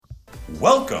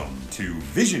Welcome to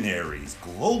Visionaries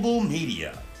Global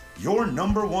Media, your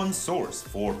number one source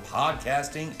for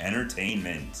podcasting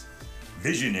entertainment.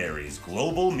 Visionaries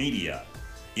Global Media,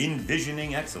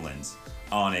 envisioning excellence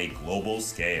on a global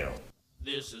scale.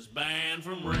 This is Banned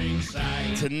from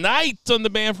Ringside. Tonight on the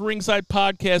Banned from Ringside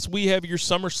podcast, we have your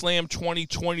SummerSlam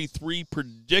 2023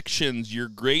 predictions, your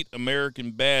Great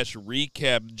American Bash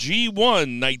recap,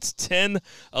 G1 nights 10,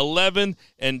 11,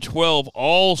 and 12,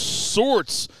 all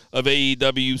sorts of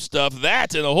AEW stuff.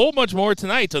 That and a whole bunch more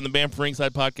tonight on the Banned from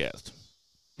Ringside podcast.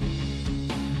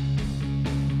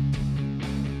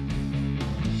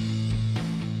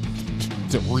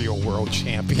 The real world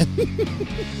champion.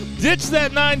 Ditch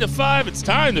that 9 to 5. It's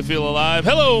time to feel alive.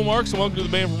 Hello, Marks, and welcome to the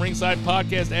Banned from Ringside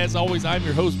podcast. As always, I'm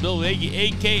your host, Bill Nagy,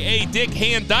 a.k.a. Dick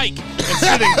Van Dyke, and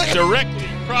sitting directly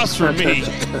across from me,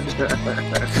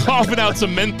 coughing out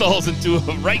some menthols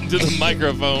right into the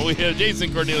microphone, we have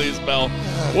Jason Cornelius Bell.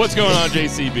 What's going on,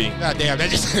 JCB? God damn, that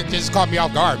just caught me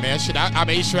off guard, man. I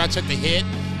made sure I took the hit.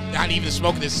 Not even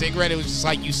smoking a cigarette. It was just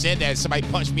like you said that somebody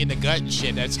punched me in the gut and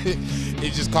shit.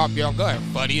 It just caught me off guard.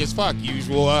 Funny as fuck.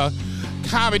 Usual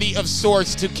comedy of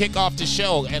sorts to kick off the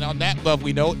show. And on that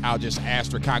lovely note, I'll just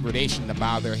ask the congregation to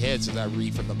bow their heads as I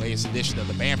read from the latest edition of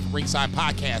the Banned from Ringside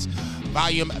podcast,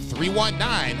 volume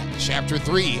 319, chapter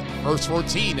 3, verse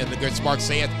 14. And the good spark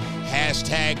saith,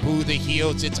 hashtag boo the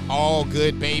heels. It's all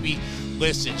good, baby.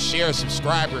 Listen, share,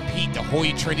 subscribe, repeat the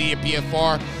Holy Trinity of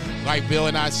BFR. Like Bill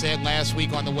and I said last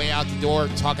week on the way out the door,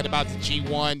 talking about the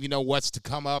G1, what's to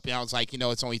come up. And I was like,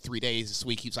 it's only 3 days this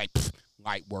week. He was like,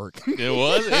 light work. It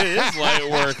is light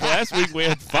work. Last week we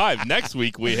had 5. Next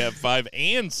week we have 5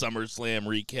 and SummerSlam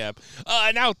recap.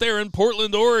 And out there in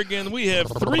Portland, Oregon, we have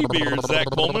 3 beers. Zach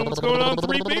Coleman, what's going on?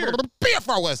 3 beers.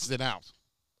 BFR West in the house.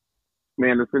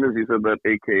 Man, as soon as you said that,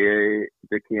 a.k.a.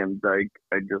 Dick Van Dyke,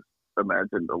 I just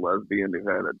imagined a lesbian who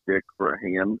had a dick for a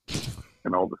hand.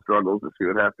 And all the struggles that she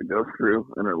would have to go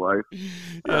through in her life.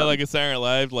 Yeah, like a Saturday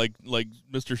Night Live, like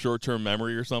Mr. Short-Term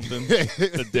Memory or something.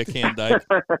 The Dick Van Dyke.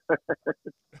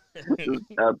 It's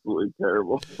absolutely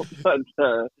terrible. But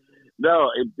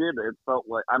no, it did. It felt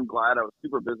like, I'm glad I was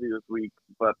super busy this week,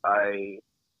 but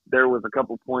there was a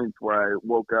couple points where I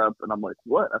woke up and I'm like,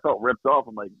 what? I felt ripped off.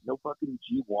 I'm like, no fucking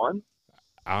G1?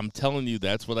 I'm telling you,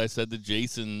 that's what I said to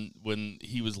Jason when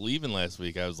he was leaving last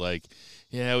week. I was like,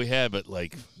 yeah, we had, but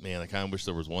man, I kind of wish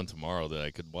there was one tomorrow that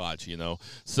I could watch,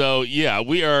 So, yeah,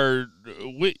 we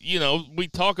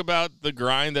talk about the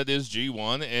grind that is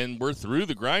G1, and we're through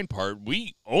the grind part.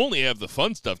 We only have the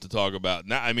fun stuff to talk about.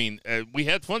 Now, we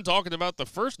had fun talking about the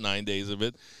first 9 days of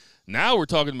it. Now we're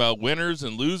talking about winners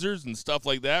and losers and stuff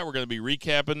like that. We're going to be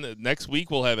recapping. Next week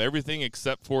we'll have everything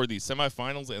except for the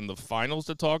semifinals and the finals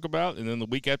to talk about. And then the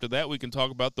week after that we can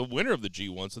talk about the winner of the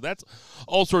G1. So that's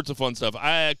all sorts of fun stuff.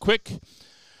 We're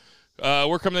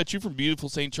coming at you from beautiful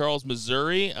St. Charles,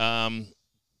 Missouri.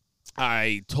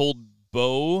 I told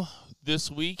Bo this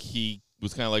week, he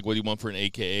was kind of like, what do you want for an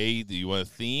AKA? Do you want a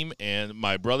theme? And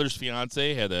my brother's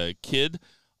fiance had a kid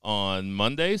on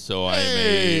Monday, so I am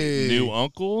a new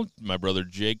uncle. My brother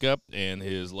Jacob and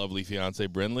his lovely fiance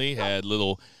Brinley had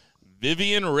little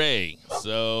Vivian Ray.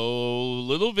 So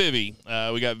little Vivi,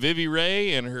 we got Vivi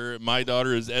Ray, and my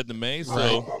daughter is Edna May.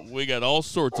 So we got all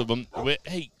sorts of them.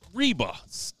 Hey, Reba,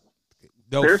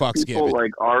 There's fucks people given.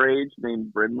 like our age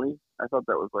named Brinley. I thought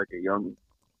that was like a young,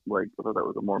 I thought that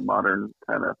was a more modern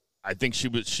kind of. I think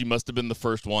she must have been the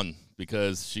first one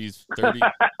because she's 30.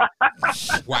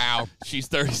 Wow. She's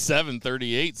 37,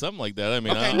 38, something like that. Okay,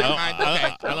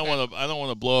 I don't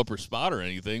want to blow up her spot or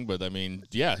anything, but her name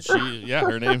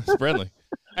is Bradley.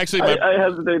 Actually, I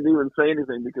hesitate to even say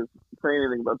anything because saying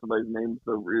anything about somebody's name is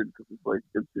so rude because it's like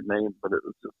it's your name, but it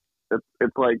was just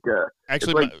it's like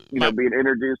being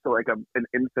introduced to like an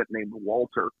infant named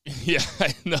Walter. Yeah,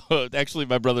 I know. Actually,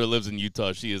 my brother lives in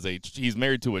Utah. He's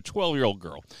married to a 12-year-old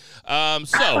girl.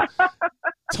 So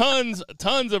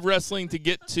tons of wrestling to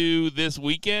get to this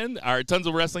weekend. Tons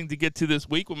of wrestling to get to this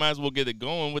week. We might as well get it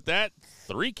going with that.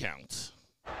 3 counts.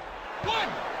 1,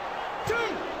 2,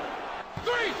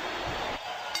 3.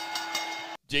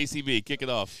 JCB, kick it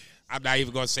off. I'm not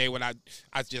even going to say what I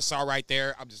just saw right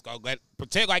there. I'm just going to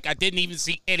pretend like I didn't even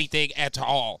see anything at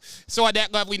all. So on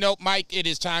that lovely note, Mike, it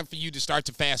is time for you to start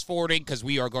to fast forwarding because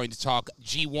we are going to talk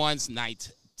G1's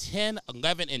night 10,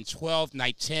 11, and 12.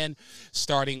 Night 10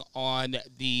 starting on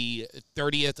the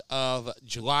 30th of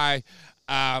July.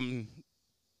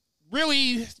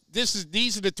 really,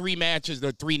 these are the three matches,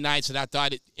 the three nights that I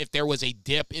thought if there was a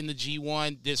dip in the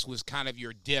G1, this was kind of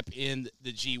your dip in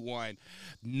the G1.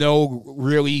 No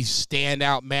really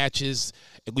standout matches,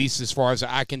 at least as far as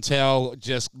I can tell,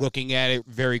 just looking at it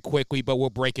very quickly, but we'll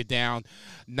break it down.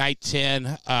 Night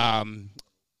 10,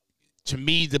 to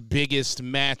me, the biggest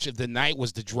match of the night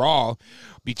was the draw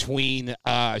between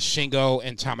Shingo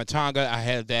and Tama Tonga. I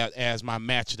had that as my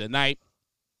match of the night.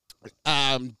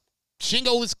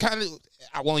 Shingo was kind of,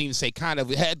 I won't even say kind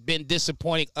of, had been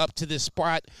disappointing up to this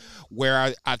spot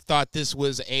where I thought this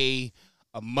was a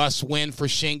must-win for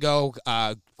Shingo.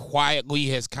 Quietly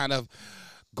has kind of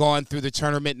gone through the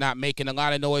tournament, not making a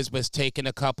lot of noise, but has taken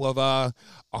a couple of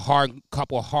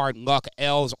hard luck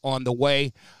L's on the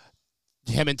way.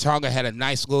 Him and Tonga had a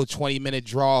nice little 20-minute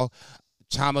draw.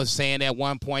 Tama saying at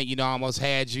one point, I almost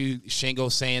had you.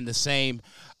 Shingo saying the same.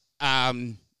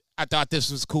 I thought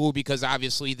this was cool because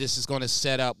obviously this is going to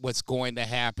set up what's going to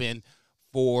happen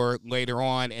for later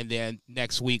on, and then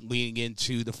next week leading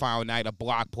into the final night of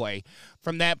block play.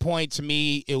 From that point, to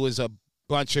me, it was a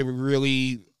bunch of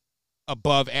really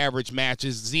above-average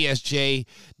matches. ZSJ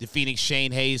defeating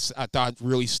Shane Hayes, I thought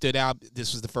really stood out.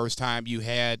 This was the first time you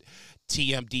had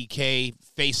TMDK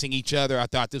facing each other. I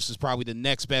thought this was probably the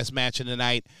next best match of the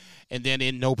night. And then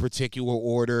in no particular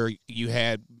order, you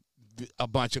had a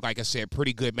bunch of, like I said,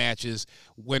 pretty good matches.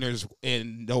 Winners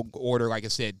in no order, like I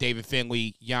said, David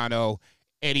Finlay, Yano,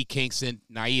 Eddie Kingston,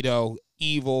 Naito,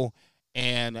 Evil,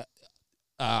 and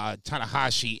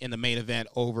Tanahashi in the main event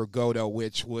over Goto,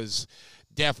 which was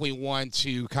definitely one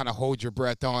to kind of hold your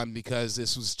breath on because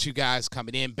this was two guys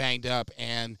coming in banged up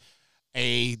and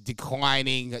a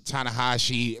declining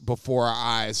Tanahashi before our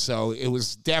eyes. So it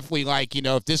was definitely like,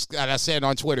 if this, and I said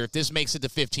on Twitter, if this makes it to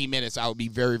 15 minutes, I would be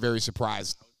very, very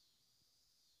surprised.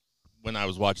 When I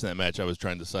was watching that match, I was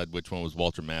trying to decide which one was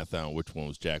Walter Matthau and which one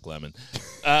was Jack Lemmon.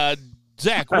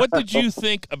 Zach, what did you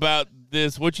think about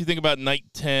this? What did you think about night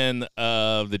 10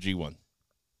 of the G1?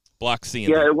 Block C.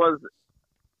 Yeah, it was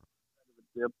kind of a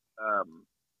dip.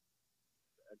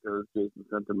 Echoes Jason's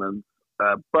sentiments.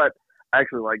 But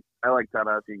actually, I like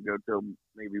Tanahashi and Goto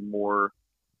maybe more.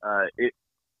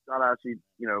 Tanahashi,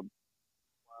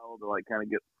 while to kind of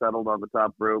get settled on the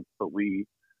top rope, but we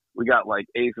got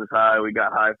aces high, we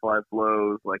got high fly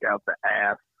flows out the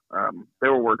ass. They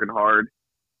were working hard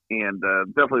and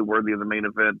definitely worthy of the main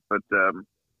event. But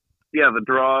the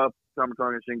draw, Tama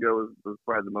Tonga and Shingo was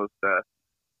probably the most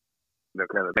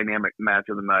kind of dynamic match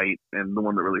of the night and the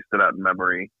one that really stood out in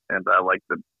memory. And I like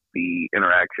the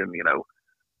interaction.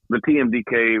 The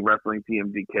TMDK wrestling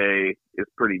TMDK is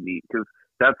pretty neat because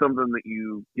that's something that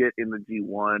you get in the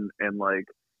G1 and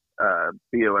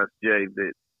BOSJ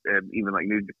and even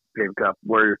New Japan Cup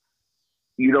where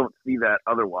you don't see that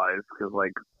otherwise because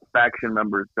faction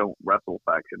members don't wrestle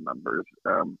faction members.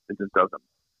 It just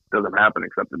doesn't happen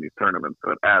except in these tournaments.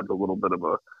 So it adds a little bit of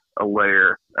a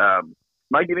layer.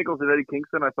 Mikey Nichols and Eddie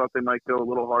Kingston, I thought they might go a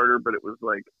little harder, but it was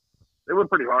they went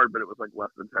pretty hard, but it was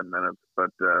less than 10 minutes.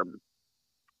 But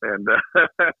and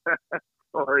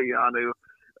sorry, Yanu,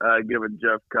 giving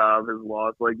Jeff Cobb his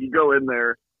loss. You go in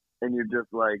there and you're just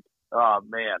oh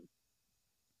man,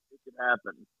 it can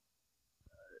happen.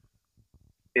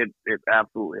 It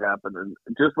absolutely happened, and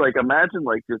just imagine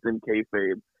just in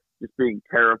kayfabe, just being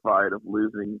terrified of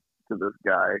losing to this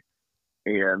guy,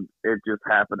 and it just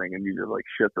happening, and you just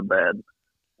shit the bed.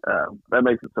 That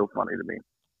makes it so funny to me.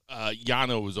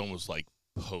 Yano was almost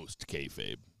post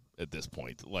kayfabe at this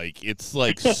point. It's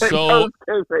so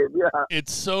kayfabe, yeah.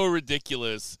 It's so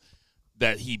ridiculous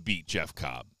that he beat Jeff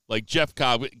Cobb. Jeff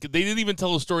Cobb, they didn't even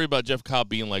tell a story about Jeff Cobb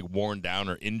being worn down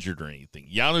or injured or anything.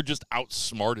 Yano just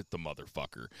outsmarted the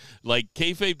motherfucker.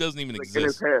 Kayfabe doesn't even exist. In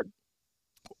his head.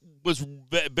 Was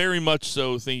very much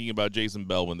so thinking about Jason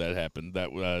Bell when that happened.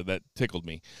 That tickled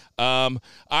me. I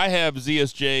have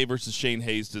ZSJ versus Shane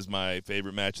Hayes as my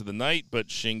favorite match of the night, but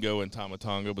Shingo and Tama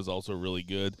Tonga was also really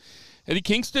good. Eddie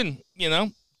Kingston,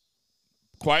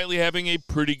 quietly having a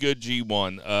pretty good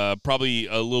G1. Probably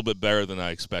a little bit better than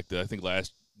I expected. I think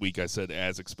last week I said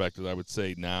as expected. I would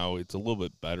say now it's a little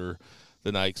bit better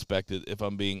than I expected, if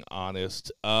I'm being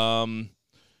honest.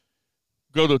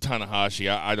 Goto Tanahashi,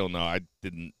 I don't know. I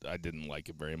didn't like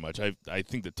it very much. I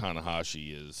think that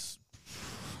Tanahashi is,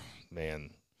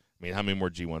 man. I mean, how many more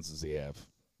G1s does he have?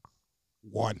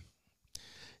 One.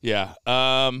 Yeah.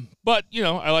 But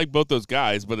I like both those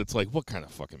guys. But it's what kind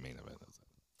of fucking main event is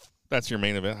it? That's your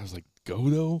main event. I was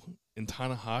Goto and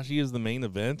Tanahashi is the main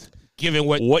event. Given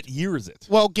what year is it?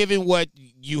 Well, given what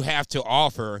you have to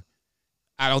offer,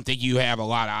 I don't think you have a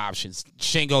lot of options.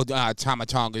 Shingo Tama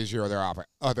Tonga is your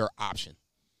other option.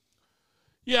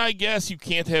 Yeah, I guess you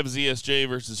can't have ZSJ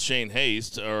versus Shane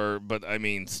Haste, but I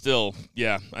mean, still,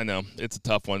 yeah, I know it's a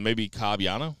tough one. Maybe Cobb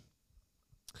Yano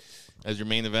as your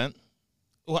main event.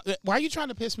 Why are you trying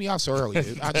to piss me off so early,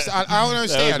 dude? I don't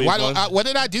understand. What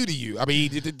did I do to you? I mean,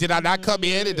 did I not come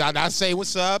in? Did I not say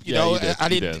what's up? You know, I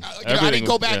didn't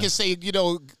go back and say,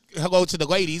 hello to the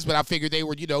ladies, but I figured they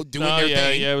were, doing their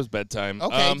thing. Yeah, it was bedtime.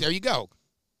 Okay, there you go.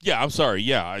 Yeah, I'm sorry.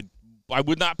 Yeah, I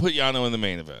would not put Yano in the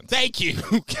main event. Thank you.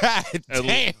 God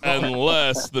damn.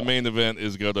 Unless the main event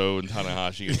is Goto and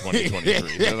Tanahashi in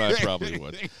 2023, then I probably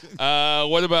would.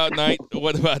 What about night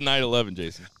 11,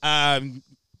 Jason?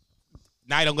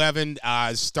 Night 11,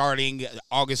 starting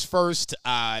August 1st,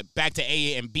 back to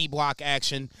A and B block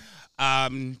action.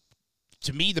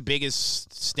 To me, the biggest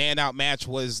standout match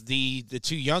was the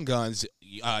two young guns,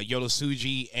 Yota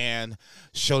Tsuji and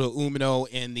Shota Umino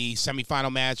in the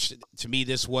semifinal match. To me,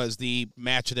 this was the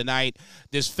match of the night.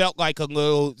 This felt like a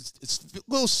little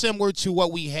similar to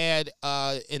what we had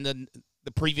in the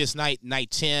previous night,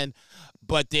 night 10.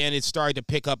 But then it started to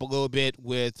pick up a little bit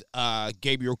with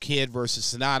Gabriel Kidd versus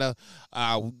Sonata.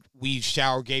 We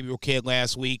showered Gabriel Kidd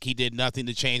last week. He did nothing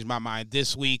to change my mind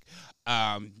this week.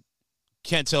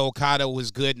 Kenta Okada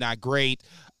was good, not great.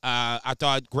 I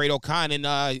thought Great-O-Khan and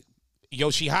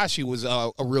Yoshihashi was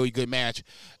a really good match.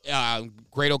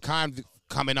 Great-O-Khan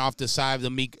coming off the side of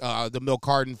the milk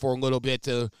carton for a little bit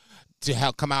to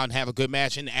help come out and have a good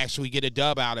match and actually get a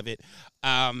dub out of it.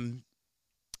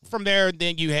 From there,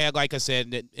 then you had, like I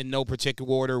said, in no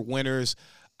particular order, winners.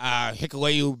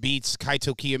 Hikuleo beats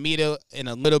Kaito Kiyomiya in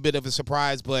a little bit of a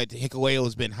surprise, but Hikuleo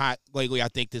has been hot lately. I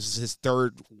think this is his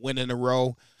third win in a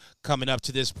row coming up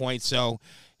to this point. So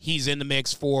he's in the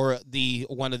mix for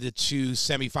one of the two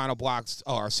semifinal blocks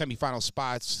or semifinal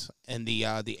spots in the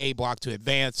A block to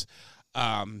advance.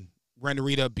 Ren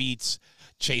Narita beats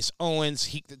Chase Owens.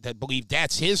 I believe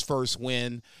that's his first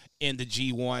win in the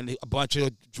G1. A bunch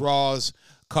of draws,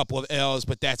 couple of L's,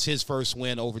 but that's his first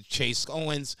win over Chase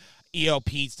Owens. ELP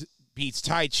beats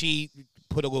Tai Chi.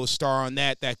 Put a little star on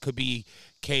that. That could be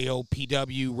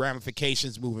KOPW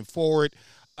ramifications moving forward.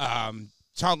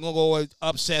 Tonga Loa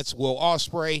upsets Will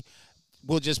Ospreay.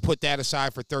 We'll just put that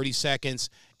aside for 30 seconds.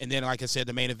 And then, like I said,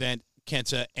 the main event,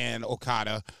 Kenta and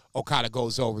Okada. Okada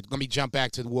goes over. Let me jump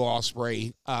back to the Will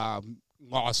Ospreay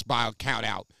loss by a count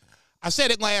out. I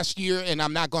said it last year, and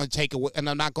I'm not going to take it, and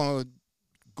I'm not going to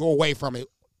go away from it.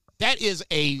 That is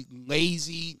a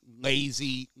lazy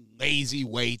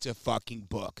way to fucking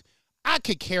book. I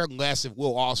could care less if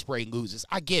Will Ospreay loses.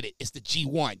 I get it. It's the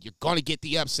G1. You're going to get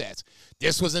the upsets.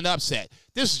 This was an upset.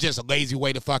 This is just a lazy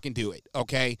way to fucking do it,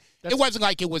 okay? It wasn't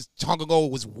like it was Tonga Loa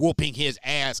was whooping his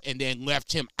ass and then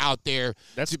left him out there.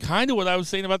 That's kind of what I was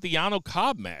saying about the Yano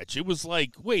Cobb match. It was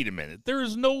like, wait a minute. There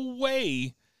is no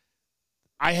way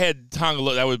I had Tonga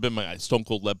Loa. That would have been my Stone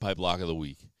Cold Lead Pipe Lock of the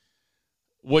week.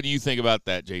 What do you think about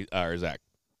that, Zach?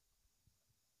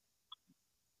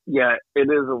 Yeah, it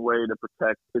is a way to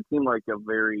protect. It seemed like a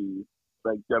very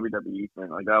WWE thing.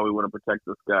 Like, oh, we want to protect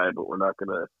this guy, but we're not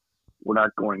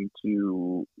going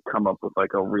to come up with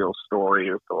like a real story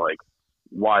as to like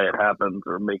why it happens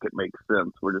or make it make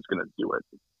sense. We're just going to do it.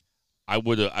 I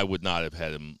would not have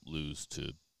had him lose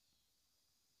to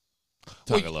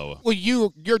Tonga Loa. Well,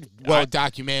 you're well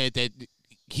documented that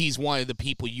he's one of the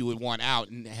people you would want out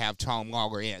and have Tom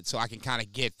Lawler in, so I can kind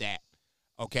of get that.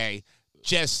 Okay, he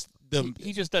just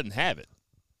doesn't have it.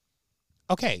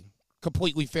 Okay,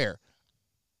 completely fair.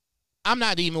 I'm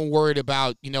not even worried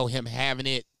about, him having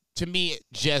it. To me,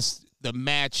 just the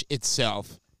match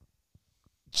itself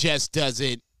just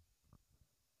doesn't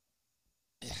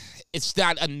 – it's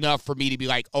not enough for me to be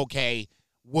like, okay,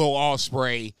 Will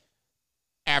Ospreay,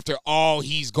 after all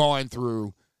he's gone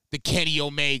through, the Kenny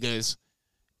Omegas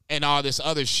and all this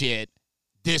other shit,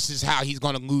 this is how he's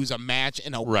going to lose a match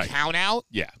in a count out?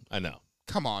 Yeah, I know.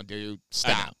 Come on, dude.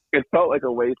 Stop. It felt like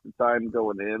a waste of time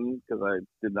going in because I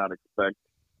did not expect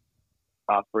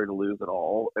Ospreay to lose at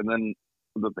all. And then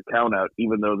with the count out,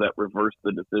 even though that reversed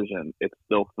the decision, it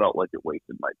still felt like it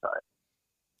wasted my time.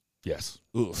 Yes.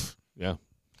 Oof. Yeah.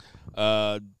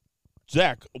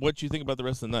 Zach, what do you think about the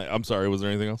rest of the night? I'm sorry, was there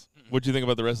anything else? What do you think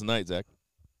about the rest of the night, Zach?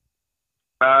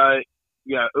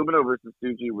 Yeah, Umino versus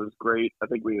Tsuji was great. I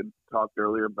think we had talked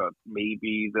earlier about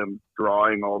maybe them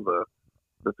drawing all the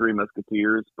Three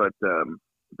Musketeers, but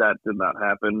that did not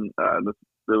happen. This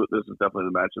is definitely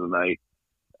the match of the night.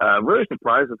 Really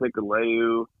surprised I think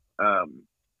Hikuleo.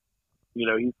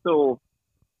 He's still,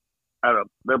 I don't know,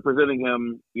 they're presenting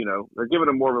him, they're giving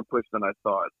him more of a push than I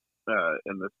thought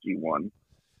in this G1.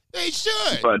 They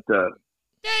should. But,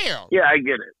 damn. Yeah, I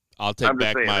get it. I'll take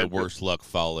back saying, my worst luck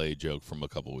Fale joke from a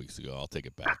couple weeks ago. I'll take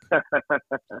it back.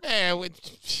 Man,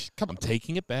 come on. I'm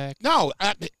taking it back. No,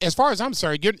 as far as I'm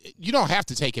concerned, you don't have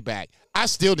to take it back. I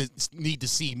still need to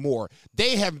see more.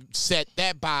 They have set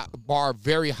that bar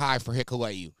very high for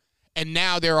Hikuleu. And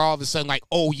now they're all of a sudden like,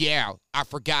 oh, yeah, I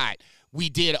forgot.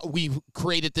 We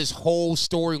created this whole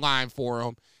storyline for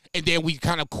him, and then we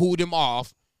kind of cooled him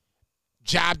off,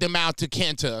 jobbed him out to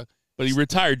Kenta. But he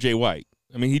retired Jay White.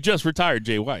 I mean, he just retired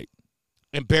Jay White.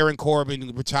 And Baron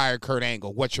Corbin retired Kurt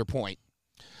Angle. What's your point?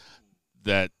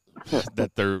 That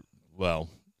they're, well,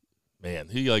 man,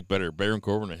 who you like better, Baron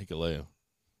Corbin or Hikuleu?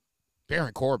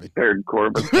 Baron Corbin. Baron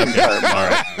Corbin. Okay. All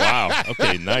right. Wow.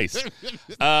 Okay, nice.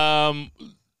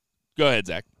 Go ahead,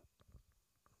 Zach.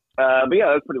 But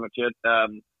yeah, that's pretty much it.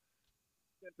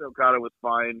 Kenta Okada was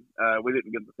fine. We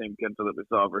didn't get the same Kenta that we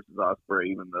saw versus Ospreay,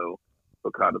 even though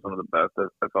Okada's one of the best.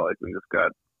 I felt like we just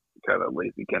got kind of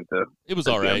lazy Kenta. It was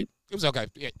all right. It was okay.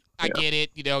 I get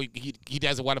it. You know, he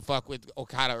doesn't want to fuck with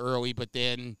Okada early, but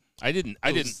then I didn't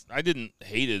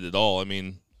hate it at all. I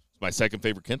mean, it's my second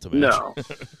favorite Kenta match.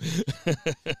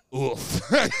 No. Oof.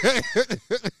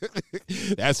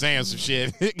 That's saying some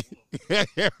shit.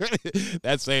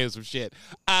 That's saying some shit.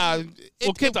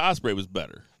 Kenta Ospreay was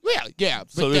better. Yeah,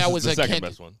 but so that was the second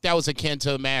best one. That was a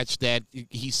Kenta match that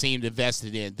he seemed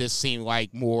invested in. This seemed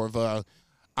like more of a,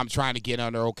 I'm trying to get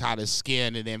under Okada's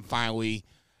skin, and then finally,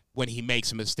 when he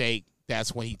makes a mistake,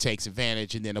 that's when he takes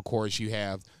advantage. And then, of course, you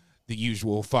have the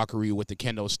usual fuckery with the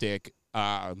kendo stick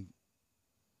at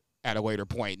a later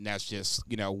point, and that's just,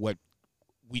 you know, what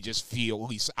we just feel. At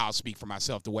least I'll speak for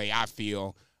myself. The way I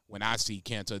feel when I see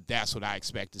Kenta, that's what I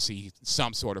expect to see,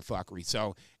 some sort of fuckery.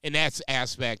 So in that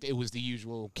aspect, it was the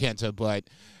usual Kenta, but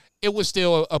it was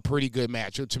still a pretty good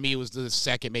match. To me, it was the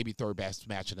second, maybe third best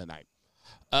match of the night.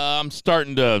 I'm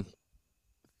starting to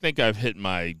think I've hit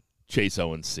my Chase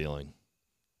Owens ceiling.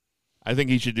 I think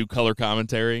he should do color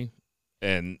commentary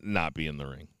and not be in the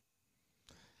ring.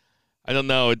 I don't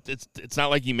know. It's not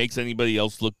like he makes anybody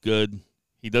else look good.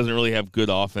 He doesn't really have good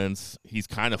offense. He's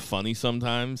kind of funny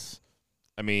sometimes.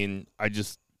 I mean, I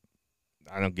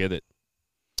don't get it.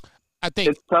 I think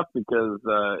it's tough because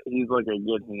he's like a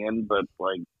good hand, but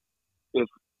like if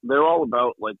they're all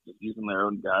about like just using their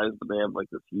own guys, but they have like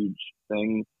this huge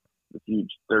thing, this huge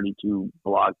 32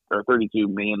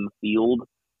 man field,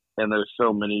 and there's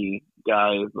so many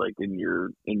guys like in your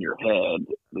head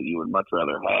that you would much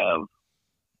rather have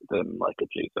than like a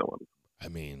Chase Owens. I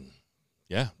mean,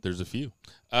 yeah, there's a few.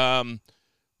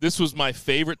 This was my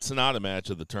favorite Sonata match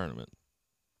of the tournament.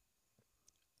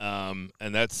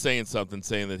 And that's saying something,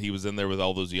 saying that he was in there with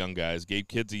all those young guys. Gabe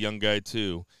Kidd's a young guy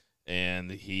too,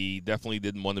 and he definitely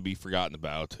didn't want to be forgotten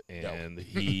about. And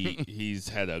he's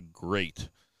had a great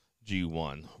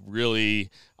G1. Really,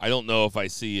 I don't know if I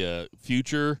see a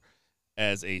future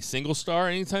as a single star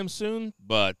anytime soon,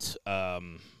 but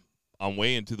I'm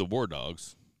way into the War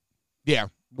Dogs. Yeah,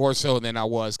 more so than I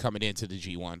was coming into the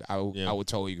G1. I would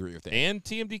totally agree with that. And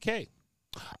TMDK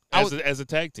as a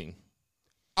tag team.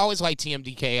 I always like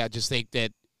TMDK. I just think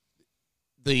that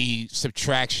the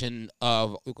subtraction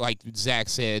of, like Zach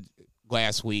said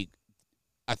last week,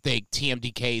 I think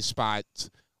TMDK spots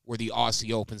were the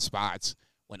Aussie Open spots.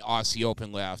 When Aussie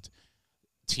Open left,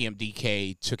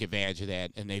 TMDK took advantage of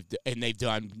that, and they've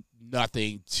done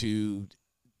nothing to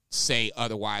say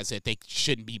otherwise, that they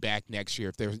shouldn't be back next year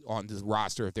if they're on the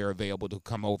roster, if they're available to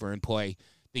come over and play.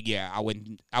 Yeah, I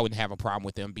wouldn't have a problem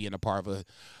with them being a part of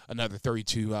another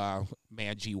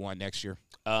 32-man G1 next year.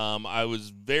 I was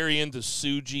very into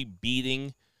Tsuji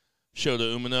beating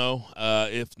Shota Umino.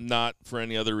 If not for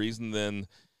any other reason, then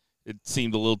it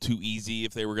seemed a little too easy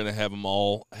if they were going to have them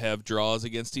all have draws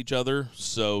against each other.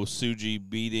 So Tsuji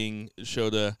beating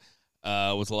Shota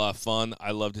was a lot of fun.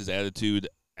 I loved his attitude.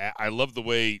 I love the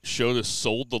way Shota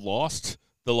sold the loss,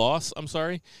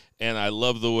 and I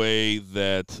love the way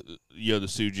that Yota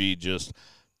Tsuji just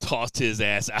tossed his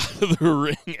ass out of the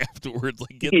ring afterwards.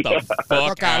 Like, get the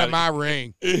fuck out of my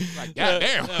ring. Like,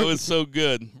 goddamn. That was so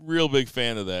good. Real big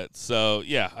fan of that. So,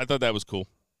 yeah, I thought that was cool.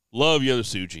 Love Yota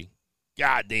Tsuji.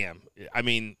 Goddamn. I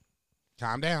mean,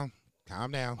 calm down.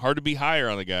 Hard to be higher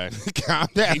on the guy. Calm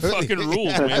down. He fucking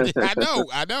rules, man.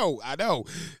 I know.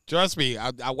 Trust me.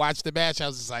 I watched the match. I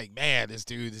was just like, man, this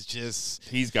dude is just.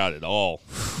 He's got it all.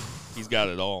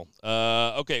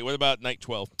 Okay, what about night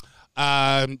 12?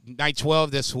 Night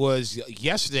 12, this was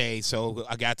yesterday, so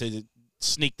I got to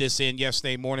sneak this in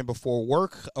yesterday morning before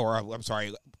work, or I'm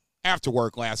sorry, after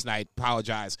work last night.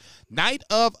 Apologize. Night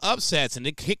of upsets, and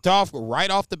it kicked off right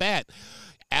off the bat.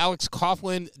 Alex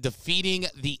Coughlin defeating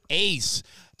the Ace.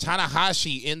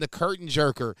 Tanahashi in the curtain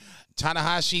jerker.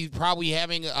 Tanahashi probably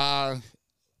having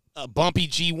a bumpy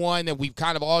G1 that we've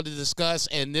kind of all discussed,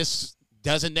 and this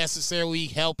doesn't necessarily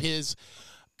help his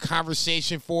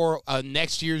conversation for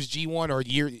next year's G1 or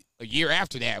a year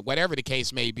after that, whatever the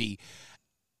case may be.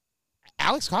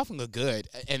 Alex Coughlin looked good,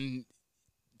 and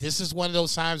this is one of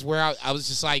those times where I was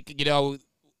just like,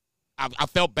 I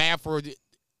felt bad for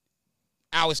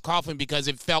Alex Coughlin because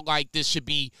it felt like this should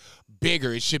be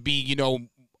bigger. It should be,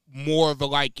 more of a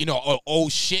a oh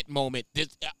shit moment.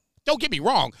 Don't get me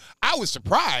wrong, I was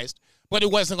surprised, but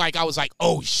it wasn't like I was like,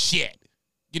 oh shit.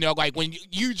 Like when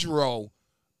Yujiro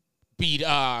beat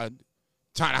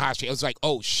Tanahashi, I was like,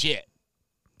 oh shit.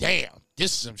 Damn,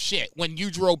 this is some shit. When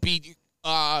Yujiro beat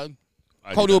Kota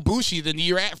Ibushi the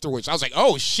year afterwards, I was like,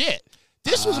 oh shit.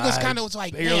 This was kind of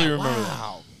like, man,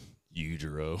 wow.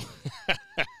 Yujiro.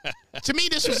 To me,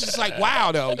 this was just like,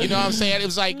 wow, though. You know what I'm saying? It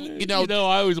was like, I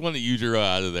always wanted Yujiro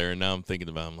out of there, and now I'm thinking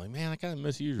about him like, man, I kind of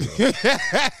miss Yujiro.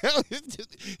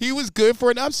 He was good for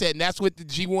an upset, and that's what the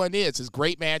G1 is. It's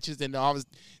great matches, and always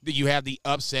that you have the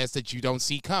upsets that you don't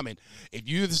see coming. If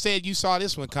you said you saw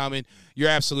this one coming, you're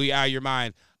absolutely out of your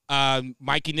mind.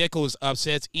 Mikey Nichols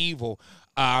upsets Evil.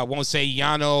 I won't say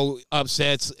Yano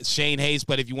upsets Shane Hayes,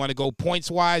 but if you want to go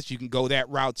points-wise, you can go that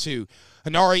route too.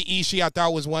 Hanari Ishii, I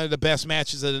thought, was one of the best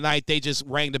matches of the night. They just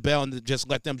rang the bell and just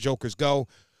let them jokers go.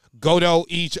 Goto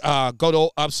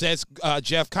upsets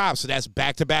Jeff Cobb, so that's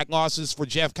back-to-back losses for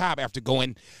Jeff Cobb after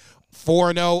going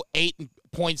 4-0, 8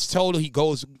 points total. He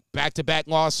goes back-to-back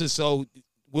losses, so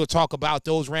we'll talk about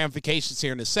those ramifications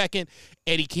here in a second.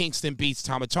 Eddie Kingston beats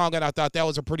Tama Tonga, and I thought that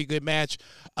was a pretty good match.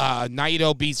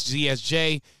 Naito beats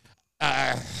ZSJ.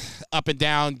 Up and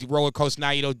down, the roller coaster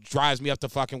Naito drives me up the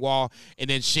fucking wall. And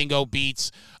then Shingo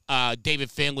beats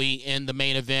David Finlay in the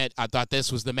main event. I thought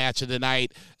this was the match of the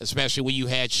night, especially when you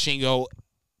had Shingo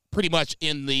pretty much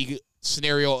in the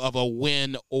scenario of a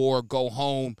win or go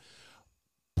home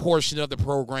portion of the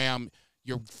program.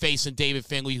 You're facing David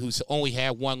Finlay, who's only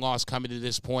had one loss coming to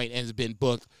this point and has been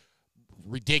booked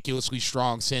ridiculously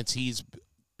strong since he's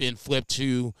been flipped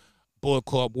to Bullet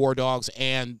Club War Dogs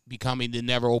and becoming the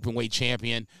never openweight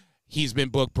champion. He's been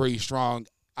booked pretty strong.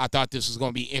 I thought this was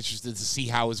going to be interesting to see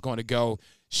how it's going to go.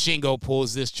 Shingo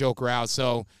pulls this joker out.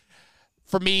 So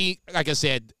for me, like I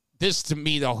said, this to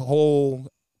me, the whole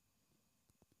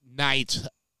night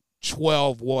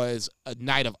 12 was a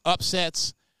night of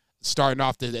upsets. Starting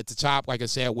off at the top, like I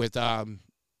said, with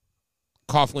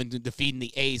Coughlin defeating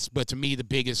the Ace. But to me, the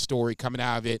biggest story coming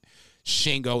out of it,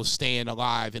 Shingo staying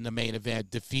alive in the main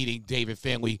event, defeating David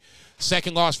Finlay.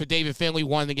 Second loss for David Finlay,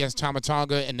 one against Tama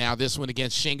Tonga, and now this one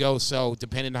against Shingo. So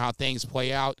depending on how things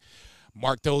play out,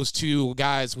 mark those two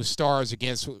guys with stars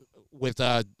with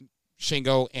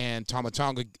Shingo and Tama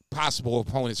Tonga, possible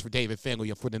opponents for David Finlay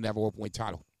for the never openweight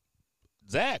title.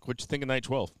 Zach, what you think of night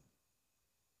 12?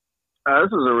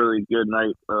 This was a really good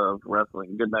night of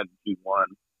wrestling. Good night of G1.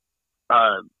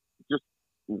 Just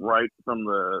right from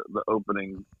the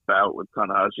opening bout with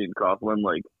Tanahashi and Coughlin,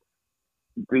 like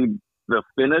the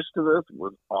finish to this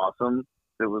was awesome.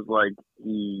 It was like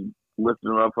he lifted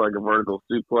him up for like a vertical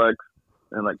suplex,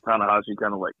 and like Tanahashi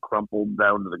kind of like crumpled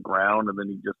down to the ground, and then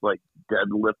he just like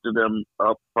deadlifted him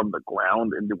up from the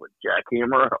ground into a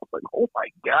jackhammer. I was like, oh my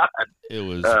god! It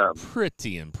was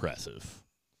pretty impressive.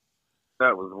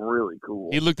 That was really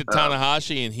cool. He looked at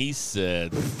Tanahashi and he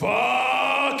said,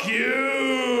 "Fuck you!"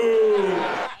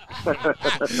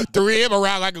 Threw him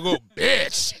around like a little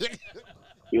bitch.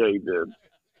 Yeah, he did.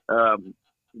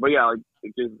 But yeah, like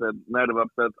Jason said, night of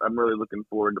upsets. I'm really looking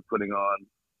forward to putting on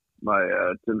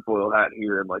my tinfoil hat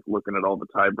here and like looking at all the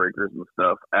tiebreakers and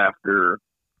stuff after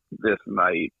this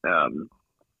night.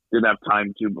 Didn't have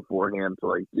time to beforehand to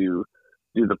like do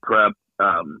the prep.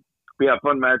 But yeah,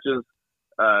 fun matches.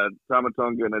 Tama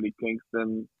Tonga and Eddie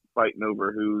Kingston fighting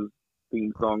over whose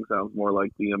theme song sounds more like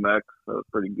DMX, so it's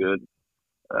pretty good.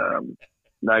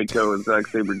 Naito and Zack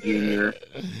Sabre Jr.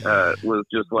 Was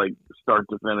just like start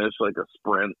to finish, like a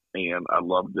sprint, and I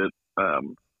loved it.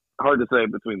 Hard to say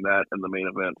between that and the main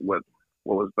event what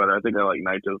was better. I think I like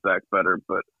Naito Zack better,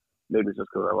 but maybe it's just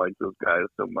because I like those guys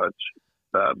so much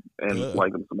and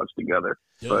like them so much together.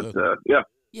 But yeah,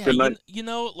 good night.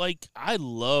 Like I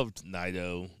loved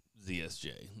Naito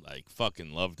ZSJ, like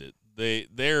fucking loved it.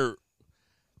 They're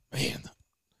man.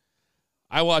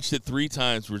 I watched it 3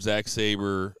 times where Zack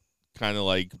Sabre kind of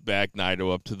like backed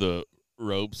Naito up to the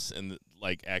ropes and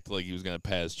like acted like he was gonna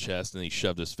pat his chest, and he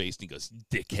shoved his face and he goes,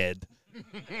 "Dickhead."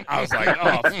 I was like,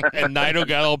 oh, and Naito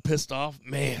got all pissed off.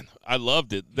 Man, I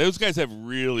loved it. Those guys have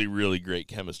really, really great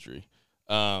chemistry.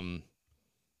 Shingo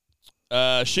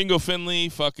Finlay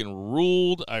fucking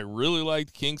ruled. I really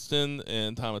liked Kingston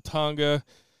and Tama Tonga.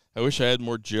 I wish I had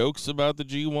more jokes about the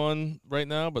G1 right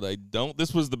now, but I don't.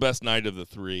 This was the best night of the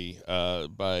three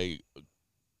by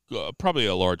probably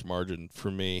a large margin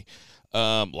for me.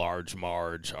 Large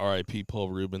marge. R.I.P. Paul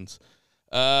Rubens.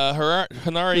 Hanare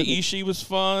Ishii was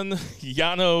fun.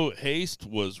 Yano Haste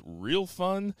was real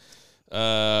fun.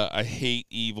 I hate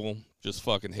Evil. Just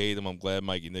fucking hate him. I'm glad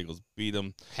Mikey Nichols beat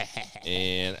him.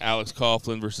 And Alex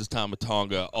Coughlin versus Tama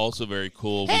Tonga, also very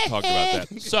cool. We talked about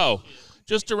that. So,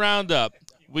 just to round up,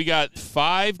 we got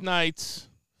 5 nights,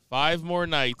 5 more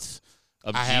nights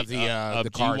of I have the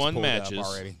cards G1 pulled matches up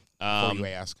already. Before you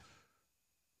ask.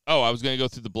 Oh, I was going to go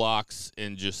through the blocks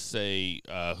and just say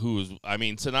who's. I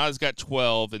mean, Sonata's got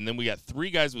 12, and then we got 3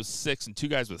 guys with 6 and 2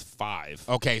 guys with 5.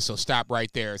 Okay, so stop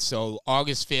right there. So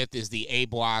August 5th is the A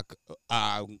block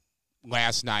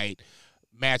last night.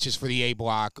 Matches for the A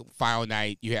block, final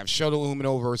night. You have Shota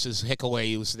Umino versus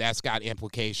Hikuleu, so that's got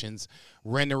implications.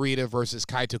 Ren Narita versus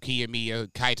Kaito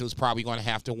Kiyomiya. Kaito's probably going to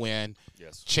have to win.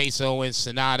 Yes. Chase Owens,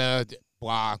 Sonata,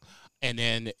 block. And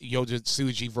then Yota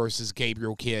Tsuji versus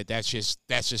Gabriel Kidd. That's just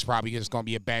probably just going to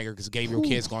be a banger because Gabriel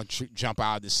Kidd's going to jump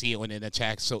out of the ceiling and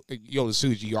attack so Yota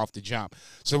Tsuji off the jump.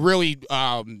 So really,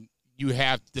 you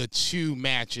have the 2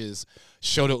 matches,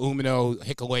 Shota Umino,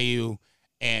 Hikuleu,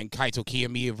 and Kaito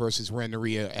Kiyomiya versus Ren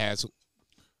Narita as,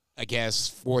 I guess,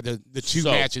 for the 2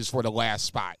 matches for the last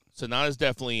spot. Sonata's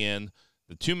definitely in.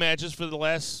 The 2 matches for the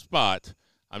last spot,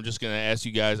 I'm just going to ask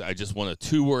you guys, I just want a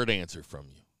 2-word answer from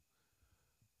you.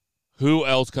 Who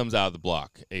else comes out of the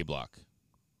block, A block?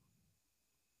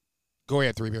 Go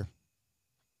ahead, 3-Beer.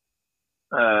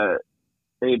 A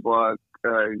block.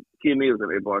 Kiyomiya was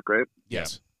an A block, right?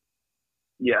 Yes.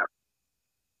 Yeah.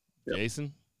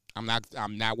 Jason? I'm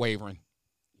not wavering.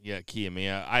 Yeah,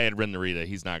 Kiyomiya. I had Ren Narita.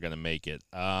 He's not going to make it.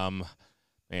 Man,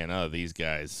 out of these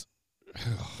guys,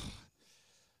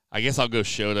 I guess I'll go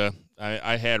Shota.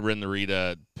 I had Ren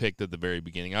Narita picked at the very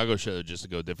beginning. I'll go Shota just to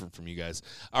go different from you guys.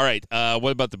 All right, what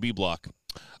about the B block?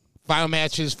 Final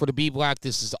matches for the B block.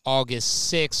 This is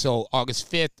August 6th. So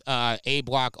August 5th, A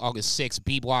block. August 6th,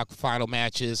 B block. Final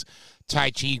matches.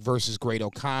 Tai Chi versus Great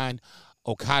Okan.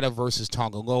 Okada versus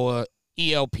Tonga Loa.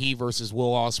 ELP versus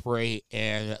Will Ospreay.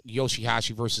 And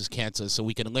Yoshihashi versus Kenta. So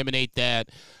we can eliminate that.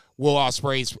 Will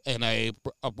Ospreay's in a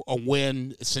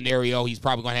win scenario. He's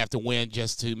probably going to have to win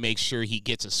just to make sure he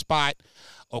gets a spot.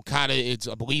 Okada is,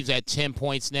 I believe, at 10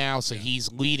 points now, so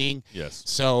he's leading. Yes.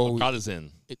 So Okada's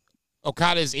in.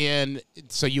 Okada's in,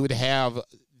 so you would have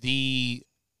the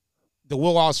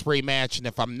Will Ospreay match, and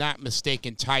if I'm not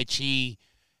mistaken, Tai Chi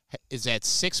is at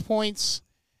 6 points,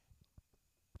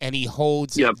 and he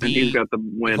holds. Yep, and he's got the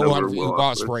win over Will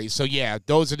Ospreay. So yeah,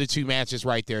 those are the 2 matches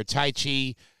right there. Tai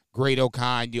Chi, Great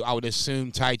Okan. I would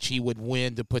assume Tai Chi would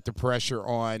win to put the pressure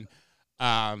on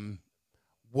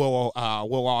Will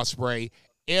Ospreay.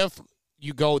 If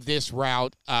you go this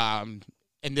route, and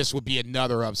this would be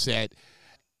another upset,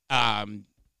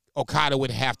 Okada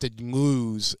would have to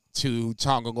lose to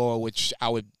Tonga Loa, which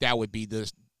that would be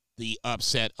the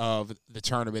upset of the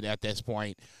tournament at this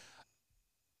point.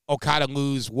 Okada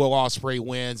lose, Will Ospreay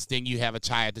wins, then you have a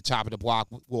tie at the top of the block.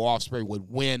 Will Ospreay would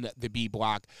win the B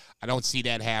block. I don't see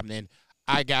that happening.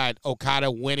 I got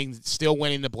Okada still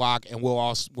winning the block, and Will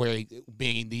Ospreay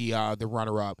being the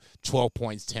runner-up, 12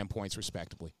 points, 10 points,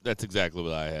 respectively. That's exactly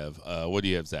what I have. What do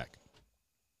you have, Zach?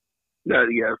 Yeah,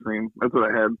 same. That's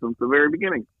what I had since the very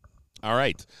beginning. All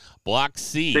right. Block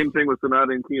C. Same thing with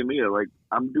Sonata and Kiyomiya. Like,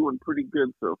 I'm doing pretty good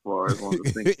so far as long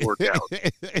as things work out.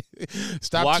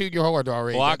 Stop tooting your horn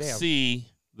already. Block Goddamn. C,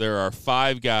 there are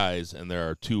 5 guys, and there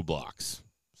are 2 blocks.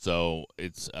 So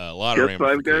it's a lot of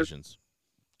ramifications.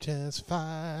 Just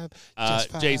five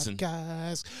Jason,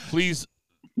 guys. Please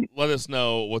let us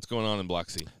know what's going on in Block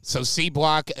C. So C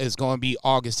block is going to be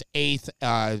August 8th,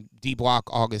 D block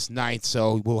August 9th.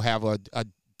 So we'll have a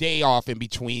day off in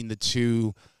between the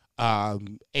 2 A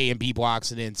and B blocks,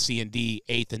 and then C and D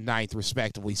 8th and 9th,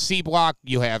 respectively. C block,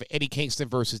 you have Eddie Kingston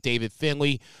versus David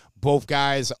Finlay. Both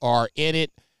guys are in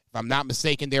it. If I'm not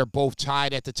mistaken, they're both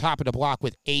tied at the top of the block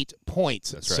with 8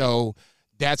 points. That's right. So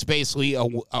that's basically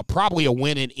probably a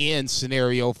win and in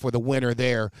scenario for the winner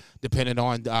there, depending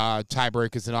on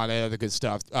tiebreakers and all that other good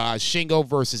stuff. Shingo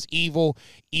versus Evil.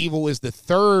 Evil is the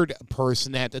 3rd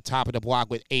person at the top of the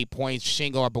block with 8 points.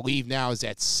 Shingo, I believe, now is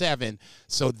at 7.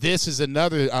 So this is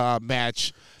another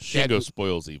match. Shingo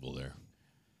spoils Evil there.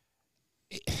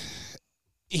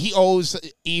 He owes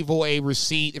Evil a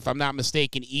receipt. If I'm not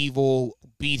mistaken, Evil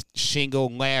beat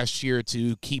Shingo last year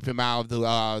to keep him out of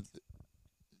the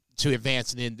to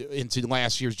advance into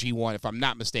last year's G1, if I'm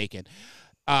not mistaken.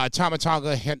 Tama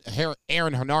Tonga,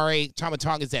 Aaron Henare. Tama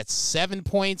Tonga is at 7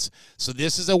 points. So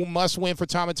this is a must-win for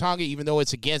Tama Tonga, even though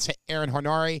it's against Aaron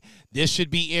Henare. This should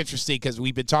be interesting because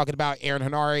we've been talking about Aaron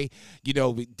Henare,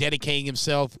 dedicating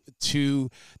himself to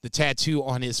the tattoo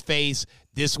on his face.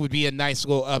 This would be a nice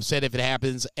little upset if it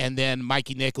happens. And then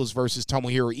Mikey Nichols versus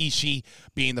Tomohiro Ishii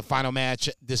being the final match.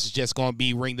 This is just going to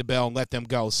be ring the bell and let them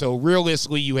go. So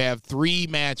realistically, you have 3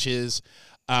 matches.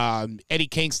 Eddie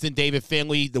Kingston, David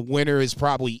Finlay, the winner is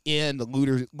probably in, the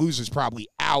loser's probably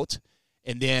out.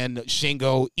 And then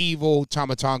Shingo, Evil,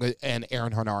 Tama Tonga, and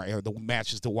Aaron Henare are the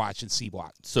matches to watch in C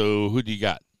Block. So who do you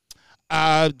got?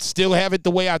 Still have it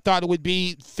the way I thought it would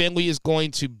be. Finlay is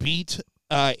going to beat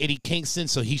Eddie Kingston,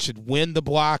 so he should win the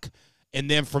block. And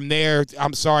then from there,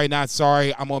 I'm sorry, not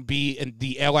sorry, I'm going to be in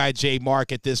the LIJ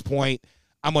mark at this point.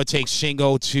 I'm going to take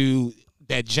Shingo to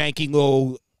that janky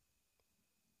little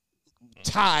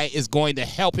tie is going to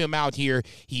help him out here.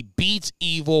 He beats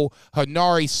Evil.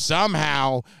 Henare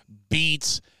somehow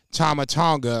beats Tama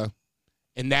Tonga,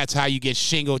 and that's how you get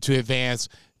Shingo to advance.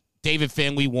 David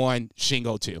Finlay 1,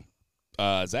 Shingo 2.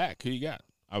 Zach, who you got?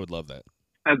 I would love that.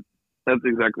 That's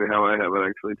exactly how I have it,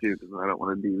 actually, too, because I don't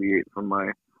want to deviate from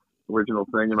my original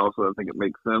thing, and also I think it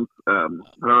makes sense.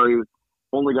 Henare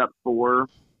only got 4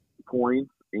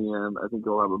 points, and I think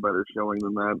he'll have a better showing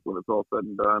than that when it's all said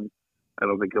and done. I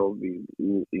don't think he'll be,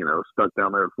 stuck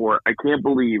down there at 4. I can't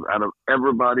believe out of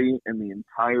everybody in the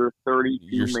entire 32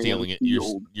 You're stealing it.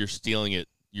 Field, You're stealing it.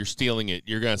 You're stealing it.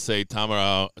 You're gonna say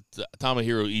Tomohiro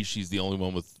Ishii's the only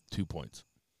one with 2 points.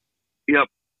 Yep.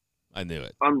 I knew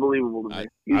it. Unbelievable to me.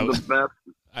 He's the best.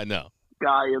 I know.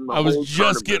 Guy in the I was whole just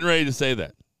tournament. getting ready to say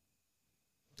that.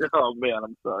 Oh man,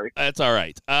 I'm sorry. That's all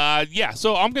right.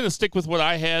 So I'm going to stick with what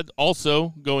I had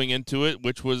also going into it,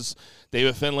 which was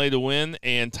David Finlay to win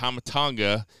and Tama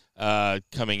Tonga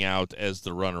coming out as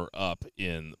the runner-up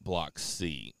in Block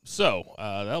C. So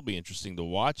that'll be interesting to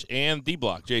watch. And D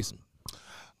Block, Jason.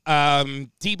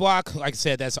 D Block, like I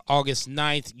said, that's August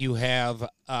 9th. You have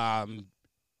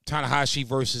Tanahashi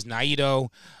versus Naito.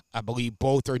 I believe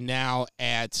both are now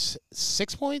at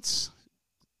 6 points.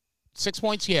 6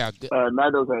 points, yeah.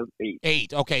 Naito has 8.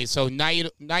 8. Okay, so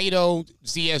Naito,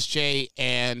 ZSJ,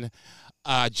 and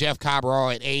Jeff Cobb are all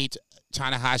at 8.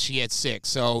 Tanahashi at 6.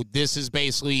 So this is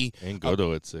basically and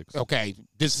Goto at 6. Okay,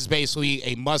 this is basically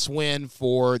a must-win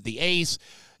for the Ace.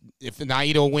 If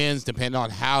Naito wins, depending on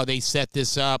how they set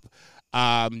this up,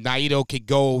 Naito could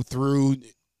go through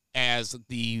as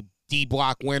the D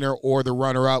Block winner or the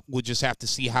runner-up. We'll just have to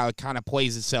see how it kind of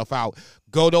plays itself out.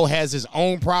 Goto has his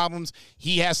own problems.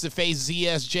 He has to face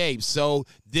ZSJ. So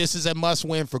this is a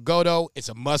must-win for Goto. It's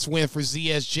a must-win for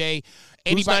ZSJ.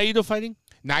 Who's Naito fighting?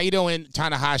 Naito and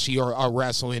Tanahashi are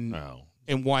wrestling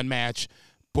in one match.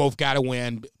 Both got to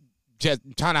win.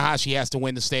 Tanahashi has to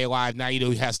win to stay alive.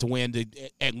 Naito has to win to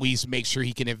at least make sure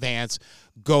he can advance.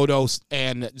 Goto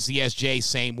and ZSJ,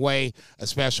 same way,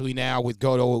 especially now with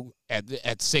Goto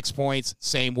at 6 points,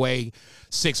 same way,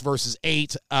 6 versus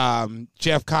 8.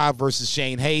 Jeff Cobb versus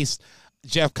Shane Hayes.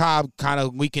 Jeff Cobb kind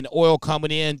of leaking oil coming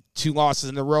in, 2 losses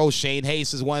in a row. Shane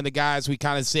Hayes is one of the guys we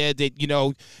kind of said that,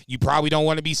 you probably don't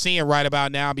want to be seeing right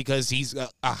about now because he's a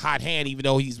hot hand, even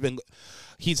though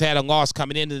he's had a loss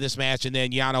coming into this match, and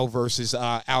then Yano versus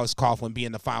Alex Coughlin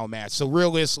being the final match. So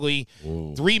realistically,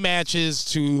 3 matches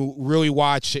to really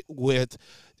watch with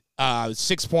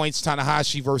 6 points,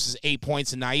 Tanahashi versus 8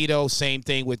 points in Naito. Same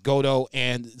thing with Goto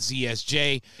and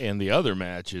ZSJ. And the other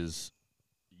match is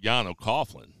Yano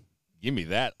Coughlin. Give me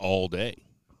that all day.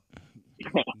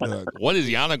 What is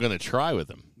Yano going to try with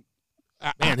him?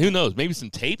 Man, who knows? Maybe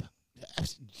some tape?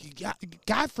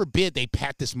 God forbid they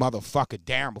pat this motherfucker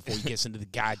down before he gets into the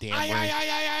goddamn ring.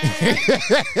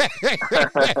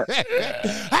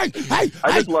 I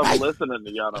just love listening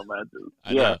to Yano matches.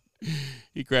 I know.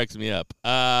 He cracks me up.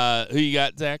 Who you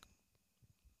got, Zach?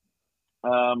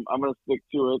 I'm going to stick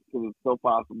to it because it's still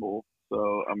possible.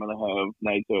 So I'm going to have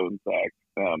Naito and Zach.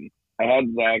 I had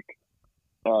Zach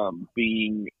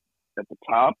being at the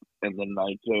top and then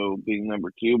Naito being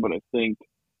number 2, but I think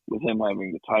with him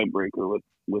having the tiebreaker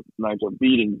with Naito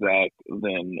beating Zach,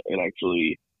 then it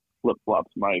actually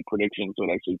flip-flops my prediction, so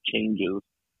it actually changes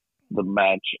the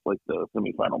match, like the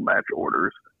semifinal match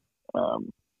orders.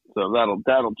 So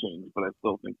that'll change, but I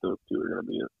still think those 2 are going to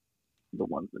be the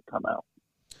ones that come out.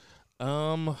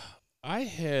 I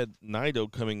had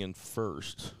Naito coming in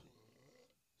first.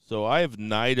 So I have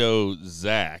Naito,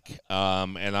 Zach,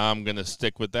 and I'm going to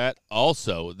stick with that.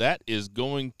 Also, that is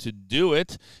going to do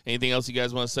it. Anything else you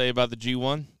guys want to say about the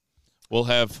G1? We'll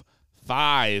have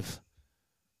 5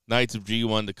 nights of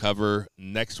G1 to cover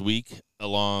next week.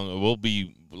 We'll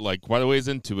be like quite a ways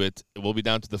into it. We'll be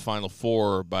down to the final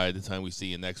 4 by the time we see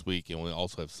you next week, and we'll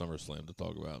also have SummerSlam to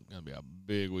talk about. Gonna be a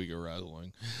big week of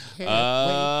wrestling.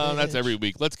 That's every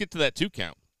week. Let's get to that 2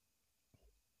 count.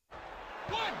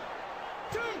 1,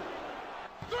 2,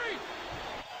 3.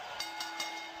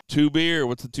 2 beer.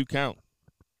 What's the 2 count?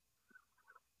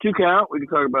 2 count. We can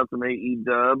talk about some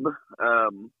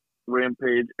AEW.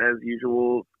 Rampage, as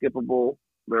usual, skippable.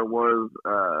 There was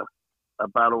a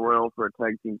battle royal for a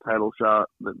tag team title shot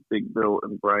that Big Bill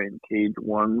and Brian Cage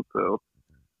won, so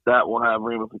that will have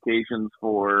ramifications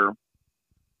for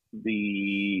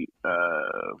the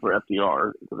for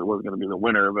FTR, because it wasn't going to be the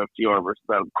winner of FTR versus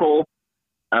Adam Cole.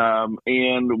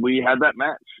 And we had that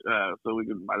match, so we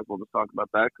might as well just talk about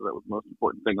that, because that was the most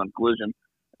important thing on Collision,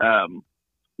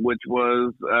 which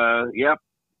was the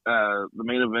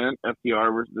main event,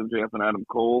 FTR versus MJF and Adam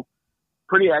Cole.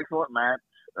 Pretty excellent match,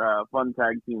 fun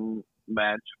tag team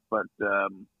match, but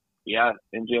MJF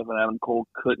and Adam Cole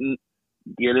couldn't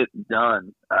get it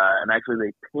done. And actually,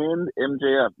 they pinned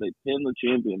MJF. They pinned the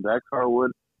champion. Dax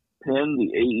Harwood pinned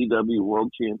the AEW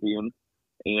World Champion.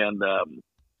 And,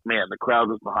 the crowd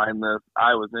was behind this.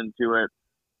 I was into it.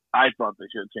 I thought they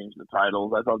should have changed the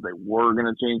titles. I thought they were going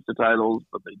to change the titles,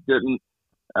 but they didn't.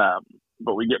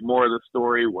 But we get more of the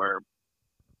story where,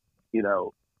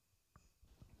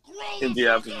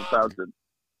 MJF is about to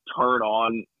turn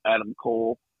on Adam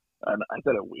Cole. And I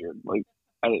said it weird. Like,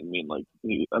 I didn't mean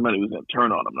I meant he was going to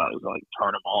turn on him, not he was going to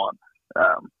turn him on.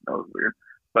 That was weird.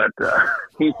 But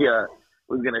he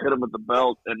was going to hit him with the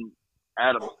belt, and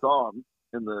Adam saw him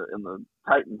in the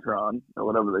Titantron, or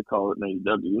whatever they call it in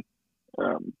AEW,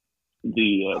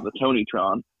 the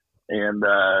Tonytron, and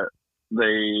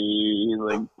he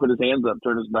put his hands up,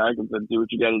 turned his back, and said, "Do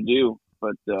what you got to do."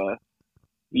 But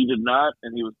he did not,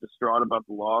 and he was distraught about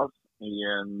the loss,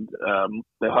 and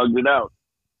they hugged it out.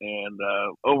 And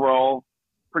overall,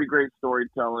 pretty great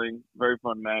storytelling, very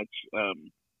fun match.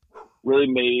 Really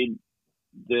made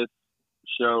this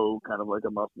show kind of like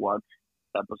a must-watch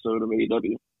episode of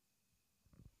AEW.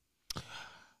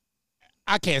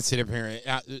 I can't sit up here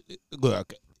and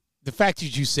look. The fact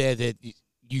that you said that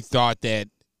you thought that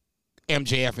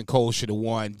MJF and Cole should have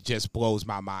won just blows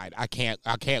my mind. I can't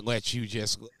let you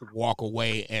just walk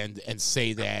away and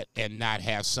say that and not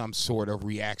have some sort of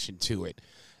reaction to it.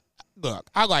 Look,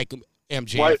 I like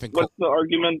MJF and Cole. What's the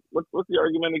argument? What's the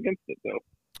argument against it, though?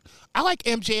 I like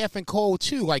MJF and Cole,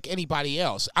 too, like anybody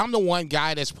else. I'm the one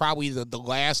guy that's probably the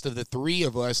last of the 3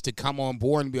 of us to come on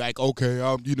board and be like, okay,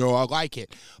 I like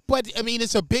it. But, I mean,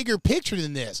 it's a bigger picture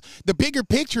than this. The bigger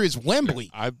picture is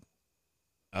Wembley.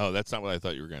 That's not what I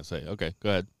thought you were going to say. Okay, go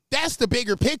ahead. That's the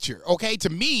bigger picture, okay? To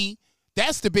me,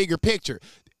 that's the bigger picture.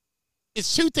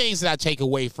 It's 2 things that I take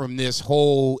away from this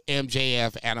whole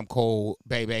MJF, Adam Cole,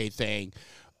 baby thing.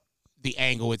 The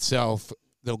angle itself,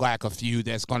 the lack of feud,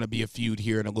 that's going to be a feud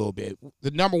here in a little bit. The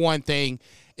number one thing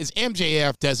is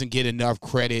MJF doesn't get enough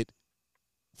credit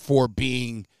for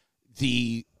being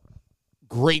the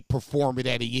great performer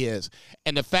that he is.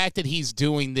 And the fact that he's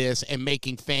doing this and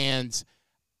making fans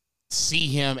see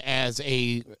him as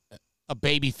a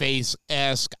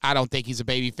babyface-esque, I don't think he's a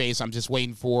babyface. I'm just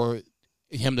waiting for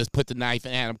him to put the knife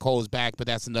in Adam Cole's back, but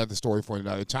that's another story for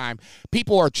another time.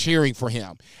 People are cheering for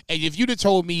him. And if you'd have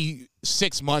told me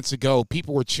 6 months ago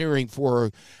people were cheering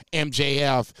for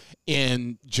MJF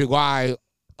in July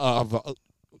of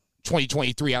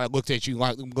 2023, I looked at you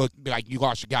like you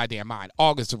lost your goddamn mind.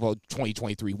 August of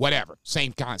 2023, whatever.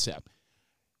 Same concept.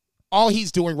 All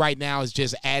he's doing right now is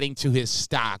just adding to his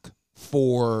stock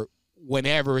for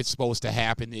whenever it's supposed to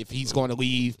happen. If he's going to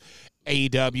leave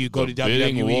AEW, go to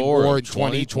WWE War in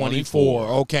 2024.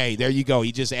 Okay, there you go.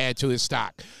 He just added to his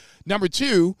stock. Number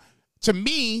 2, to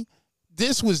me,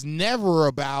 this was never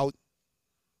about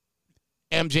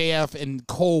MJF and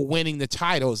Cole winning the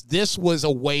titles. This was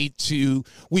a way to,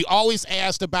 we always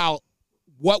asked about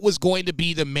what was going to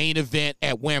be the main event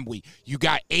at Wembley. You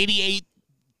got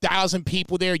 88,000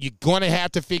 people there. You're going to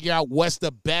have to figure out what's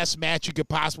the best match you could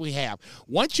possibly have.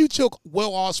 Once you took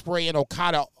Will Ospreay and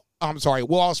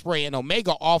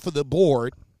Omega off of the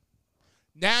board,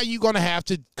 now you're going to have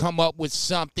to come up with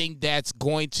something that's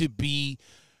going to be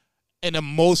an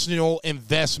emotional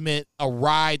investment, a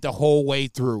ride the whole way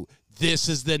through. This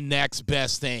is the next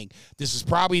best thing. This is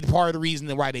probably part of the reason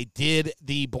why they did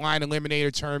the Blind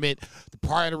Eliminator tournament, the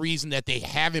part of the reason that they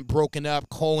haven't broken up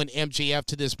Cole and MJF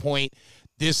to this point.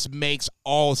 This makes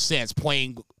all sense.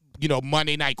 Playing,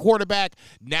 Monday Night Quarterback,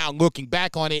 now looking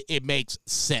back on it, it makes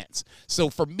sense. So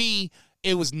for me,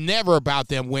 it was never about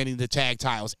them winning the tag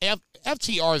titles.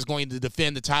 FTR is going to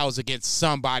defend the titles against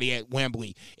somebody at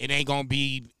Wembley. It ain't going to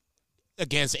be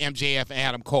against MJF and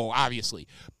Adam Cole, obviously.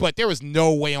 But there was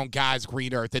no way on God's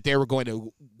green earth that they were going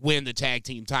to win the tag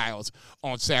team titles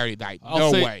on Saturday night.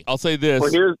 No way. I'll say this.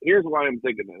 Well, here's why I'm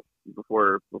thinking this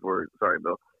before sorry,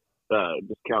 Bill.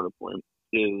 Just counterpoint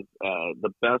is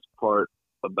the best part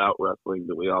about wrestling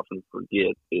that we often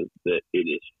forget is that it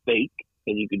is fake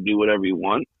and you can do whatever you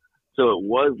want. So it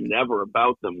was never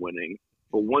about them winning.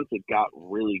 But once it got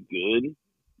really good,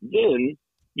 then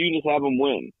you just have them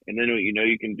win. And then what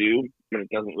you can do, and it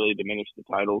doesn't really diminish the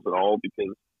titles at all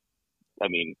because, I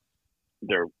mean,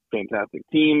 they're fantastic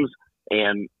teams,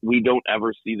 and we don't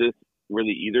ever see this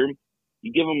really either.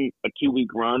 You give them a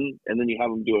 2-week run, and then you have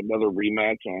them do another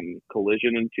rematch on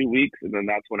Collision in 2 weeks, and then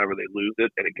that's whenever they lose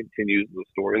it, and it continues the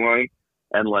storyline.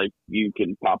 And, you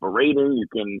can pop a rating, you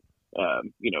can,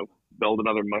 build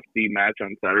another must-see match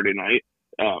on Saturday night.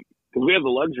 Because we have the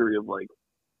luxury of,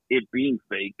 it being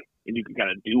fake, and you can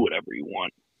kind of do whatever you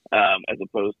want, as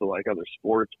opposed to, other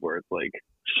sports where it's,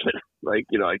 like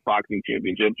boxing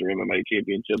championships or MMA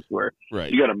championships where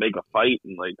you got to make a fight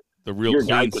and, the real your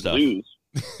guy clean could stuff. lose.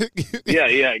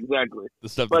 yeah, exactly. The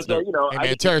stuff But, that's Hey,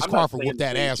 man, Terrence I'm not Crawford saying whooped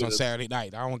that they ass on should- Saturday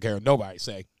night. I don't care what nobody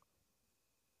say.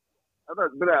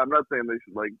 I'm not saying they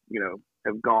should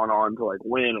have gone on to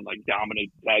win and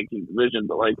dominate the tag team division,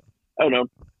 but I don't know.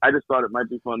 I just thought it might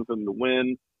be fun for them to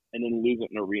win and then lose it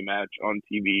in a rematch on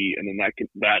TV, and then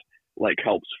that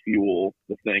helps fuel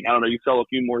the thing. I don't know. You sell a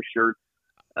few more shirts,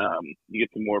 you get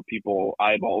some more people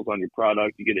eyeballs on your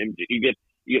product. You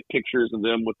get pictures of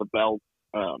them with the belt.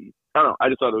 I don't know. I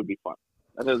just thought it would be fun.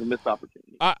 That was a missed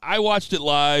opportunity. I watched it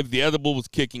live. The edible was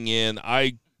kicking in.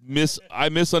 I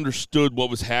misunderstood what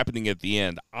was happening at the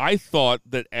end. I thought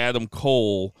that Adam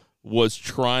Cole was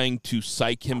trying to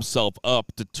psych himself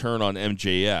up to turn on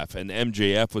MJF, and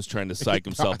MJF was trying to psych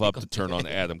himself up to turn on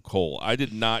Adam Cole. I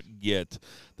did not get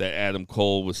that Adam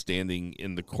Cole was standing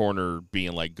in the corner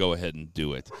being like, go ahead and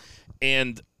do it.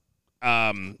 And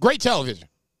Great television.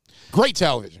 Great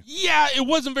television. yeah, it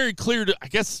wasn't very clear to, I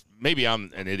guess maybe I'm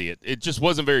an idiot. It just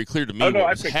wasn't very clear to me what I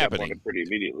was picked up on happening. it pretty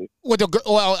immediately.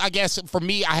 Well, I guess for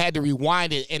me, I had to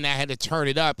rewind it and I had to turn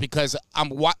it up because I'm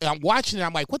watching it.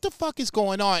 I'm like, what the fuck is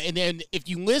going on? And then if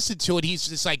you listen to it, he's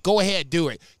just like, go ahead, do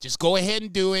it. Just go ahead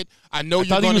and do it. I know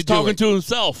you're going to do it. I thought he was talking to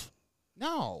himself.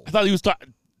 No. I thought he was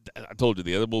talking. I told you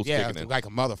the other bull's Yeah, kicking in. like a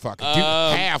motherfucker.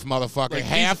 Half motherfucker. like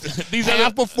half these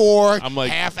half before, I'm like,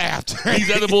 half after. These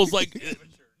edibles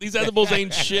these edibles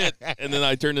ain't shit. And then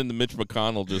I turned into Mitch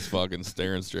McConnell just fucking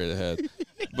staring straight ahead.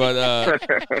 But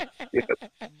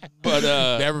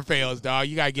Never fails, dog.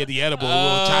 You got to get the edible a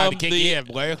little time to kick in,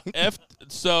 boy.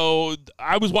 So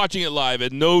I was watching it live.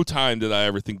 At no time did I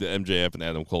ever think that MJF and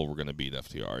Adam Cole were going to beat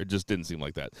FTR. It just didn't seem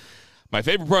like that. My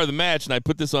favorite part of the match, and I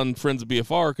put this on Friends of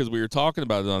BFR because we were talking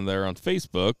about it on there on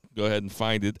Facebook. Go ahead and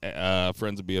find it,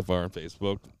 Friends of BFR on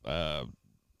Facebook.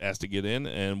 Ask to get in,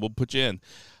 and we'll put you in.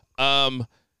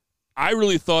 I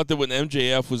really thought that when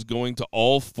MJF was going to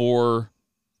all four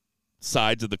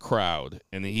sides of the crowd,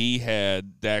 and he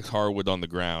had Dax Harwood on the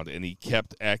ground, and he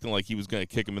kept acting like he was going to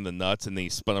kick him in the nuts, and then he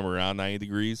spun him around 90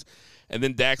 degrees. And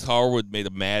then Dax Harwood made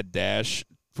a mad dash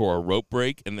for a rope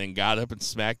break and then got up and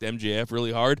smacked MJF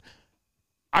really hard.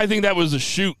 I think that was a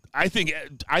shoot. I think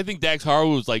Dax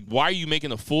Harwood was like, why are you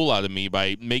making a fool out of me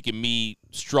by making me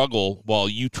struggle while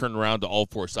you turn around to all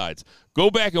four sides? Go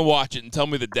back and watch it and tell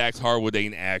me that Dax Harwood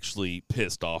ain't actually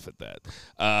pissed off at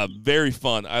that. Very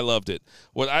fun. I loved it.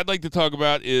 What I'd like to talk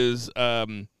about is,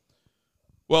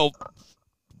 well,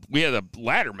 we had a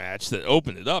ladder match that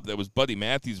opened it up. That was Buddy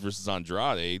Matthews versus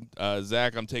Andrade.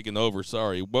 Zach, I'm taking over.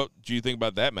 Sorry. What do you think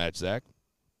about that match, Zach?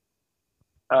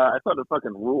 I thought it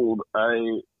fucking ruled.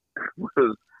 It's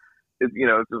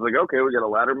just like, okay, we got a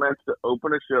ladder match to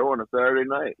open a show on a Saturday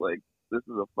night. Like, this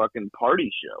is a fucking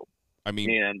party show. I mean,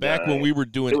 and, back when we were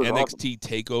doing NXT awesome.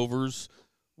 takeovers,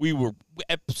 we were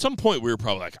at some point we were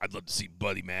probably like, I'd love to see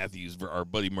Buddy Matthews or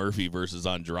Buddy Murphy versus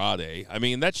Andrade. I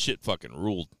mean, that shit fucking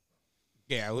ruled.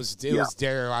 Yeah, it was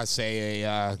dare I say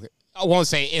I won't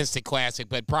say instant classic,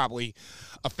 but probably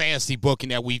a fantasy booking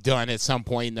that we've done at some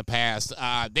point in the past.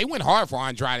 They went hard for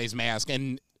Andrade's mask,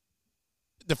 and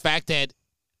the fact that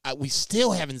we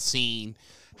still haven't seen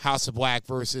House of Black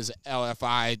versus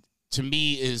LFI, to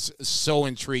me, is so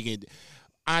intriguing.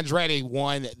 Andrade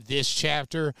won this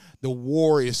chapter. The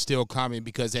war is still coming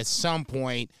because at some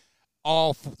point,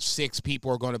 all 6 people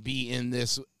are going to be in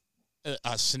this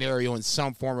scenario in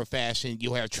some form or fashion.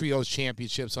 You'll have trios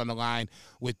championships on the line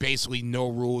with basically no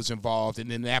rules involved,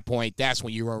 and then at that point, that's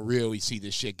when you're going to really see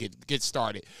this shit get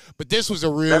started. But this was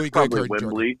a really that's good probably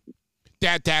Wembley.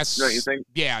 That's Don't you think?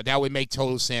 Yeah, that would make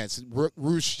total sense.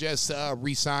 Roosh just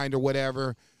re-signed or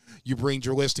whatever. You bring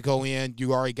Jalistico in.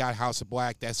 You already got House of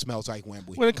Black. That smells like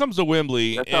Wembley. When it comes to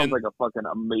Wembley, That sounds like a fucking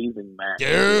amazing match.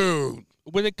 Dude.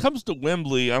 When it comes to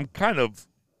Wembley, I'm kind of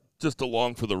just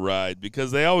along for the ride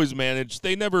because they always manage.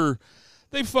 They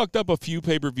fucked up a few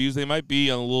pay-per-views. They might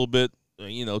be on a little bit, to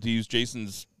use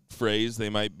Jason's phrase, they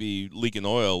might be leaking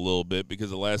oil a little bit because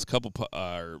the last couple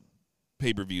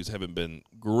pay-per-views haven't been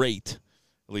great.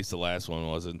 At least the last one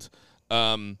wasn't.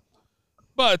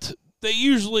 But it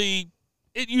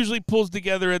usually pulls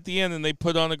together at the end, and they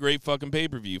put on a great fucking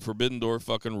pay-per-view. Forbidden Door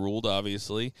fucking ruled,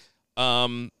 obviously.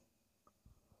 There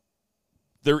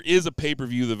is a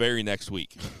pay-per-view the very next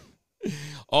week.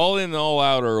 All In and All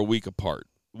Out are a week apart,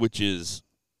 which is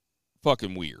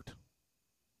fucking weird.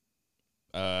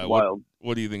 Wild.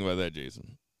 What do you think about that,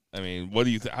 Jason? I mean,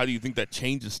 how do you think that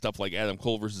changes stuff like Adam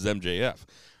Cole versus MJF?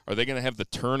 Are they going to have the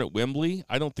turn at Wembley?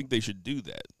 I don't think they should do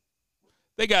that.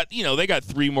 They got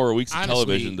 3 more weeks of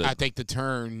television. I think the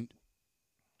turn,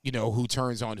 who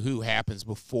turns on who happens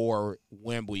before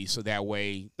Wembley, so that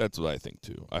way. That's what I think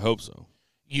too. I hope so.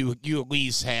 You at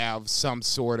least have some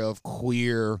sort of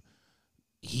queer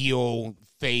heel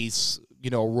face,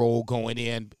 role going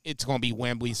in. It's going to be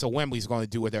Wembley, so Wembley's going to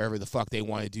do whatever the fuck they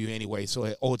want to do anyway,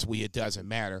 so ultimately it doesn't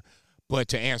matter. But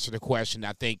to answer the question,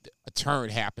 I think a turn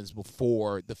happens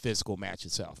before the physical match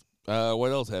itself.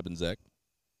 What else happened, Zach?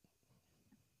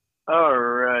 All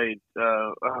right.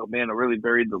 Oh, man, I really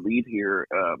buried the lead here.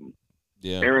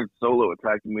 Yeah. Aaron Solo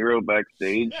attacked Miro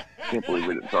backstage. Can't believe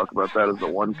we didn't talk about that as a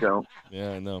 1 count.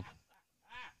 Yeah, I know.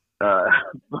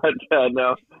 But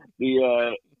no,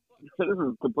 this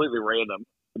is completely random.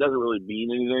 It doesn't really mean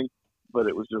anything, but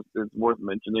it's worth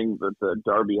mentioning that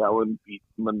Darby Allin beat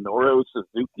Minoru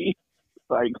Suzuki.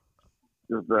 Like,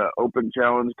 just the open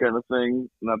challenge kind of thing.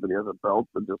 Not that he has a belt,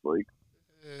 but just like.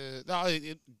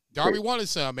 Darby wanted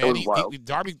some, man.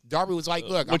 Darby was like,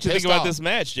 look, what you think about this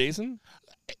match, Jason?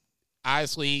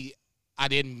 Honestly, I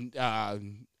didn't. I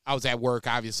was at work,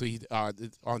 obviously,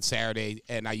 on Saturday,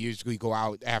 and I usually go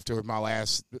out after my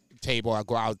last table. I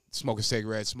go out, smoke a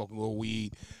cigarette, smoke a little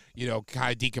weed,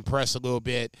 kind of decompress a little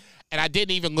bit. And I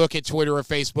didn't even look at Twitter or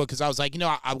Facebook because I was like,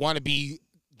 I want to be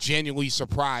genuinely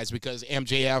surprised because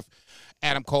MJF,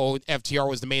 Adam Cole, FTR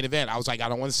was the main event. I was like, I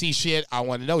don't want to see shit. I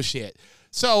want to know shit.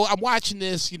 So I'm watching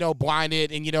this,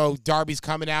 blinded, and, Darby's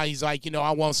coming out. He's like,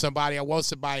 I want somebody.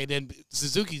 And then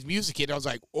Suzuki's music hit. I was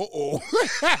like, uh-oh.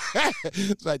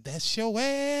 It's like, that's your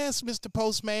ass, Mr.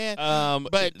 Postman.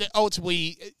 But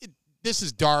ultimately, this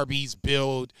is Darby's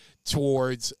build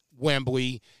towards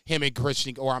Wembley. Him and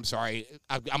Christian,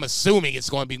 I'm assuming it's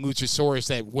going to be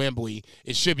Luchasaurus at Wembley.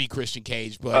 It should be Christian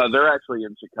Cage. But they're actually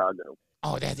in Chicago.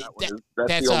 Oh, that's the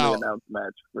only announced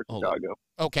match for Chicago.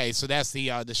 Okay, so that's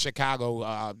the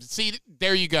Chicago. See,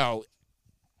 there you go.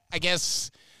 I guess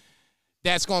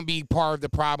that's going to be part of the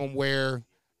problem where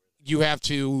you have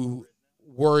to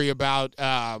worry about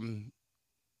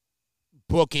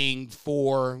booking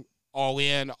for All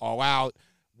In, All Out,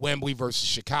 Wembley versus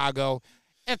Chicago.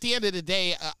 At the end of the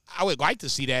day, I would like to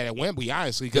see that at Wembley,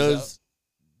 honestly. Does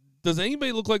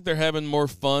anybody look like they're having more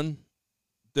fun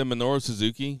than Minoru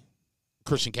Suzuki?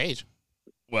 Christian Cage.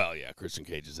 Well, yeah, Christian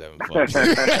Cage is having fun. I was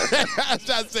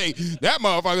trying to say, that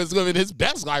motherfucker's living his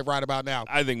best life right about now.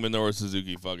 I think Minoru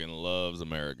Suzuki fucking loves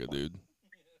America, dude.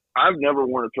 I've never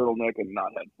worn a turtleneck and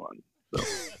not had fun.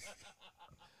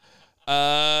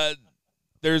 So.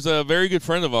 There's a very good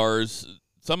friend of ours.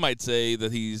 Some might say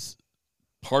that he's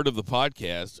part of the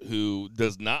podcast who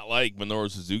does not like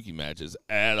Minoru Suzuki matches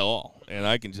at all. And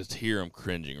I can just hear him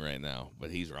cringing right now,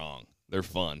 but he's wrong. They're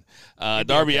fun.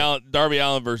 Darby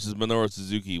Allin versus Minoru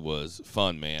Suzuki was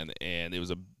fun, man, and it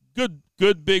was a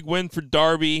good big win for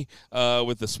Darby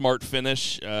with a smart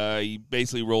finish. He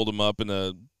basically rolled him up in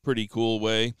a pretty cool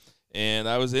way, and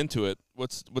I was into it.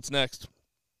 What's next?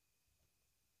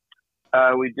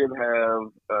 We did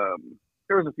have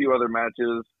there was a few other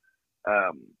matches.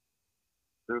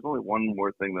 There's only one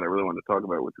more thing that I really wanted to talk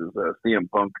about, which was CM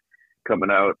Punk coming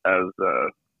out as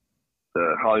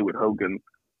the Hollywood Hogan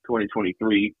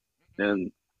 2023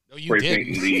 and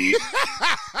breaking the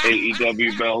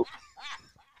AEW belt.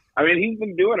 I mean, he's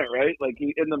been doing it, right? Like,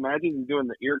 in the matches, he's doing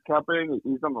the ear cupping.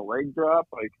 He's on the leg drop.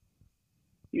 Like,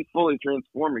 he's fully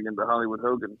transforming into Hollywood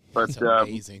Hogan. But, that's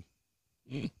amazing.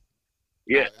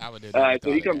 Yeah.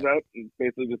 So he comes out and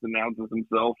basically just announces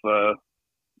himself, AEW,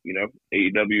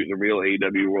 the real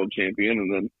AEW world champion.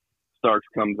 And then Starks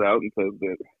comes out and says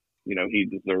that, he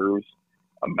deserves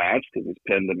a match because he's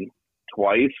pinned him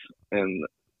twice in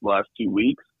the last 2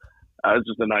 weeks. It's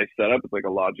just a nice setup. It's like a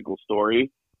logical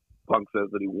story. Punk says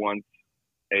that he wants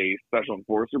a special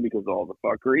enforcer because of all the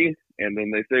fuckery. And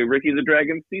then they say Ricky the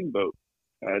Dragon Steamboat.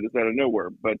 just out of nowhere.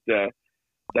 But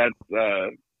that's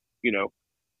going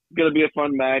to be a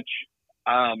fun match.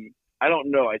 I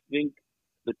don't know. I think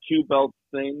the two belts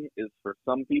thing is for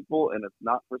some people, and it's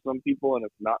not for some people, and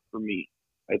it's not for me.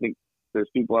 I think there's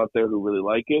people out there who really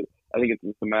like it. I think it's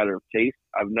just a matter of taste.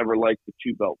 I've never liked the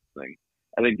two belts thing.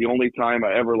 I think the only time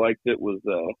I ever liked it was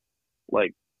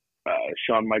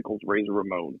Shawn Michaels, Razor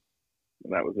Ramon,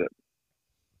 and that was it.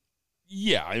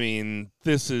 Yeah, I mean,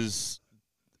 this is.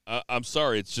 I'm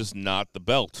sorry, it's just not the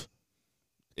belt.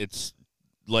 It's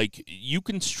like you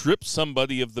can strip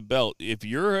somebody of the belt. If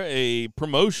you're a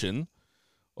promotion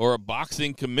or a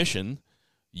boxing commission,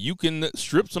 you can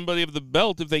strip somebody of the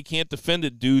belt if they can't defend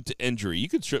it due to injury. You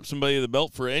can strip somebody of the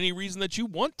belt for any reason that you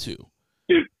want to.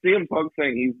 Dude, CM Punk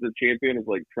saying he's the champion is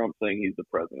like Trump saying he's the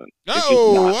president. When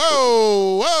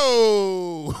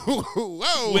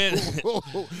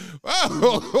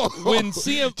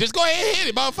CM... Just go ahead and hit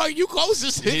it, motherfucker. You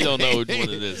closest. He don't know which one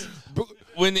it is.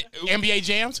 When NBA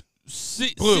Jams?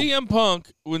 CM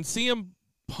Punk, when CM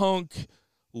Punk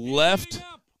left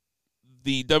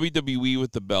the WWE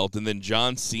with the belt, and then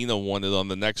John Cena won it on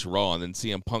the next Raw, and then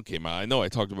CM Punk came out. I know I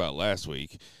talked about it last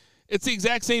week. It's the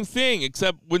exact same thing,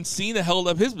 except when Cena held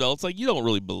up his belt, it's like, you don't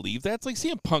really believe that. It's like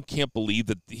CM Punk can't believe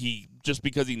that just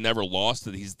because he never lost,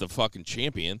 that he's the fucking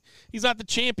champion. He's not the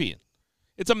champion.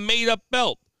 It's a made-up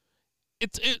belt.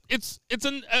 Taz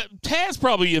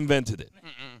probably invented it.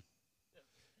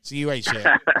 See, you ain't shit.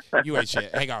 You ain't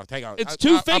shit. Hang on. It's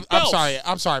two fake belts.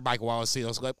 I'm sorry, Mike Wallace.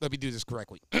 Let me do this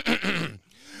correctly.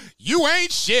 You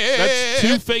ain't shit. That's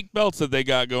two fake belts that they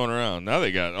got going around. Now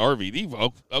they got RVD.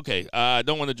 Oh, okay, I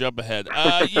don't want to jump ahead.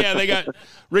 Yeah, they got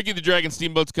Ricky the Dragon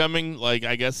Steamboat's coming. Like,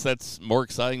 I guess that's more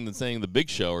exciting than saying the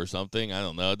Big Show or something. I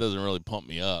don't know. It doesn't really pump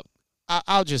me up.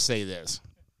 I'll just say this,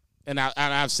 and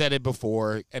I've said it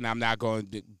before, and I'm not going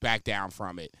to back down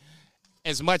from it.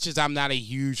 As much as I'm not a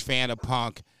huge fan of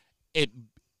Punk,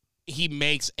 he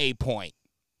makes a point.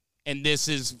 And this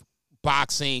is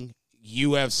boxing,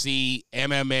 UFC,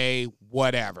 MMA,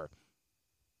 whatever.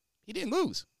 He didn't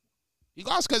lose. He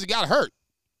lost because he got hurt.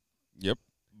 Yep.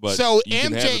 But so you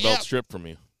can have the belt stripped from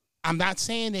you. I'm not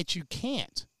saying that you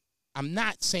can't. But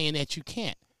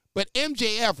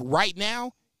MJF right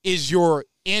now is your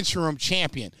interim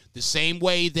champion. The same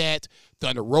way that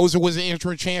Thunder Rosa was an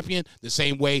interim champion. The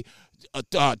same way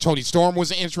Tony Storm was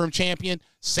an interim champion.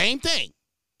 Same thing.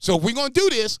 So if we're going to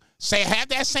do this, have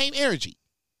that same energy.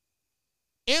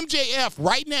 MJF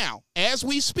right now, as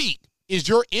we speak, is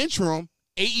your interim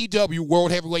AEW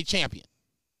World Heavyweight Champion.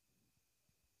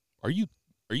 Are you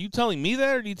telling me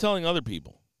that, or are you telling other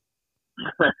people?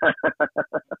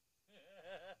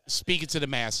 Speaking to the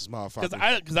masses,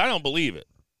 motherfucker. Because I don't believe it.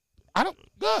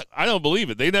 Good. I don't believe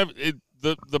it. They never.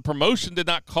 The promotion did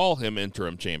not call him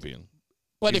interim champion.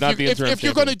 But if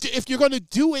you're gonna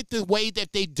do it the way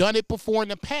that they've done it before in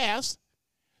the past,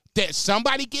 that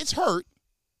somebody gets hurt,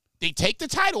 they take the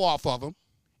title off of him,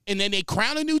 and then they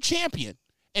crown a new champion,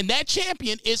 and that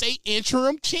champion is an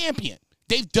interim champion.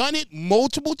 They've done it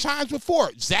multiple times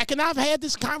before. Zach and I have had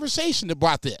this conversation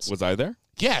about this. Was I there?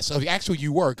 Yes, actually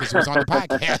you were, because it was on the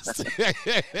podcast.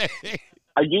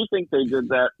 I do think they did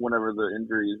that whenever the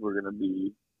injuries were going to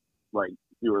be like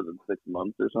fewer than 6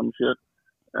 months or some shit.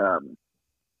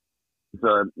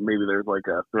 So maybe there's like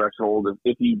a threshold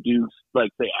if you do,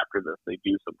 like, say after this they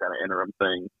do some kind of interim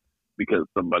thing because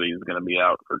somebody's going to be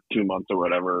out for 2 months or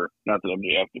whatever. Not that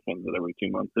MJF defends it every 2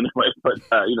 months anyway, but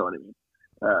you know what I mean.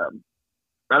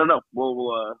 I don't know.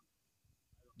 We'll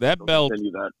that belt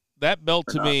that. That belt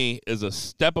to me is a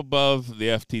step above the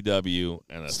FTW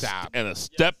and a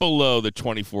step below the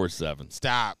 24/7.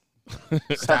 Stop.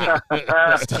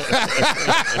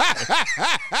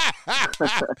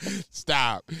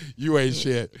 Stop. You ain't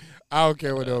shit. I don't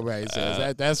care what nobody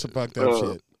says. That's some fucked up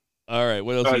shit. All right,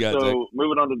 what else you got, so Dick?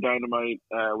 Moving on to Dynamite,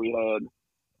 we had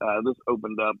this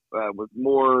opened up with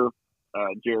more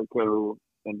Jericho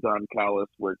and Don Callis,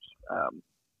 which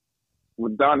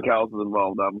when Don Callis is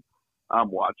involved, I'm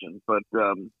watching. But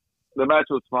the match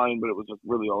was fine, but it was just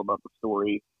really all about the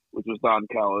story, which was Don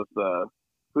Callis.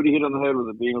 Who did he hit on the head?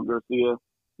 Was it Daniel Garcia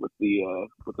with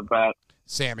the bat?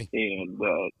 Sammy. And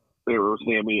they were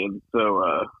Sammy, and so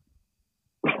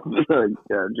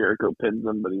Jericho pins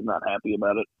him, but he's not happy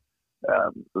about it.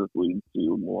 So this leads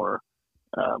to more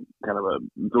kind of a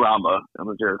drama in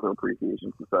the Jericho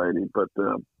Appreciation Society. But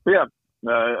yeah,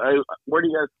 where do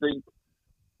you guys think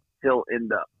he'll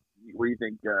end up? Where do you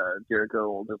think Jericho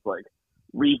will just like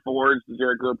reforge the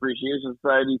Jericho Appreciation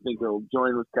Society? You think he'll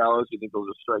join with Callis? You think he'll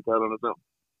just strike out on his own?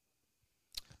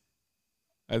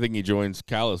 I think he joins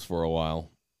Callis for a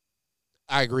while.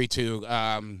 I agree too.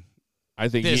 I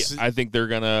I think they're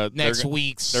gonna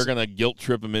week's. They're gonna guilt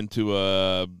trip him into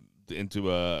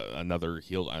another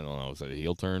heel. I don't know. Is it a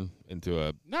heel turn into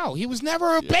a? No, he was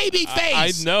never a baby face.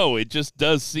 I know. It just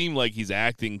does seem like he's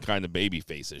acting kind of baby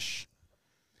face-ish.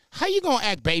 How you gonna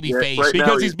act baby face? Right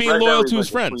because he's being loyal to his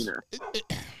friends.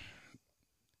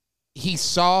 He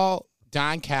saw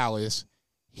Don Callis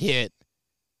hit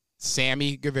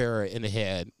Sammy Guevara in the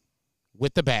head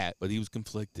with the bat, but he was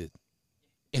conflicted.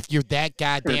 If you're that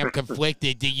goddamn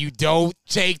conflicted, then you don't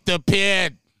take the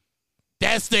pin.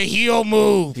 That's the heel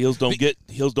move. Heels don't get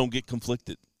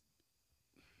conflicted.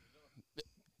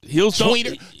 Heels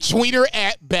tweener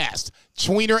at best.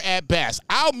 Tweener at best.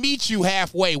 I'll meet you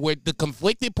halfway with the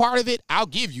conflicted part of it. I'll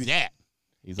give you that.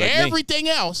 He's like everything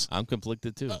else. I'm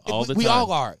conflicted too. All the we time.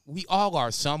 all are. We all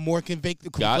are. Some more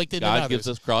conflicted God than others. gives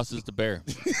us crosses to bear.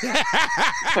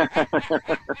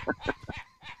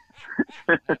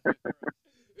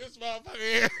 This motherfucker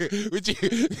here.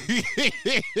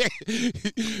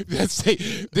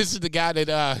 This is the guy that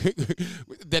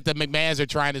that the McMahons are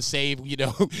trying to save,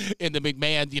 in the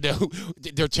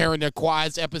McMahon, they're tearing their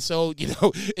quads episode,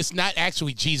 it's not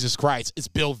actually Jesus Christ, it's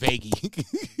Bill Vagey.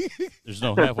 There's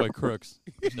no halfway crooks.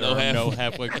 No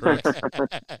halfway crooks.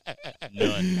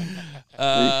 None.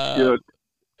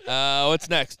 What's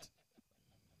next?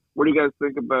 What do you guys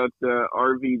think about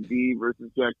RVD versus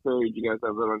Jack Page? You guys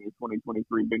have that on your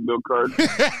 2023 bingo card?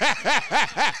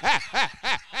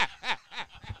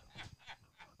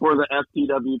 For the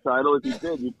FTW title, if you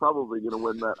did, you're probably going to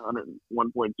win that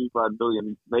 $1.25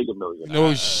 billion Mega Million.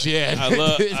 No shit.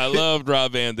 I loved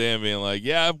Rob Van Dam being like,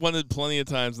 "Yeah, I've won it plenty of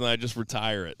times, and I just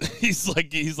retire it." He's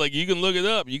like, you can look it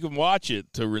up, you can watch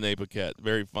it. To Renee Paquette,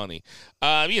 very funny.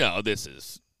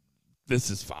 This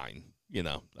is fine.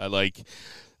 I like.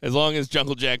 As long as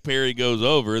Jungle Jack Perry goes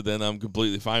over, then I'm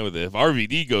completely fine with it. If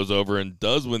RVD goes over and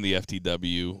does win the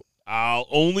FTW, I'll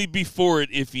only be for it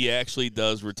if he actually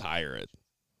does retire it.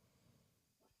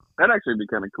 That'd actually be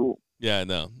kind of cool. Yeah, I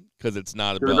know, because it's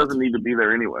not a belt. It doesn't need to be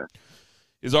there anyway.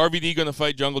 Is RVD going to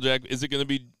fight Jungle Jack? Is it going to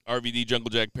be RVD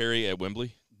Jungle Jack Perry at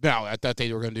Wembley? No, I thought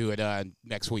they were going to do it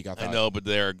next week. I know, but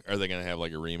are they going to have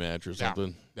like a rematch or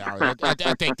something? No,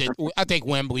 I think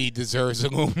Wembley deserves a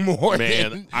little more.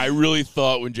 Man, I really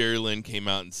thought when Jerry Lynn came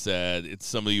out and said it's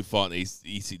somebody who fought in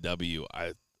ECW,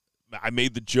 I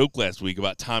made the joke last week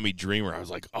about Tommy Dreamer. I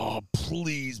was like, oh,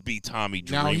 please be Tommy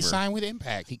Dreamer. No, he signed with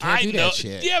Impact. He can't do that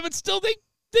shit. Yeah, but still, they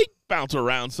bounce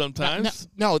around sometimes.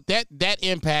 No, that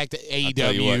Impact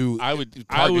AEW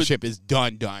partnership is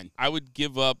done. I would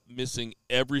give up missing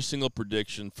every single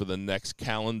prediction for the next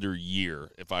calendar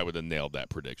year if I would have nailed that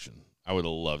prediction. I would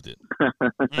have loved it.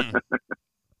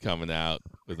 Coming out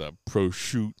with a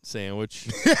prosciutto sandwich.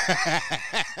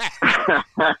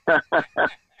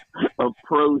 A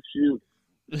prosciutto.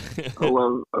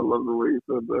 I love the way you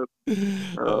said that.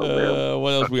 Oh,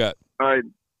 what else we got? All right.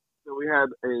 So we had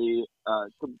a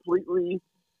completely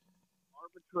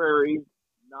arbitrary,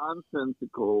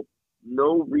 nonsensical,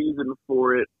 no reason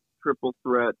for it triple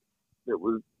threat that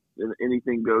was an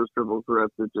anything goes triple threat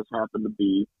that just happened to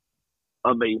be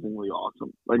amazingly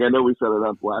awesome. Like, I know we set it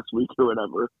up last week or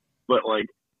whatever, but like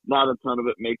not a ton of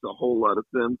it makes a whole lot of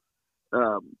sense.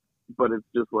 But it's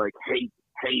just like hate,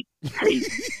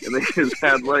 and they just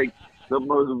had like the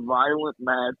most violent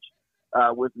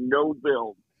match with no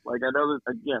build. Like, I know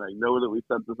that we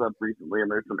set this up recently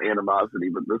and there's some animosity,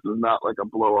 but this is not like a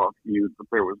blow-off feud. But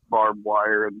there was barbed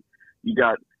wire, and you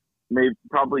got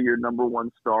probably your number one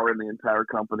star in the entire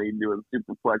company doing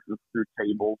superplexes through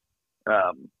tables.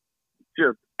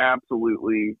 Just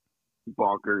absolutely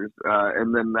bonkers.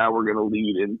 And then now we're going to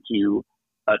lead into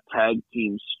a tag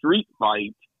team street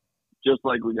fight, just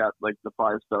like we got like the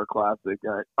 5-Star Classic.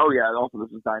 Also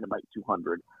this is Dynamite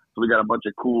 200. So we got a bunch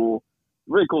of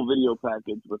really cool video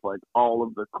package with like all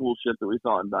of the cool shit that we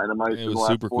saw in Dynamite in the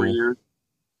last 4 years.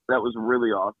 That was really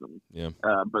awesome. Yeah.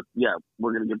 But yeah,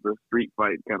 we're going to get the street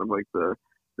fight, kind of like the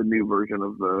new version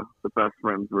of the Best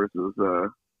Friends versus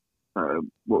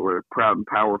what were Proud and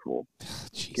Powerful.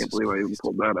 Can't believe I even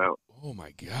pulled that out. Oh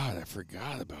my God, I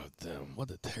forgot about them.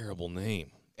 What a terrible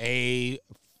name. A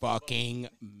fucking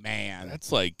man.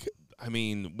 That's like, I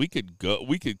mean, we could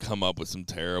come up with some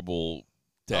terrible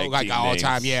tag like team all names.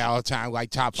 time, all time,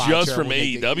 like top 5 just from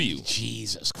AEW.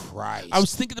 Jesus Christ. I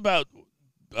was thinking about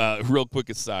real quick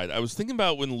aside. I was thinking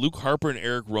about when Luke Harper and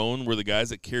Eric Rowan were the guys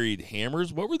that carried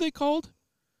hammers. What were they called?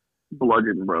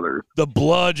 Bludgeon Brothers. The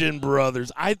Bludgeon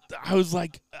Brothers. I was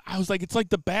like, it's like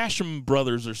the Basham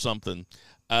Brothers or something.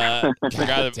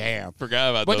 Damn. Forgot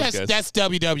about but those guys. That's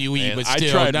WWE, Man, but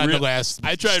still, nonetheless.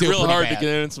 I tried real hard to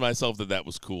convince myself that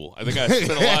was cool. I think I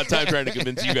spent a lot of time trying to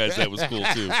convince you guys that was cool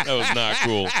too. That was not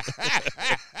cool.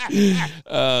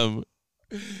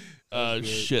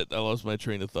 Shit, I lost my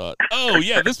train of thought. Oh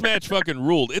yeah, this match fucking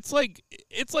ruled. It's like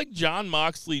Jon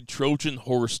Moxley Trojan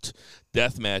horsed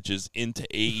death matches into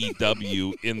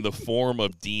AEW in the form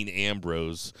of Dean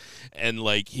Ambrose, and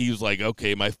like he was like,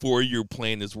 okay, my 4-year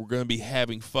plan is we're gonna be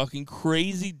having fucking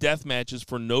crazy death matches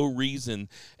for no reason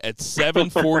at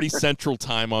 7:40 Central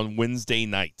Time on Wednesday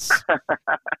nights.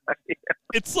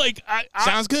 It's like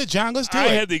sounds good, John. Let's do it. I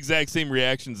had the exact same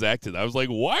reaction Zach did. I was like,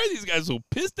 why are these guys so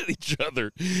pissed at each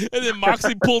other? And then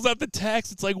Moxley pulls out the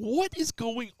text. It's like, what is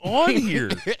going on here?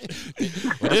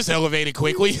 Well, this elevated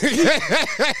quickly.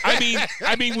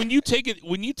 I mean, when you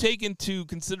take into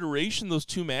consideration those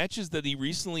 2 matches that he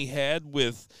recently had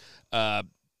with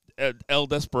El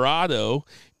Desperado,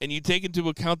 and you take into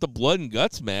account the Blood and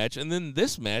Guts match, and then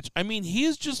this match, I mean, he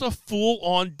is just a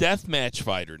full-on death match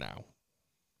fighter now.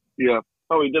 Yeah.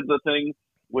 Oh, he did the thing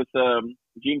with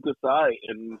Jin Kasai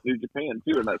in New Japan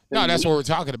too. No, that's what we're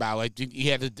talking about. Like he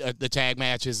had the tag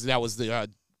matches. That was the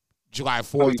July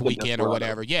 4th weekend or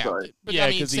whatever. Yeah, but, yeah,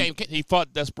 because he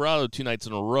fought Desperado 2 nights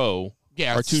in a row.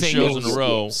 Yeah, or 2 shows in a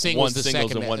row. One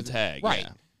singles and one tag. Right.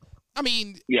 Yeah. I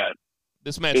mean, yeah.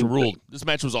 This match ruled. This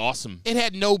match was awesome. It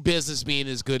had no business being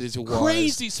as good as it was.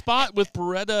 Crazy spot with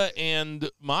Beretta and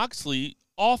Moxley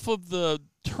off of the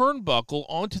turnbuckle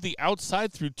onto the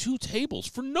outside through 2 tables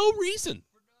for no reason.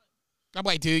 I'm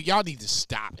like, dude, y'all need to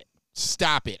stop it.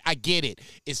 Stop it. I get it.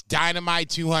 It's Dynamite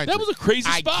 200. That was a crazy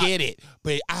spot. I get it,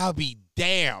 but I'll be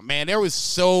damn, man. There was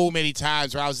so many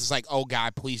times where I was just like, oh,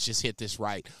 God, please just hit this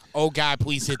right. Oh, God,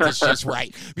 please hit this just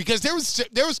right. Because there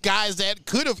was guys that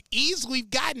could have easily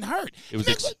gotten hurt. It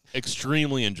was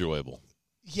extremely enjoyable.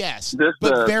 Yes,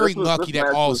 but very lucky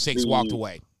that all 6 walked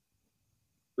away.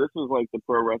 This was like the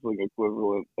pro wrestling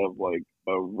equivalent of like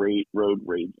a road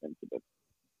rage incident.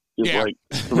 Just like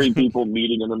 3 people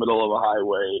meeting in the middle of a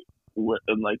highway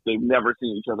and like they've never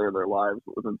seen each other in their lives.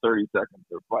 Within 30 seconds,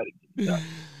 they're fighting to death.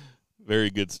 Very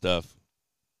good stuff.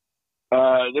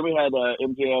 Then we had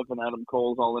MJF and Adam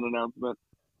Cole's all-in announcement.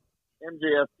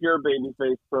 MJF, pure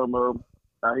babyface promo.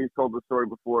 He's told the story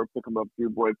before. Pick him up,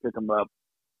 boy, pick him up.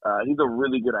 He's a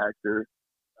really good actor.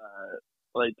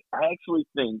 Like, I actually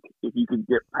think if you could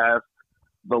get past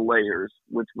the layers,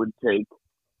 which would take,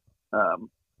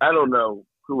 I don't know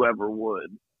whoever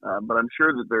would, but I'm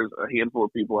sure that there's a handful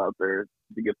of people out there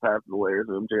to get past the layers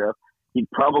of MJF. He'd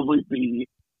probably be,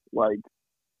 like,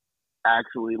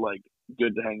 actually, like,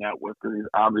 good to hang out with because he's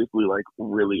obviously, like,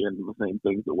 really into the same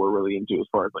things that we're really into as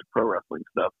far as, like, pro wrestling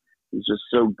stuff. He's just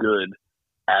so good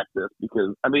at this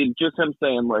because, I mean, just him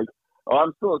saying, like, oh,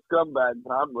 I'm still a scumbag,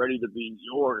 but I'm ready to be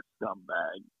your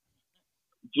scumbag.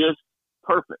 Just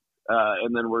perfect.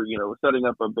 And then we're setting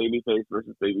up a babyface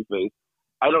versus babyface.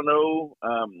 I don't know.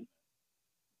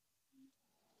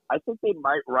 I think they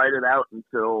might ride it out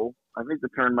until I think the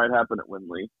turn might happen at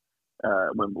Wembley.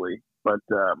 But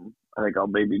I think I'll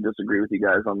maybe disagree with you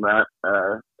guys on that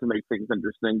to make things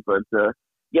interesting. But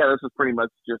yeah, this is pretty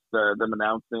much just them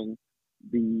announcing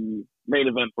the main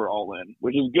event for All In,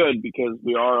 which is good because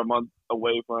we are a month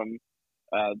away from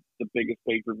the biggest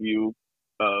pay-per-view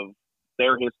of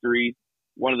their history,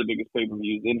 one of the biggest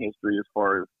pay-per-views in history as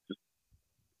far as just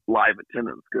live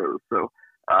attendance goes. So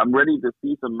I'm ready to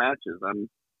see some matches. I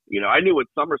knew what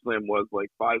SummerSlam was like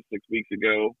 5-6 weeks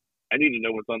ago. I need to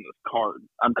know what's on this card.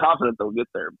 I'm confident they'll get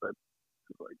there, but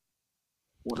I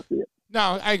want to see it.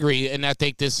 No, I agree, and I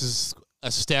think this is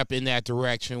a step in that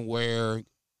direction where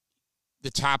the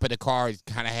top of the card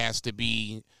kind of has to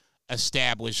be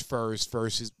established first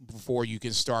before you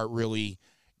can start really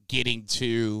getting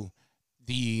to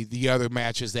the other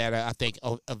matches that I think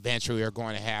eventually are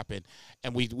going to happen.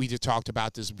 And we just talked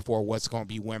about this before, what's going to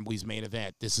be Wembley's main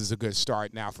event. This is a good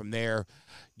start. Now from there,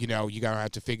 you're going to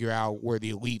have to figure out where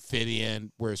the Elite fit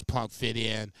in, where's Punk fit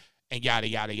in, and yada,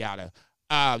 yada, yada.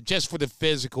 Just for the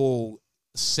physical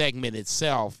segment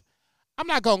itself, I'm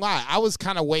not going to lie. I was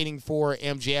kind of waiting for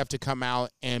MJF to come out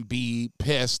and be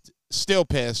still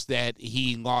pissed that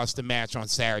he lost the match on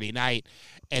Saturday night.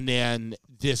 And then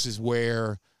this is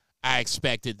where I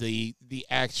expected the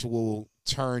actual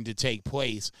turn to take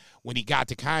place. When he got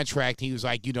the contract, he was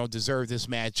like, you don't deserve this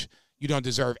match. You don't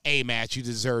deserve a match. You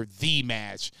deserve the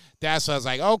match. That's what I was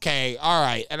like, okay, all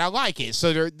right. And I like it.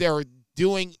 So they're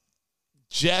doing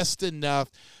just enough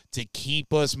to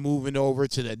keep us moving over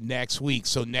to the next week.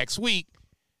 So next week,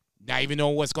 not even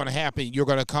knowing what's going to happen, you're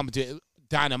going to come to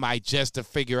Dynamite just to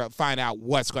find out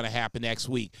what's going to happen next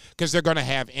week, because they're going to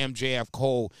have MJF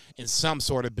Cole in some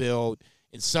sort of build,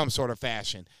 in some sort of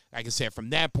fashion. Like I said, from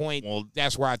that point,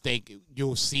 that's where I think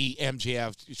you'll see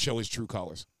MJF show his true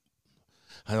colors.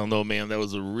 I don't know, man. That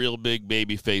was a real big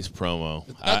babyface promo.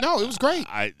 No, it was great.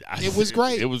 It was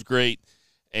great. It was great.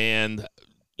 And,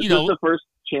 Is this the first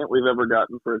chant we've ever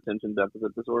gotten for attention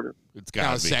deficit disorder? It's got to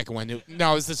be. The second one.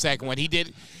 No, it's the second one.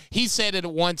 He said it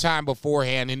at one time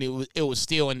beforehand, and it was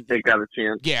still in. It got a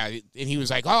chance. Yeah, and he was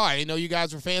like, "Oh, I didn't know you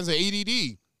guys were fans of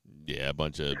ADD." Yeah, a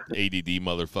bunch of ADD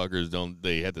motherfuckers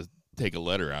they had to take a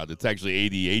letter out. It's actually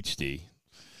ADHD.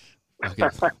 Okay.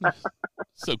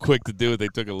 So quick to do it, they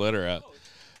took a letter out.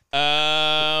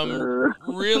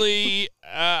 Really,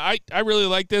 I really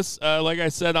like this. Like I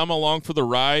said, I'm along for the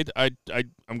ride. I'm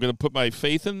going to put my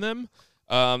faith in them.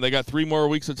 They got 3 more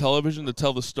weeks of television to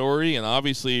tell the story, and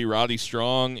obviously Roddy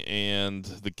Strong and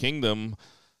the Kingdom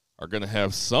are going to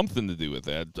have something to do with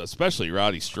that, especially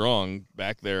Roddy Strong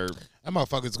back there. That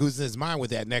motherfucker's losing his mind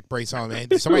with that neck brace on, man.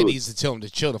 Somebody needs to tell him to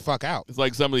chill the fuck out. It's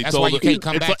like somebody That's told why him. you can't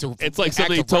come back to. It's like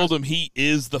somebody told him he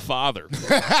is the father.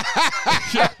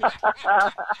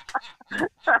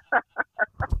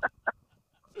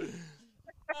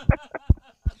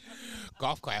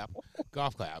 Golf clap.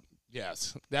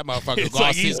 Yes, that motherfucker It's lost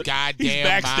like his goddamn He's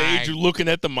backstage mind. looking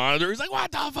at the monitor. He's like,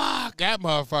 "What the fuck?" That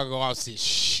motherfucker lost his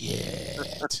shit.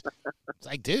 It's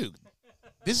like, dude,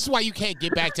 this is why you can't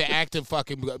get back to active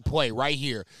fucking play right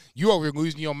here. You over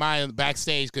losing your mind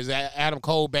backstage because Adam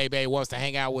Cole, baby, wants to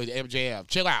hang out with MJF.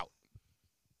 Chill out.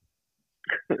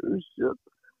 Shit.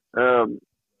 All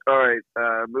right,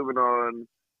 moving on.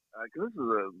 Because this is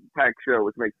a packed show,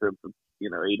 which makes sense.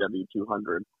 AEW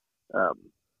 200.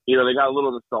 They got a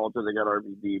little nostalgia. They got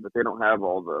RVD, but they don't have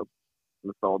all the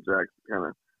nostalgia to kind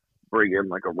of bring in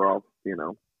like a Raw,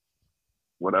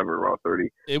 Raw 30.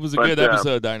 It was a good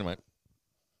episode of Dynamite.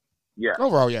 Yeah.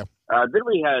 Overall, yeah. Then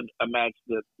we had a match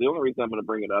that the only reason I'm going to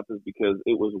bring it up is because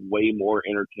it was way more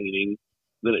entertaining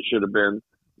than it should have been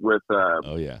with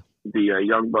the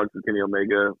Young Bucks and Kenny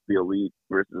Omega, the Elite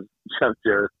versus Jeff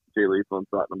Jarrett, Jay Lethal, and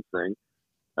Satnam Singh.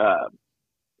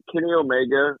 Kenny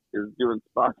Omega is doing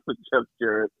spots with Jeff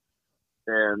Jarrett,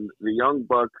 and the Young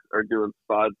Bucks are doing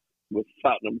spots with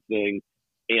Satnam Singh,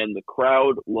 and the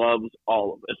crowd loves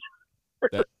all of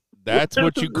it. That's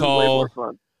what you call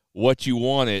what you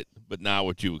wanted, but not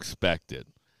what you expected.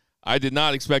 I did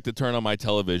not expect to turn on my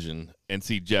television and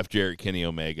see Jeff Jarrett, Kenny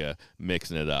Omega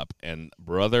mixing it up. And,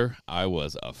 brother, I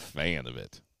was a fan of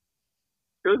it.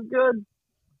 It was good.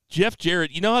 Jeff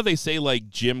Jarrett, you know how they say, like,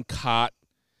 Jim Cott,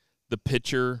 the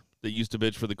pitcher that used to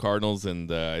pitch for the Cardinals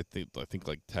and I think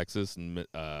like Texas and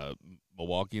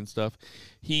Milwaukee and stuff,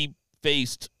 he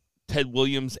faced Ted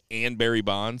Williams and Barry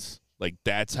Bonds. Like,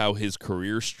 that's how his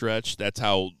career stretched. That's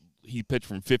how he pitched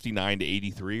from 59 to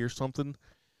 83 or something.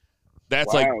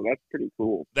 That's that's pretty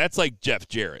cool. That's like Jeff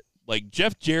Jarrett. Like,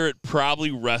 Jeff Jarrett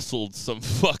probably wrestled some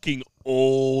fucking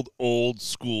old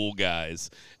school guys.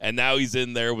 And now he's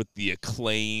in there with the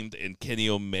Acclaimed and Kenny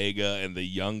Omega and the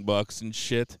Young Bucks and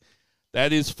shit.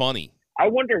 That is funny. I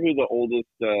wonder who the oldest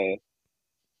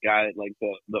guy, like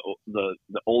the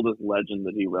oldest legend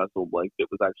that he wrestled, like that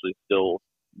was actually still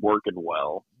working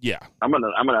well. Yeah, I'm gonna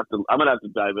have to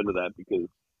dive into that, because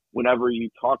whenever you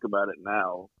talk about it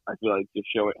now, I feel like just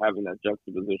having that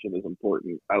juxtaposition is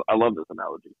important. I love this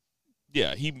analogy.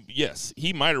 Yeah,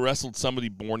 he might have wrestled somebody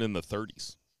born in the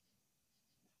 30s.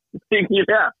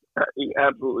 Yeah, he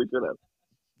absolutely could have.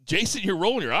 Jason, you're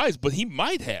rolling your eyes, but he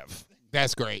might have.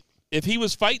 That's great. If he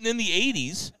was fighting in the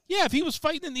 80s,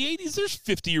 there's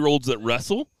 50-year-olds that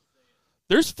wrestle.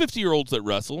 There's 50-year-olds that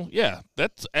wrestle. Yeah,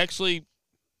 that's actually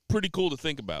pretty cool to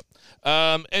think about.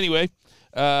 Anyway,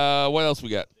 what else we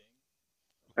got?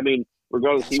 I mean,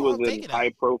 regardless, he was in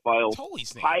high-profile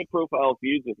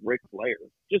feuds with Ric Flair.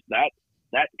 Just that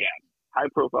gap.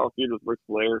 High-profile feud with Ric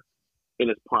Flair in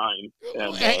his prime.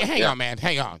 And, hang on, man.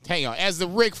 Hang on. As the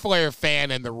Ric Flair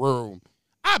fan in the room,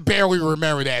 I barely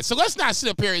remember that. So let's not sit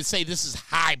up here and say this is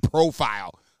high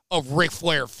profile of Ric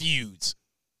Flair feuds.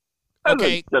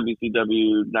 Okay. Like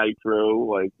WCW,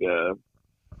 Nitro,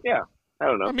 yeah. I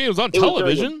don't know. I mean, it was on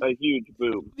television. A huge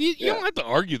boom. You don't have to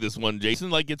argue this one, Jason.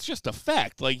 Like, it's just a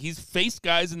fact. Like, he's faced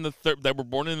guys in that were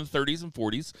born in the 30s and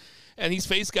 40s, and he's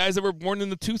faced guys that were born in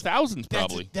the 2000s,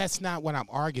 probably. That's not what I'm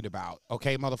arguing about,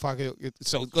 okay, motherfucker?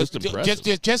 So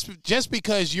just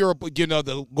because you're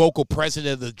the local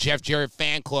president of the Jeff Jarrett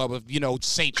fan club of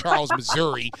St. Charles,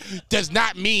 Missouri, does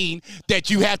not mean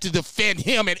that you have to defend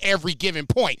him at every given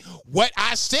point. What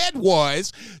I said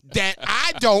was that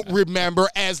I don't remember,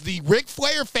 as the Ric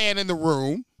Flair fan in the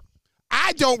room,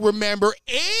 I don't remember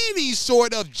any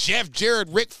sort of Jeff Jarrett,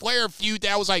 Ric Flair feud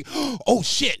that was like, oh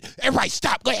shit, everybody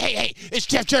stop. Hey, it's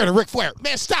Jeff Jarrett and Ric Flair.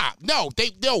 Man, stop. No.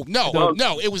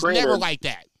 It was never like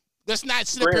that. Let's not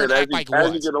sit up here and act like it was.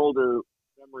 As you get older,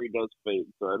 memory does fade,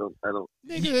 so I don't.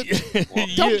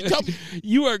 Nigga,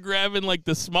 you are grabbing like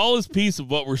the smallest piece of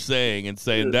what we're saying and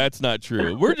saying that's not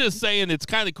true. We're just saying it's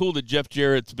kind of cool that Jeff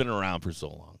Jarrett's been around for so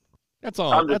long. That's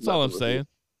all I'm saying.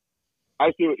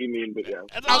 I see what you mean, but yeah.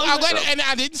 And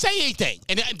I didn't say anything.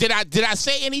 And did I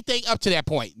say anything up to that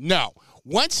point? No.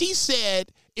 Once he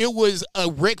said it was a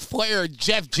Ric Flair,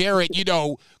 Jeff Jarrett,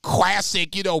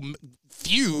 classic,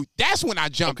 feud, that's when I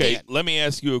jumped in. Okay, let me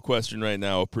ask you a question right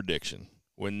now, a prediction.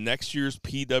 When next year's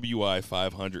PWI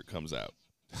 500 comes out.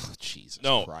 Oh, Jesus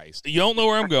Christ. You don't know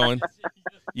where I'm going.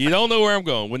 You don't know where I'm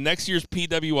going. When next year's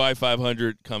PWI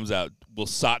 500 comes out, will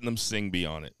Satnam Singh be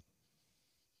on it?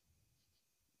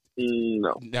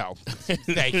 No.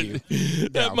 Thank you.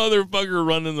 That motherfucker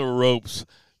running the ropes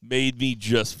made me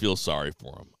just feel sorry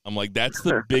for him. I'm like, that's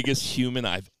the biggest human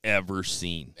I've ever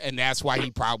seen. And that's why he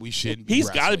probably shouldn't be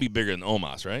He's got to be bigger than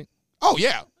Omos, right? Oh,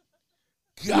 yeah.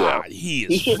 God, he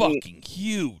is fucking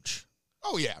huge.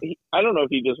 Oh, yeah. I don't know if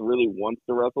he just really wants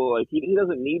to wrestle. Like, he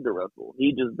doesn't need to wrestle.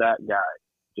 He's just that guy.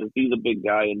 Just be the big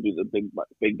guy and do the big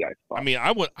guy spot. I mean,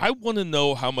 I want to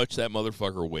know how much that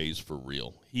motherfucker weighs for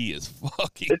real. He is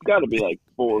fucking. It's got to be like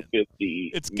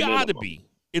 450. It's got to be.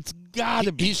 It's got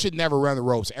to be. He should never run the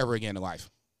ropes ever again in life.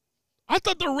 I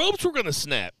thought the ropes were gonna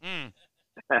snap.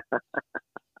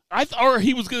 Or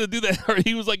he was gonna do that, or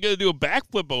he was like gonna do a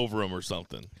backflip over him or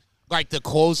something. Like the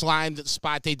clothesline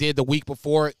spot they did the week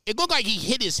before, it looked like he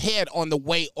hit his head on the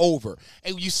way over,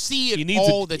 and you see it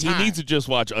all the time. He needs to just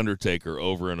watch Undertaker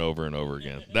over and over and over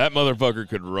again. That motherfucker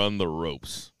could run the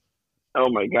ropes. Oh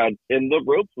my God! And the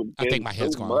ropes would. I think my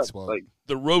head's going to explode. Like,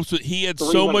 the ropes. He had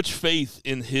so much faith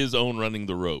in his own running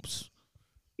the ropes.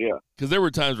 Yeah. Because there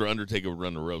were times where Undertaker would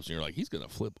run the ropes, and you're like, he's gonna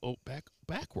flip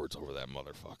backwards over that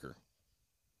motherfucker.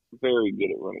 Very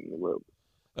good at running the ropes.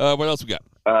 What else we got?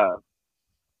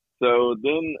 So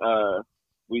then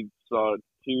we saw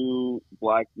two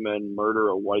black men murder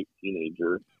a white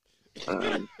teenager.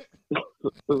 It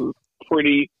was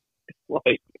pretty,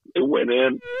 like, it went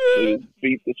in, they just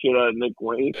beat the shit out of Nick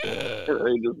Wayne, and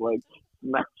they just, like,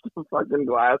 smashed the fucking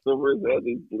glass over his head,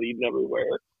 he's bleeding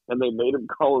everywhere, and they made him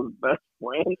call his best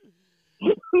friend.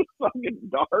 It was fucking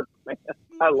dark, man.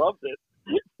 I loved it.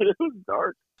 It was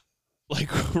dark. Like,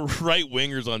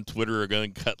 right-wingers on Twitter are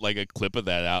going to cut, like, a clip of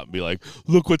that out and be like,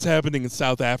 look what's happening in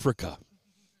South Africa.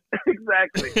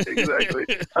 Exactly.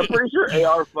 I'm pretty sure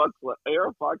AR Fox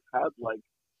had, like,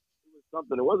 it was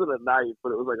something. It wasn't a knife,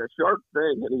 but it was, like, a sharp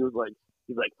thing, and he's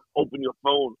like, open your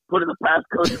phone, put in the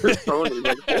passcode to his phone. He's,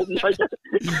 like, holding, like, a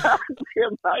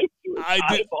goddamn knife to his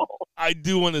eyeball. I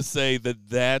do want to say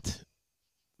that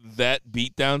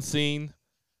beatdown scene,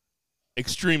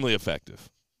 extremely effective.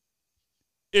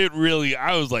 It really,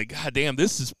 I was like, God damn,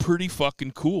 this is pretty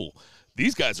fucking cool.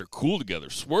 These guys are cool together.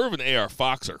 Swerve and AR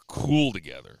Fox are cool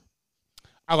together.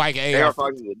 I like AR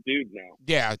Fox is a dude now.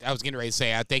 Yeah, I was getting ready to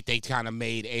say, I think they kind of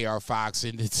made AR Fox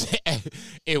in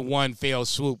one fell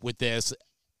swoop with this.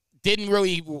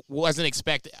 Wasn't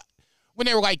expected. When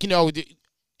they were like,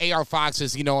 AR Fox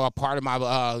is, a part of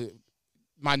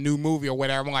my new movie or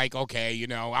whatever, I'm like, okay,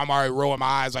 I'm already rolling my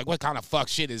eyes, like, what kind of fuck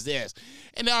shit is this?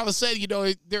 And then all of a sudden,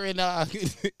 they're in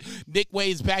Nick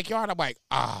Wade's backyard. I'm like,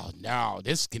 oh, no,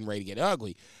 this is getting ready to get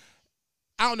ugly.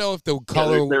 I don't know if the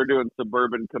color... Yeah, they're doing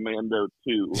Suburban Commando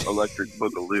 2, Electric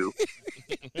Boogaloo.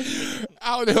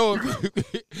 I don't know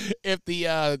if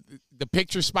the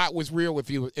picture spot was real, if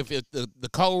the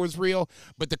color was real,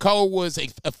 but the color was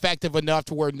effective enough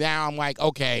to where now I'm like,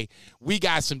 okay, we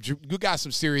got some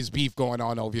serious beef going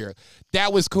on over here.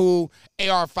 That was cool.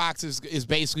 AR Fox is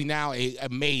basically now a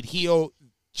made heel,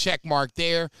 check mark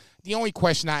there. The only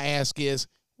question I ask is,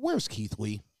 where's Keith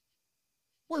Lee?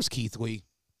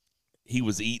 He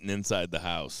was eating inside the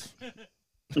house.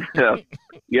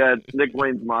 Yeah. Nick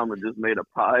Wayne's mom had just made a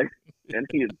pie, and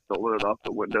he had stolen it off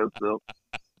the windowsill.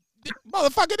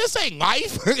 Motherfucker, this ain't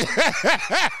life.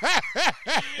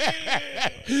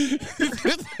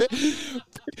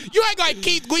 You act like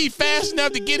Keith Lee fast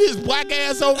enough to get his black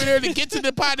ass over there to get to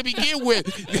the pie to begin with.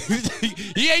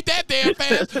 He ain't that damn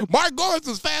fast. Mark Goris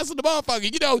was faster than the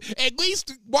motherfucker. At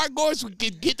least Mark Goris would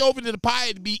get over to the pie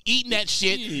and be eating that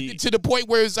shit to the point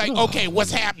where it's like, okay,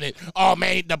 what's happening? Oh,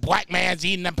 man, the black man's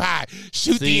eating the pie.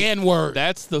 Shoot the N-word.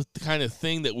 That's the kind of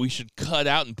thing that we should cut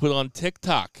out and put on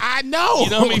TikTok. I know.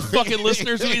 You know how many fucking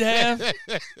listeners we'd have?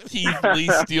 Keith Lee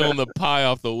stealing the pie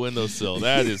off the windowsill.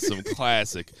 That is some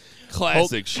classic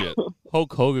shit. shit.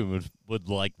 Hulk Hogan would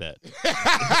like that.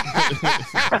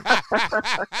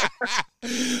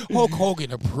 Hulk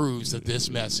Hogan approves of this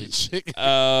message.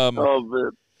 Oh,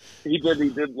 man. He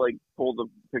did like pull the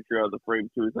picture out of the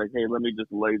frame too. He's like, hey, let me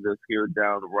just lay this here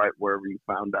down right wherever you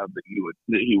found out that he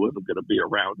wasn't going to be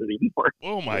around anymore.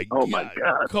 Oh my my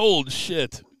God. Cold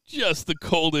shit. Just the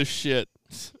coldest shit.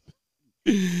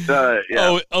 Yeah.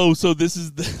 So this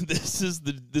is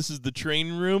the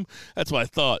training room. That's what I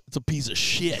thought. It's a piece of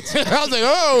shit. I was like,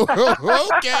 oh,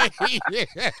 okay.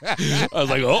 I was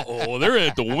like, oh, they're in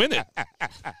it to win it.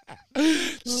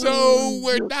 So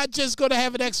we're not just going to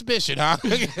have an exhibition, huh?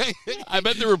 I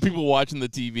bet there were people watching the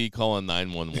TV calling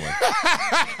 911.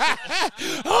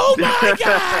 Oh my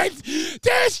God!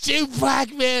 There's 2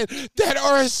 black men that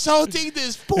are assaulting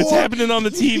this poor. It's happening on the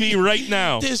TV right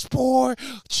now. This poor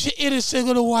innocent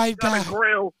little white guy.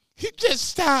 Grill. Just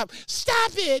stop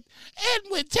it,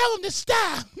 Edwin. Tell him to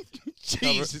stop.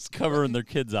 Jesus, Covering their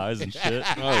kids' eyes and shit.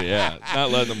 Oh yeah,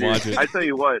 not letting them watch it. I tell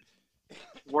you what,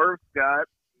 Swerve Scott,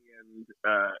 and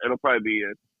it'll probably be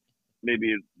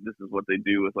maybe this is what they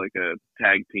do with like a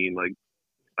tag team, like.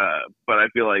 But I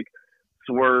feel like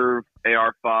Swerve,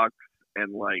 AR Fox,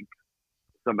 and like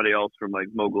somebody else from like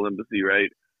Mogul Embassy,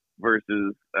 right?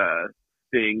 Versus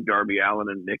Sting, Darby Allin,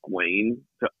 and Nick Wayne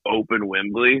to open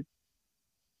Wembley.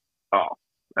 Oh,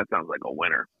 that sounds like a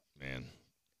winner, man.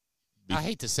 I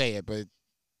hate to say it, but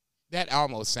that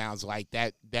almost sounds like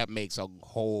that makes a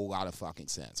whole lot of fucking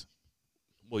sense.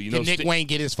 Well, you Can know, Nick Wayne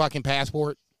get his fucking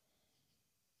passport?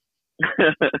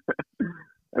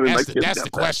 I mean, That's the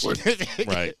question.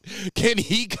 Right. Can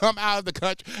he come out of the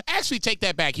country? Actually, take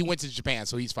that back. He went to Japan,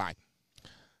 so he's fine.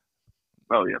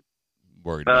 Oh, yeah.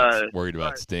 Worried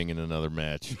about Sting in another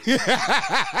match.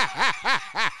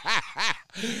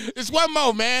 It's one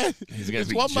more, man. He's gonna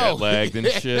be jet lagged and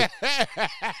shit.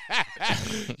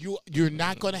 You're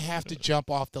not gonna have to jump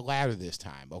off the ladder this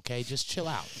time, okay? Just chill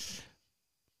out.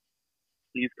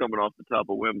 He's coming off the top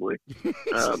of Wembley.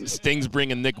 Sting's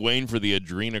bringing Nick Wayne for the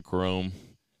adrenochrome.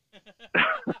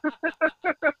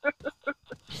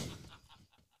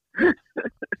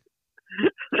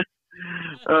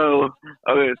 Oh,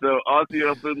 okay. So Aussie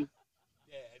Open,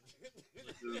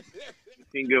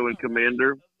 Kingo and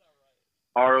Commander,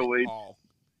 ROH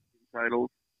titles.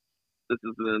 This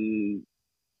is an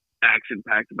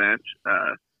action-packed match.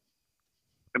 I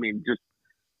mean, just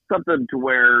something to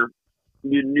where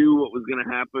you knew what was going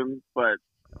to happen, but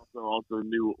also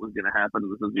knew what was going to happen.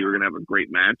 This is you were going to have a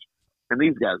great match, and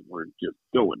these guys were just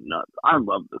going nuts. I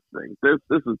love this thing. This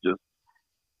is just.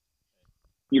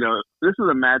 You know, this is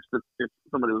a match that if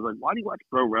somebody was like, why do you watch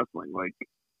pro wrestling? Like,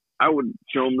 I would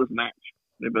show them this match.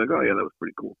 They'd be like, oh, yeah, that was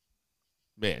pretty cool.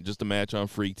 Man, just a match on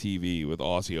Freak TV with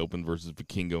Aussie Open versus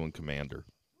Vikingo and Commander.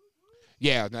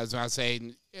 Yeah, that's what I was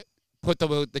saying. Put the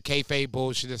kayfabe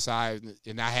bullshit aside,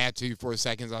 and I had to for a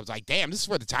second. I was like, damn, this is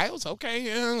for the titles? Okay.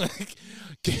 Yeah.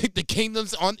 The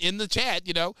Kingdom's in the chat,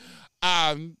 you know.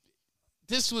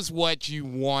 This was what you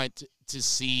want to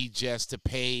see, just to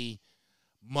pay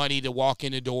money to walk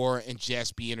in the door and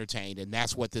just be entertained, and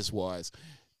that's what this was.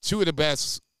 2 of the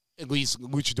best, at least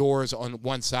luchadors on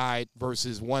one side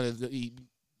versus one of the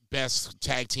best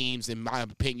tag teams, in my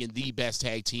opinion, the best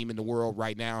tag team in the world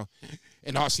right now,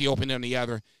 and Aussie Open on the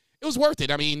other. It was worth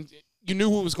it. I mean, you knew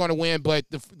who was going to win, but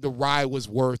the ride was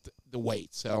worth the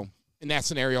wait. So in that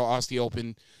scenario, Aussie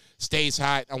Open stays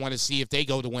hot. I want to see if they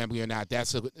go to Wembley or not.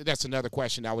 That's another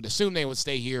question. I would assume they would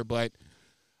stay here, but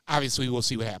obviously we'll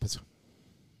see what happens.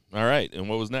 All right, and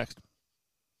what was next?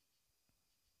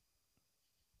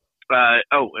 And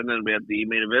then we had the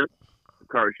main event,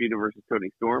 Hikaru Shida versus Tony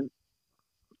Storm.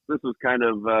 This was kind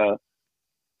of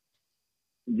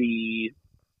the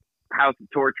House of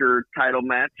Torture title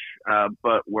match,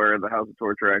 but where the House of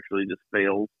Torture actually just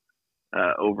fails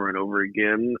over and over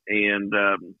again. And,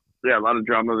 a lot of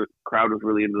drama. The crowd was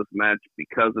really into this match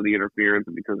because of the interference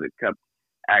and because it kept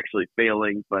actually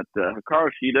failing. But Hikaru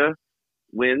Shida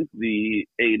wins the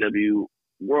AEW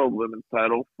World Women's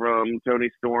title from Tony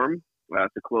Storm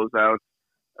to close out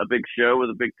a big show with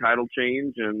a big title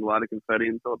change and a lot of confetti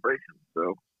and celebration.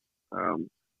 So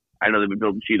I know they've been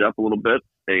building Shida up a little bit,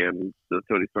 and the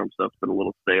Tony Storm stuff's been a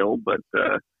little stale, but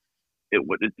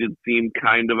it did seem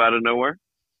kind of out of nowhere.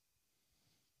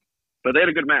 But they had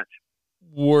a good match.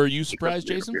 Were you surprised,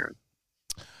 Jason?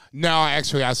 No,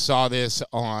 actually, I saw this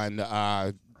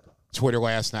on Twitter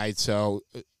last night, so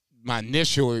my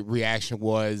initial reaction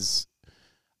was,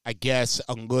 I guess,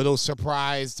 a little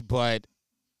surprised, but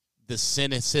the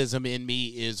cynicism in me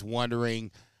is wondering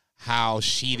how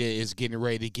Shida is getting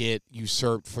ready to get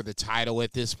usurped for the title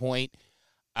at this point.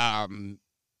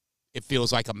 it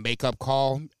feels like a makeup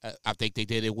call. I think they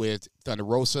did it with Thunder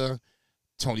Rosa,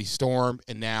 Toni Storm,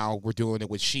 and now we're doing it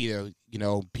with Shida. You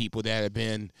know, people that have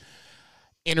been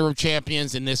interim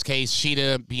champions. In this case,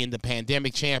 Shida being the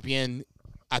pandemic champion.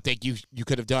 I think you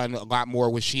could have done a lot more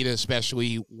with Shida,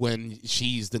 especially when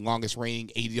she's the longest reigning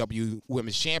AEW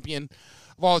Women's Champion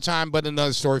of all time. But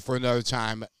another story for another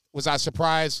time. Was I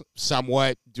surprised?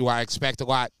 Somewhat. Do I expect a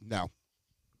lot? No.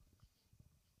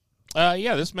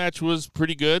 Yeah, this match was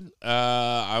pretty good.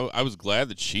 I was glad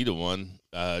that Shida won,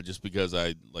 just because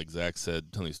like Zach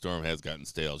said, Toni Storm has gotten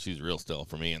stale. She's real stale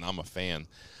for me, and I'm a fan.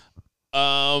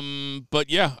 But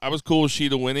yeah, I was cool with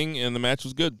Shida winning, and the match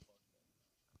was good.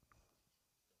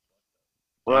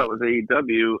 Well, that was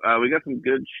AEW. We got some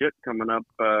good shit coming up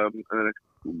in the next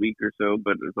week or so,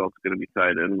 but it's also going to be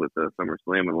tied in with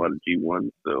SummerSlam and a lot of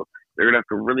G1. So they're going to have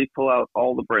to really pull out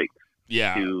all the breaks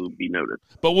to be noticed.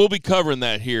 But we'll be covering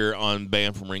that here on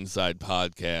Bam from Ringside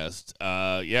podcast.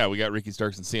 Yeah, we got Ricky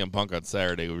Starks and CM Punk on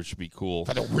Saturday, which should be cool.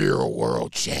 For the Real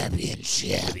World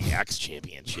Championship. For the X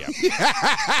Championship.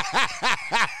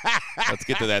 Let's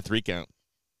get to that 3 count.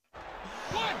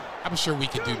 I'm sure we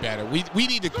could do better. We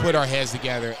need to put our heads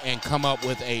together and come up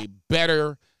with a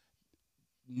better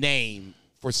name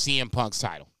for CM Punk's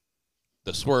title.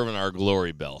 The Swerve in Our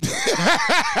Glory belt.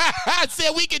 I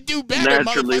said we could do better.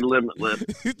 Naturally limitless.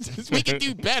 We can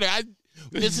do better.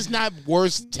 This is not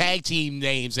worst tag team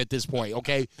names at this point,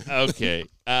 okay? Okay.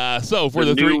 So for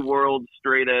the the New World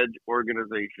Straight Edge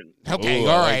Organization. Okay,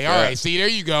 all right. See, there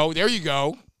you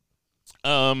go.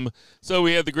 So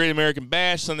we had the Great American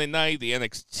Bash Sunday night, the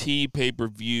NXT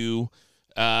pay-per-view.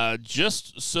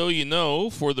 Just so you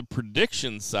know, for the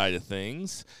prediction side of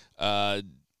things,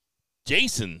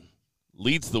 Jason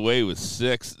leads the way with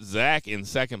 6. Zach in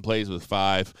second place with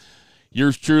 5.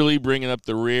 Yours truly bringing up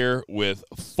the rear with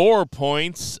 4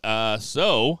 points.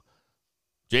 So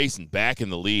Jason back in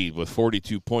the lead with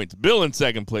 42 points. Bill in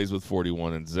second place with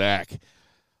 41, and Zach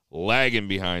lagging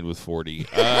behind with 40.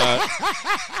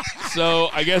 So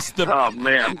I guess oh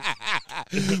man,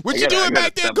 what you doing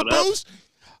back there, Caboose?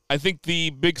 I think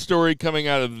the big story coming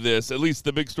out of this, at least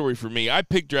the big story for me, I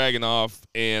picked Dragunov,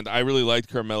 and I really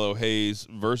liked Carmelo Hayes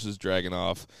versus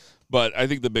Dragunov. But I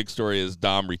think the big story is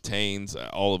Dom retains.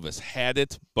 All of us had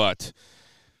it, but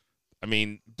I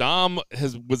mean, Dom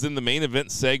was in the main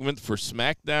event segment for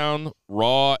SmackDown,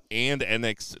 Raw, and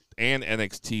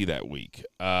NXT that week.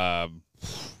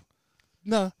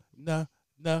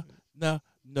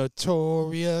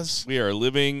 Notorious. We are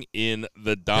living in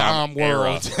the Dom era.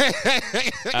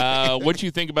 world. What do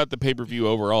you think about the pay-per-view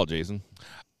overall, Jason?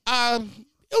 It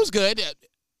was good.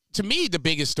 To me, the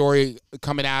biggest story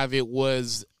coming out of it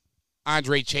was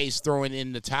Andre Chase throwing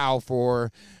in the towel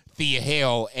for Thea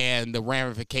Hale and the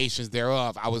ramifications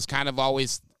thereof. I was kind of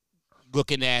always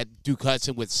looking at Duke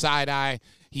Hudson with side-eye.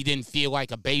 He didn't feel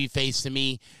like a babyface to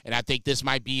me, and I think this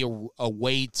might be a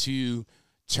way to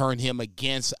turn him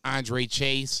against Andre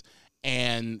Chase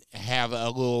and have a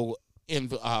little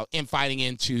infighting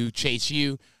into Chase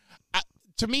U.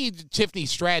 To me, Tiffany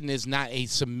Stratton is not a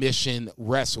submission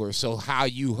wrestler, so how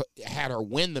you had her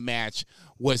win the match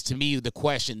was, to me, the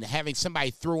question. Having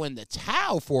somebody throw in the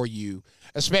towel for you,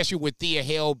 especially with Thea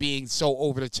Hale being so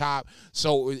over the top,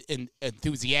 so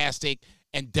enthusiastic,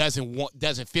 and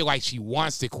doesn't feel like she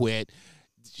wants to quit.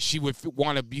 She would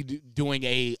want to be doing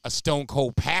a Stone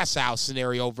Cold pass-out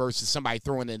scenario versus somebody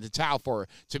throwing in the towel for her.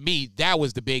 To me, that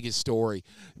was the biggest story.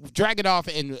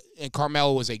 Dragunov and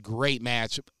Carmelo was a great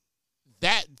match.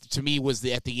 That, to me, was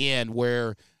at the end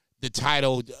where the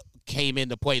title came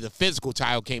into play. The physical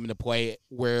title came into play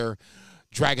where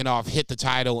Dragunov hit the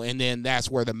title, and then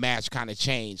that's where the match kind of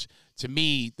changed. To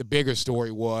me, the bigger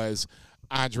story was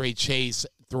Andre Chase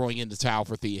throwing in the towel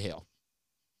for Thea Hale.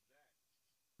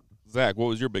 Zach, what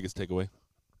was your biggest takeaway?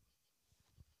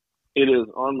 It is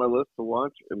on my list to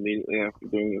watch immediately after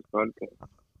doing this podcast.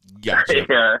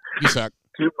 Gotcha. You suck.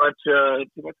 Too much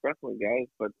wrestling, guys,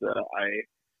 but I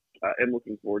am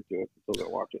looking forward to it. I'm still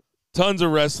gonna watch it. Tons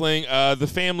of wrestling. The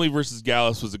Family versus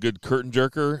Gallus was a good curtain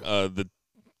jerker. The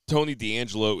Tony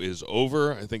D'Angelo is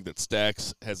over. I think that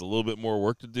Stax has a little bit more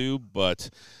work to do, but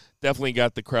definitely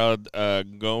got the crowd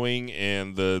going,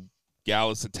 and the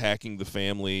Gallus attacking the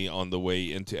Family on the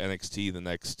way into NXT. The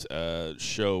next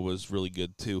show was really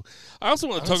good too. I also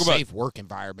want to talk about safe work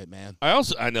environment, man.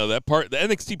 I know that part. The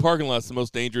NXT parking lot is the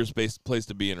most dangerous place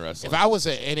to be in wrestling. If I was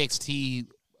an NXT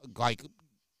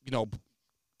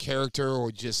character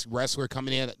or just wrestler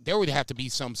coming in, there would have to be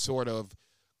some sort of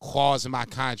clause in my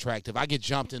contract. If I get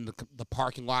jumped in the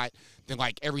parking lot, then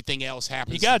like everything else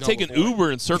happens. You got to take an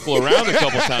Uber and circle around a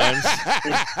couple times.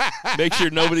 Make sure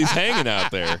nobody's hanging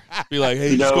out there. Be like,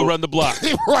 hey, just go run the block.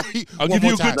 Right. I'll give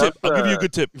you a good tip. I'll give you a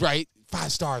good tip. Right.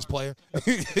 5 stars, player.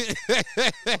 Vince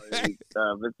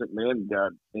McMahon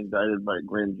got indicted by a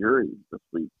grand jury this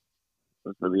week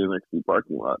for the NXT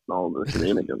parking lot and all the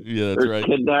shenanigans. Yeah, that's There's right.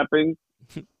 Kidnapping.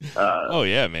 Oh,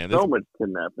 yeah, man. So much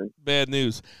kidnapping. Bad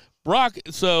news. Brock,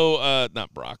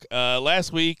 not Brock.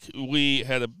 Last week, we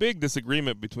had a big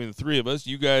disagreement between the three of us.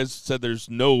 You guys said there's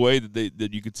no way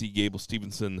that you could see Gable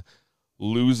Stevenson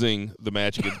losing the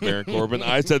match against Baron Corbin.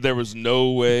 I said there was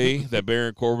no way that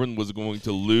Baron Corbin was going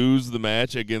to lose the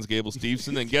match against Gable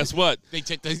Stevenson, and guess what?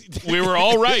 We were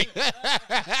all right.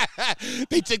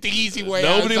 They took the easy way.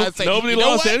 Nobody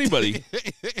lost to anybody.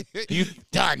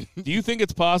 Done. Do you think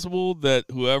it's possible that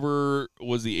whoever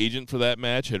was the agent for that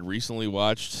match had recently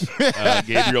watched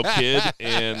Gabriel Kidd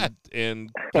and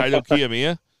Kaito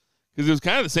Kiyomiya? Because it was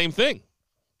kind of the same thing.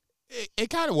 It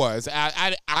kind of was.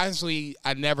 I honestly,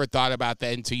 I never thought about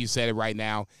that until you said it right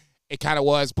now. It kind of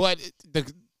was. But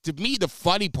to me, the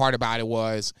funny part about it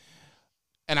was,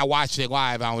 and I watched it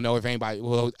live. I don't know if anybody,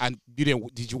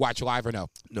 did you watch it live or no?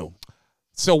 No.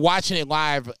 So watching it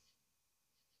live,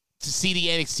 to see the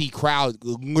NXT crowd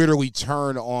literally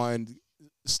turn on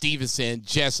Stevenson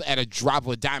just at a drop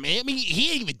of a dime. I mean, he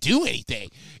didn't even do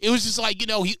anything. It was just like,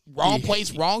 wrong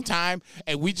place, wrong time,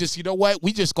 and we just, you know what?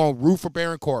 We just gonna root for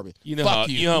Baron Corbin. You know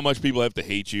how much people have to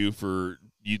hate you to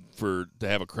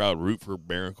have a crowd root for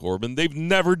Baron Corbin. They've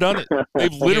never done it.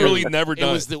 They've literally never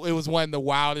done it. It was one of the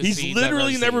wildest. He's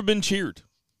literally never been cheered.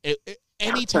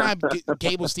 Anytime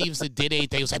Gable Stevenson did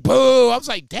anything, it was like, boo. I was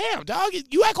like, damn, dog,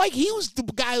 you act like he was the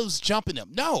guy who was jumping him.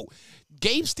 No,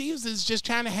 Gabe Stevenson is just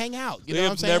trying to hang out. You know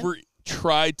what I'm saying? They have never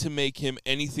tried to make him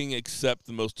anything except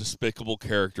the most despicable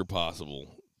character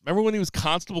possible. Remember when he was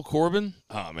Constable Corbin?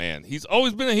 Oh, man, he's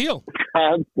always been a heel.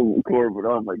 Constable Corbin,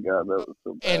 oh, my God, that was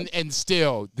so bad. And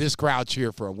still, this crowd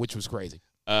cheered for him, which was crazy.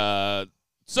 That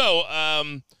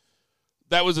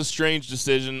was a strange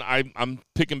decision. I'm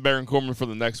picking Baron Corbin for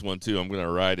the next one, too. I'm going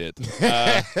to ride it.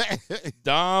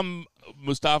 Dom,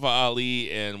 Mustafa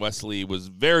Ali, and Wesley was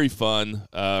very fun.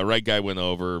 Right guy went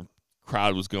over.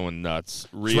 Crowd was going nuts.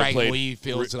 Dragon Lee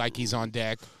feels like he's on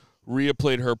deck. Rhea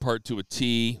played her part to a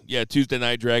T. Yeah, Tuesday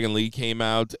night, Dragon Lee came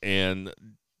out, and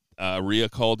Rhea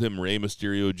called him Rey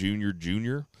Mysterio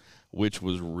Jr., which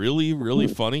was really, really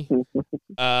funny.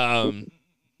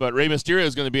 But Rey Mysterio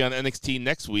is going to be on NXT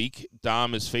next week.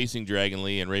 Dom is facing Dragon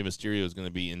Lee, and Rey Mysterio is going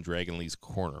to be in Dragon Lee's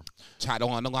corner. Title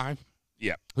on the line?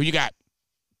 Yeah. Who you got?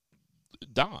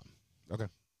 Dom. Okay.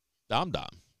 Dom.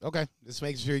 Okay. Just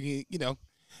making sure you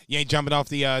ain't jumping off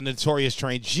the Notorious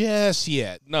train just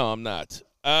yet. No, I'm not.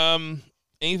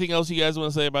 Anything else you guys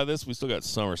want to say about this? We still got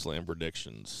SummerSlam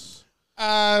predictions.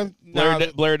 Blair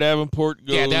Davenport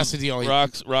goes. Yeah, that's the only.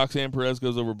 Roxanne Perez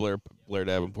goes over Blair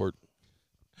Davenport.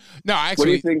 No, actually. What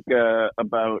do you think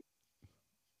about?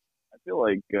 I feel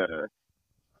like we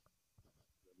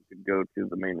could go to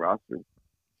the main roster.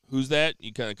 Who's that?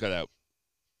 You kind of cut out.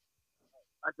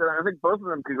 I think both of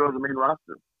them could go to the main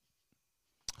roster.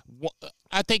 Well,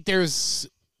 I think there's,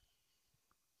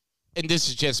 and this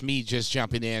is just me just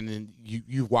jumping in, and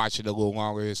you've watched it a little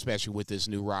longer, especially with this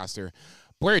new roster.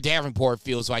 Blair Davenport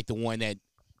feels like the one that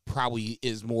probably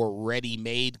is more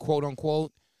ready-made,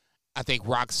 quote-unquote. I think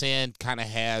Roxanne kind of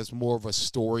has more of a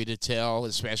story to tell,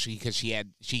 especially because she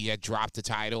had dropped the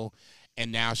title,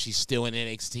 and now she's still in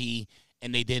NXT,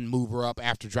 and they didn't move her up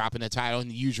after dropping the title,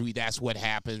 and usually that's what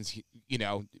happens.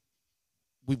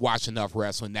 We watch enough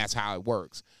wrestling, that's how it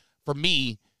works. For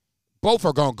me, both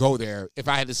are going to go there. If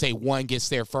I had to say one gets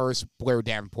there first, Blair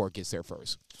Davenport gets there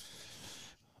first.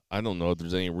 I don't know if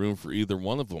there's any room for either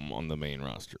one of them on the main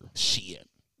roster. Shit.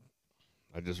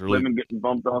 I just really... Women getting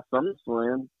bumped off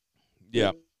SummerSlam.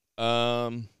 Yeah.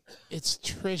 It's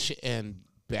Trish and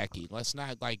Becky. Let's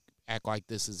not act like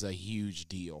this is a huge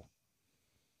deal.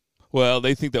 Well,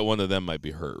 they think that one of them might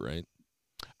be hurt, right?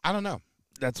 I don't know.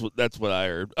 That's what I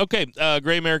heard. Okay,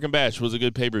 Great American Bash was a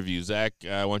good pay-per-view. Zach,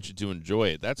 I want you to enjoy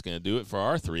it. That's going to do it for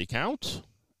our 3 count.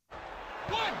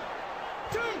 1,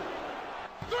 2,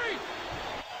 3.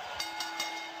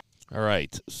 All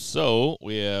right, so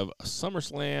we have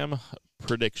SummerSlam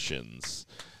predictions.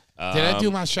 Did I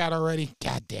do my shot already?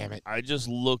 God damn it. I just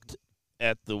looked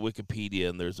at the Wikipedia,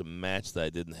 and there's a match that I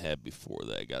didn't have before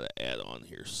that I got to add on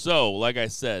here. So, like I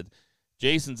said,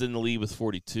 Jason's in the lead with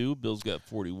 42. Bill's got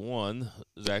 41.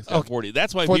 Zach's got 40.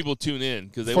 That's why people tune in,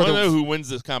 because they want to know who wins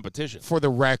this competition. For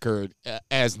the record,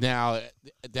 as now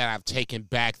that I've taken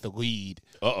back the lead,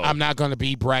 I'm not going to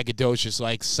be braggadocious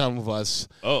like some of us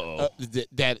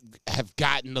that have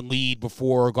gotten the lead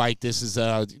before. Like this is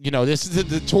this is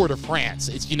the Tour de France.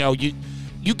 It's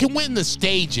you can win the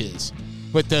stages,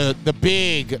 but the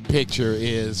big picture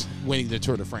is winning the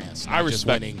Tour de France. I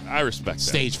respect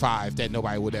stage 5 that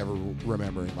nobody would ever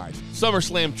remember in life.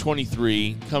 SummerSlam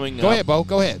 23 coming up. Go ahead, Bo.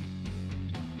 Go ahead.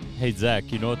 Hey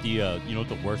Zach, you know what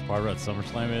the worst part about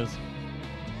SummerSlam is?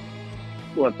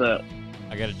 What's that?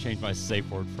 I got to change my safe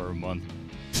word for a month.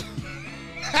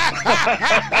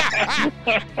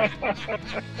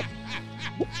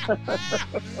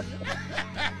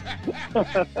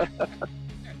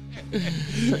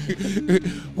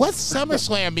 What's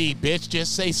SummerSlam mean, bitch?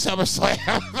 Just say SummerSlam.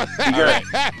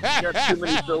 You got too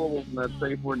many syllables in that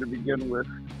safe word to begin with.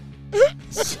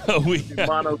 So we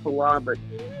monosyllabic.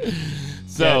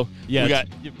 So we got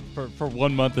for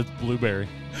 1 month it's blueberry.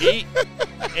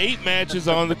 8 matches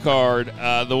on the card.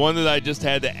 The one that I just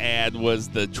had to add was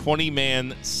the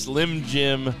 20-man Slim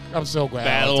Jim. I'm so glad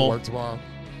battle. I have to work tomorrow.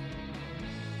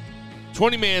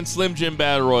 20-man Slim Jim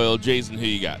Battle Royal. Jason, who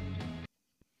you got?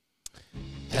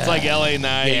 It's like LA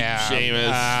Knight,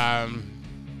 Sheamus.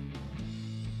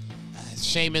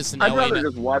 Sheamus and I'd LA rather Knight.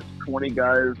 just watch 20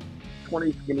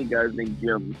 skinny guys named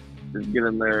Jim just get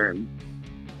in there and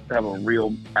have a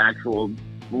real battle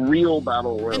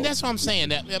royal. And that's what I'm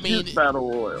saying. Huge battle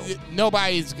royal.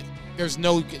 There's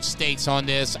no stakes on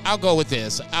this. I'll go with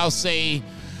this. I'll say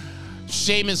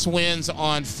Sheamus wins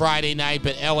on Friday night,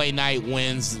 but LA Knight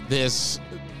wins this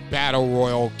battle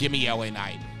royal. Give me LA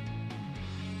Knight.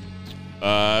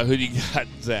 Who do you got,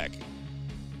 Zach?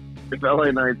 If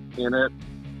LA Knight's in it,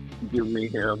 give me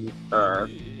him.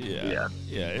 Yeah,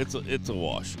 it's a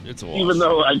wash. It's a wash. Even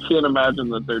though I can't imagine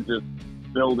that they're just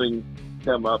building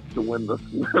him up to win the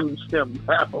Slim Jim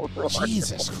Battle Royal.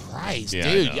 Jesus Christ,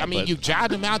 Yeah, dude. I know, you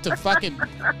jotted him out to fucking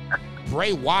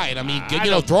Bray Wyatt.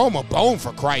 Throw him a bone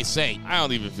for Christ's sake. I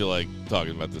don't even feel like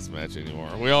talking about this match anymore.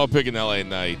 We all picking LA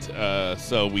Knight,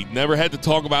 so we never had to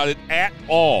talk about it at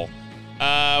all.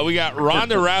 We got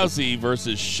Ronda Rousey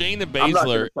versus Shayna Baszler. I'm not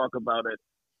going to talk about it.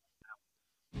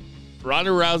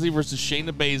 Ronda Rousey versus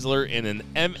Shayna Baszler in an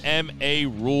MMA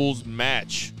rules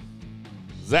match.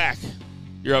 Zach,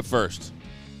 you're up first.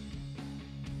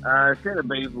 Shayna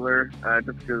Baszler,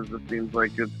 just because it seems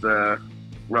like it's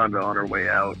Ronda on her way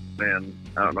out, and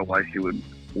I don't know why she would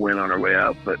win on her way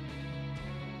out, but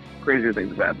crazier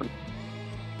things have happened.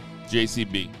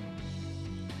 JCB.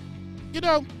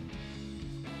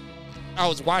 I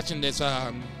was watching this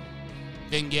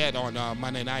vignette on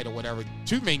Monday night or whatever.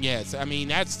 2 vignettes. I mean,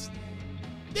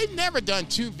 they've never done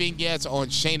 2 vignettes on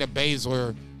Shayna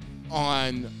Baszler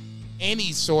on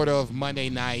any sort of Monday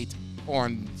night,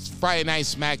 on Friday Night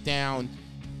SmackDown,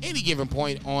 any given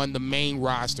point on the main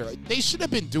roster. They should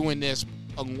have been doing this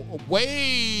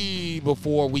way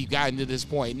before we got into this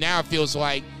point. Now it feels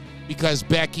like because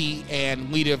Becky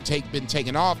and Lita have been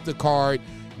taken off the card.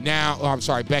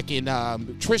 Becky and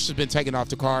Trish has been taken off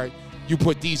the card. You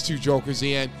put these 2 jokers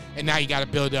in, and now you got to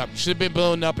build up. You should have been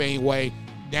building up anyway.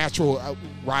 Natural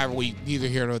rivalry, neither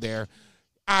here nor there.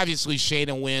 Obviously,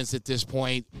 Shayna wins at this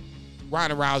point.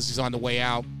 Ronda Rousey's on the way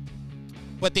out.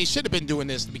 But they should have been doing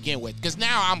this to begin with, because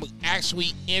now I'm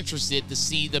actually interested to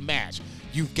see the match.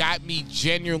 You've got me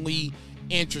genuinely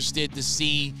interested to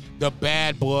see the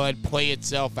bad blood play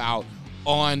itself out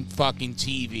on fucking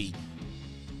TV.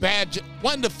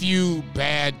 One of the few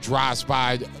bad drops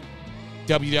by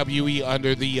WWE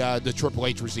under the Triple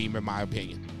H regime, in my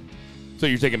opinion. So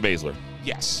you're taking Baszler?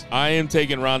 Yes. I am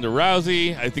taking Ronda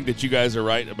Rousey. I think that you guys are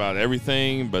right about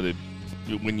everything, but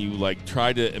when you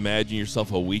try to imagine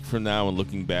yourself a week from now and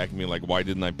looking back and being like, why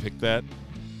didn't I pick that?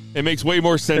 It makes way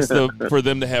more sense for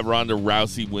them to have Ronda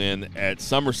Rousey win at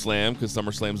SummerSlam, because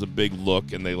SummerSlam's a big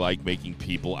look, and they like making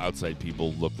outside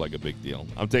people look like a big deal.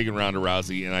 I'm taking Ronda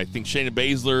Rousey, and I think Shayna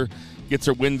Baszler gets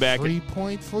her win back. 3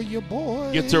 point for your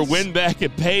boys. Gets her win back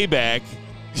at Payback.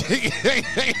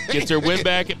 Gets her win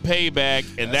back at Payback,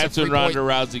 and that's when Ronda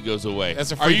Rousey goes away.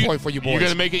 That's a free point for you boys. You're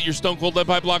going to make it your Stone Cold Lead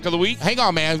Pipe Block of the Week? Hang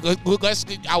on, man.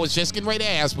 I was just getting ready to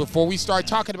ask, before we start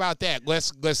talking about that,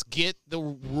 let's get the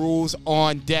rules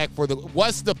on deck for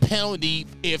what's the penalty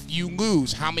if you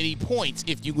lose? How many points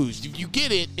if you lose? If you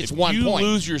get it, it's 1 point. If you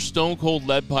lose your Stone Cold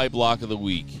Lead Pipe Block of the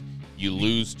Week, you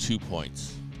lose 2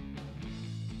 points.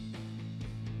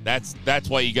 That's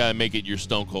why you got to make it your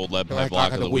Stone Cold Lead Pipe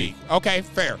Block of the Week. Okay,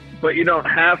 fair. But you don't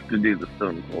have to do the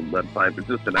Stone Cold Lead Pipe. It's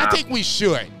just an option. I think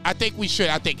we should.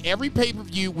 I think every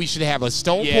pay-per-view we should have a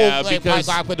Stone Yeah, Cold Lead Pipe because-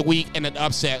 Block of the Week and an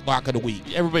Upset Block of the Week.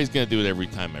 Everybody's going to do it every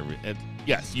time.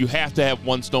 Yes, you have to have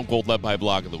one Stone Cold Lead Pipe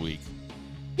Block of the Week.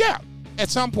 Yeah, at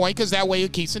some point, because that way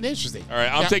it keeps it interesting. All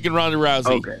right, I'm taking Ronda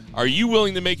Rousey. Okay. Are you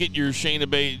willing to make it your Shayna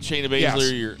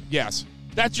Baszler? Yes.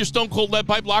 That's your Stone Cold Lead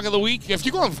Pipe Block of the Week? If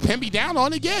you're going to pin me down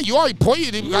on it, yeah, you already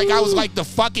pointed it like I was like the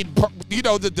fucking,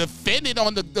 the defendant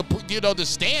on the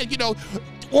stand,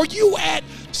 or you at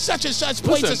such and such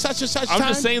place at such and such time. I'm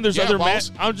just saying there's boss.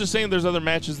 there's other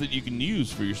matches that you can use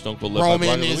for your Stone Cold Lead Pipe Block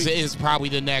Roman of the Week. is probably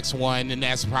the next one, and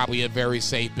that's probably a very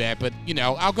safe bet. But,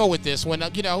 I'll go with this one.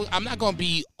 I'm not going to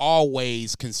be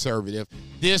always conservative.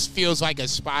 This feels like a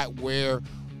spot where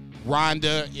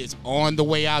Ronda is on the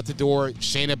way out the door.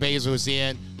 Shayna Baszler is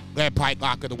in. Lead Pipe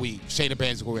Block of the Week. Shayna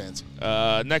Baszler wins.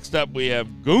 Next up, we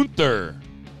have Gunther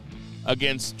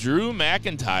against Drew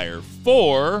McIntyre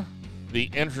for the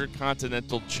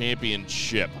Intercontinental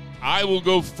Championship. I will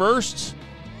go first.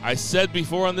 I said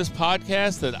before on this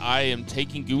podcast that I am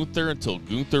taking Gunther until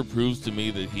Gunther proves to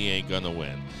me that he ain't going to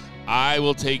win. I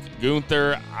will take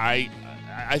Gunther. I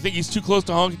think he's too close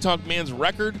to Honky Tonk Man's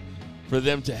record for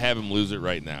them to have him lose it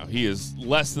right now. He is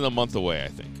less than a month away, I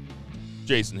think.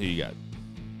 Jason, who you got?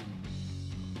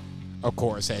 Of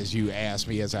course, as you asked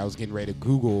me as I was getting ready to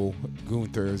Google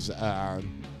Gunther's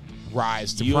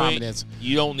rise to prominence.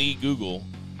 You don't need Google.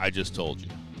 I just told you.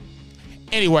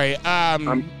 Anyway,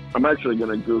 I'm actually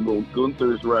going to Google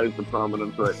Gunther's rise to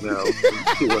prominence right now and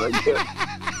see what I get.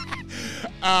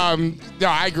 No,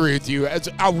 I agree with you.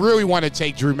 I really want to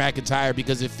take Drew McIntyre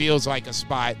because it feels like a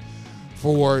spot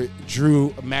for Drew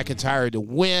McIntyre to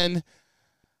win.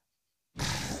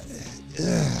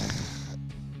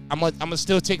 I'm gonna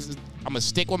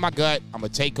stick with my gut. I'm gonna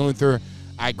take Gunther.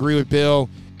 I agree with Bill.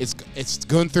 It's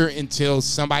Gunther until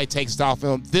somebody takes it off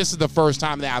him. This is the first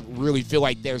time that I really feel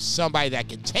like there's somebody that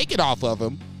can take it off of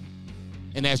him,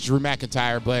 and that's Drew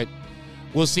McIntyre. But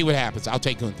we'll see what happens. I'll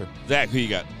take Gunther. Zach, who you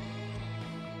got?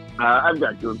 I've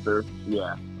got Gunther.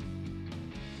 Yeah.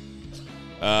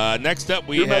 Next up,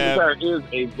 Drew McIntyre is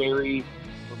a very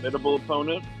formidable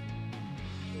opponent,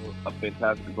 a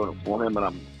fantastic opponent for him, and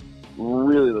I'm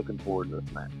really looking forward to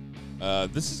this match.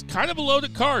 This is kind of a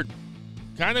loaded card.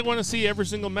 Kind of want to see every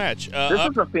single match. This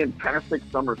is a fantastic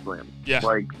SummerSlam. Yeah.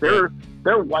 Like, they're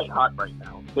white hot right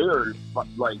now. They're,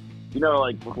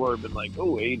 before I've been like,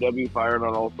 oh, AEW firing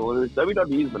on all cylinders.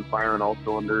 WWE's been firing all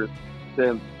cylinders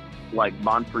since,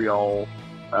 Montreal,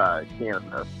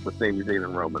 Canada, with Sami Zayn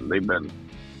and Roman. They've been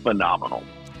phenomenal.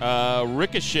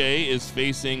 Ricochet is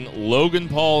facing Logan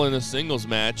Paul in a singles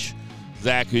match.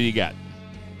 Zach, who you got?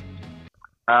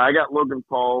 I got Logan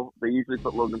Paul. They usually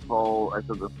put Logan Paul, I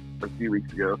said this a few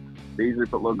weeks ago, they usually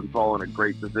put Logan Paul in a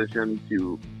great position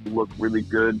to look really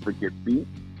good but get beat.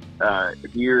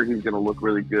 Here, he's going to look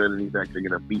really good, and he's actually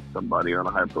going to beat somebody on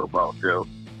a high-profile show.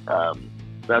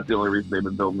 That's the only reason they've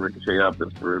been building Ricochet up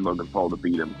is for Logan Paul to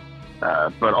beat him.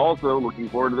 But also, looking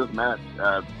forward to this match.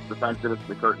 The fact that it's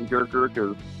the curtain jerker,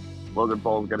 because Logan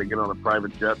Paul's got to get on a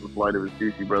private jet and fly to his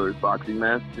Juicy Brothers boxing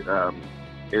match,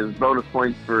 is bonus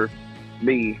points for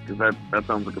me, because that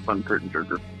sounds like a fun curtain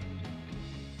jerker.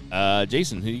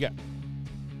 Jason, who you got?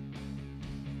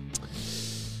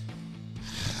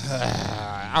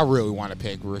 I really want to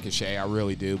pick Ricochet. I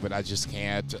really do, but I just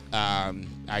can't. I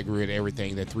agree with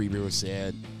everything that Three Beers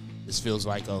said. This feels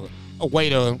like a way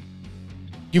to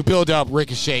you build up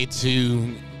Ricochet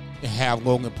to have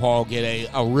Logan Paul get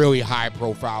a really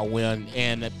high-profile win.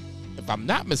 And if I'm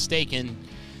not mistaken,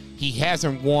 he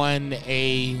hasn't won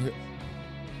a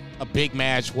big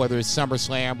match, whether it's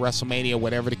SummerSlam, WrestleMania,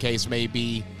 whatever the case may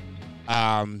be.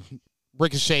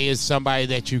 Ricochet is somebody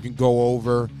that you can go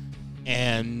over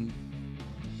and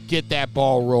get that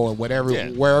ball rolling,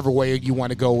 wherever way you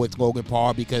want to go with Logan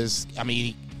Paul, because,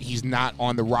 he's not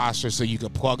on the roster, so you can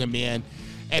plug him in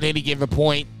at any given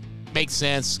point. Makes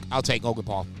sense. I'll take Logan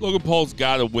Paul. Logan Paul's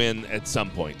got to win at some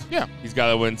point. Yeah. He's got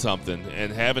to win something.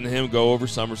 And having him go over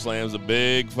SummerSlam is a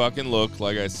big fucking look,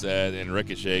 like I said, and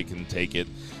Ricochet can take it.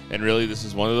 And really, this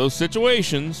is one of those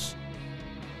situations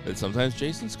that sometimes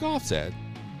Jason scoffs at.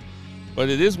 But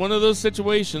it is one of those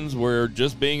situations where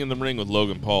just being in the ring with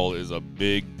Logan Paul is a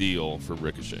big deal for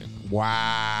Ricochet.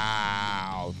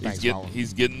 Wow.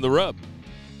 He's getting the rub.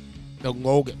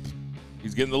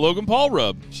 He's getting the Logan Paul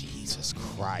rub. Jesus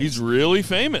Christ. He's really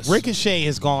famous. Ricochet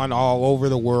has gone all over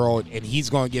the world, and he's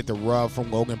going to get the rub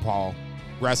from Logan Paul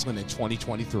wrestling in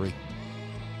 2023.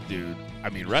 Dude,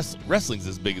 wrestling's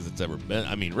as big as it's ever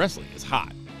been. Wrestling is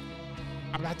hot.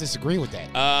 I'm not disagreeing with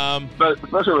that. But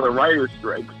especially with a writer's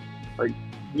strike. Like,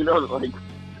 like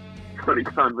Cody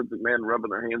Khan and McMahon rubbing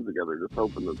their hands together, just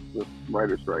hoping that this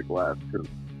writer's strike lasts, because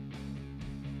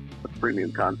it's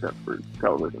premium content for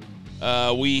television.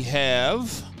 We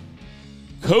have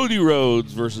Cody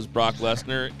Rhodes versus Brock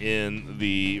Lesnar in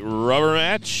the rubber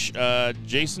match.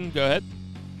 Jason, go ahead.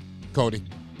 Cody.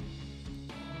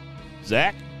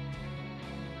 Zach?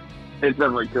 It's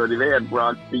definitely Cody. They had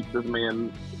Brock beat this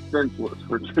man senseless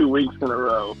for 2 weeks in a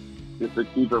row just to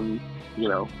keep him,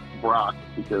 Brock,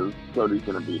 because Cody's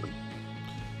going to beat him.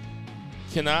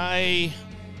 Can I...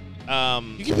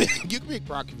 You can pick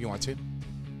Brock if you want to.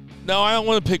 No, I don't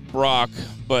want to pick Brock,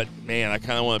 but, man, I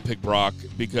kind of want to pick Brock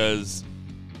because,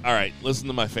 all right, listen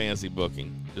to my fantasy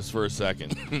booking just for a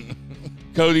second.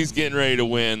 Cody's getting ready to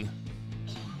win.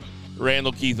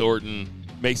 Randall Keith Orton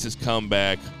makes his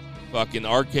comeback. Fucking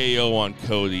RKO on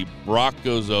Cody. Brock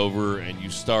goes over, and you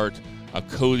start a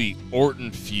Cody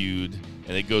Orton feud,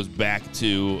 and it goes back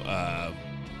to,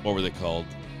 what were they called?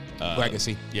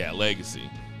 Legacy. Yeah, Legacy.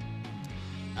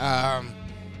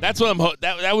 That's what I'm.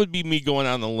 That would be me going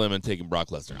out on the limb and taking Brock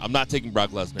Lesnar. I'm not taking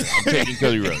Brock Lesnar. I'm taking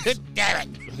Cody Rhodes. Damn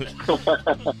it.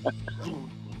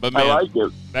 But man, I like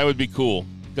it. That would be cool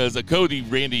because a Cody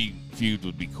Randy feud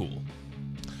would be cool.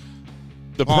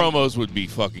 The promos would be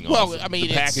fucking awesome. Well, I mean,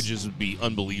 the packages would be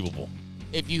unbelievable.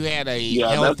 If you had a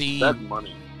healthy, that's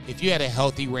money. If you had a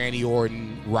healthy Randy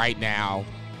Orton right now,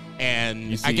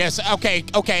 and see, I guess okay.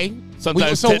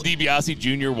 Sometimes Ted DiBiase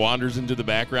Jr. wanders into the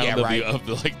background of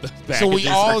the packages. So we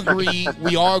all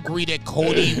agree that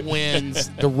Cody wins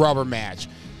the rubber match.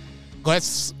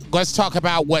 Let's talk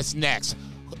about what's next.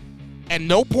 And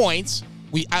no points.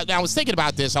 I was thinking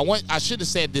about this. I should have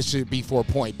said this should be for a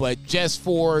point, but just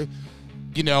for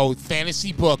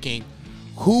fantasy booking,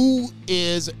 who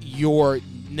is your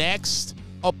next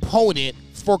opponent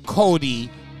for Cody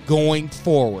going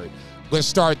forward? Let's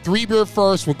start 3-Beer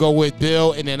first. We'll go with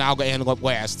Bill, and then I'll go handle up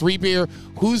last. 3-Beer,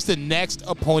 who's the next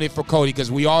opponent for Cody? Because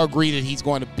we all agree that he's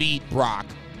going to beat Brock.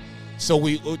 So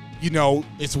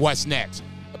it's what's next.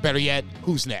 Better yet,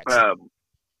 who's next?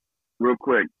 Real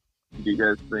quick, do you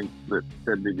guys think that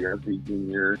Ted DiBiase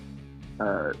Jr.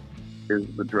 Is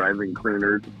the driving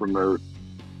cleaner to promote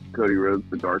Cody Rhodes'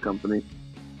 cigar company?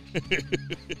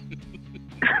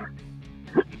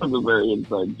 That's a very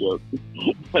inside joke.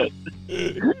 I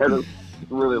just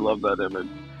really love that image.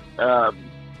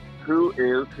 Who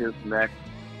is his next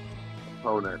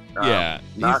opponent?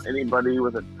 Not anybody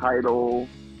with a title.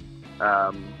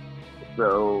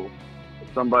 So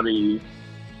somebody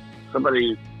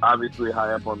obviously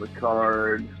high up on the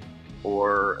card,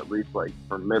 or at least like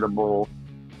formidable.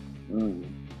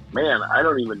 Man, I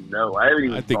don't even know. I haven't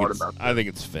even thought about that. I think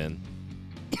it's Finn.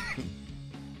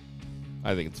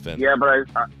 Yeah, but I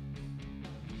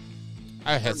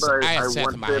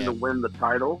want Finn to win the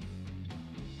title.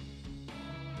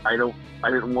 I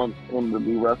didn't want him to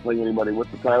be wrestling anybody with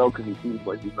the title because he seems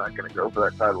like he's not going to go for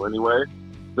that title anyway.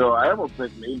 So I almost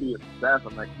think maybe it's Seth,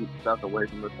 and that keeps Seth away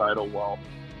from the title while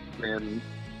Finn.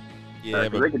 Yeah,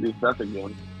 but they could do Seth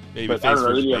again. But I don't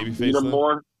know. Maybe beat him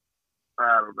more.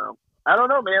 I don't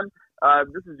know, man.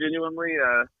 This is genuinely.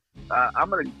 I'm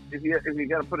gonna. If you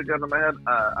gotta put a gun to my head,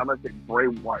 I'm gonna take Bray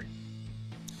Wyatt.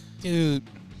 Dude,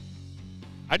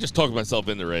 I just talked myself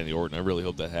into Randy Orton. I really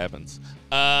hope that happens.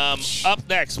 Up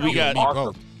next, we got.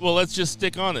 Awesome. Well, let's just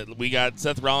stick on it. We got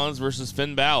Seth Rollins versus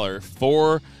Finn Balor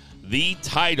for the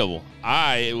title.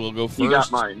 I will go first. You got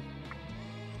mine.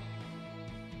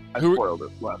 I spoiled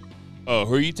it. Left. Oh,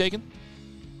 who are you taking?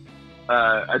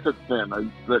 I took Finn. I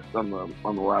slipped on the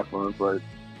last one. But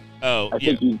I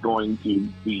think he's going to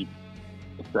beat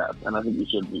Seth, and I think he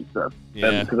should beat Seth.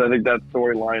 Yeah. Because I think that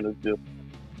storyline is just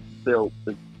still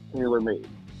tailor-made.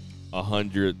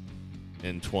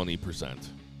 120%.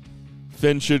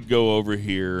 Finn should go over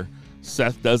here.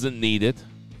 Seth doesn't need it.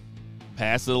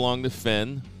 Pass it along to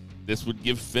Finn. This would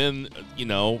give Finn,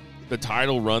 the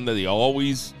title run that he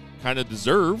always kind of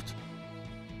deserved.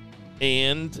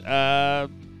 And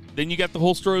then you got the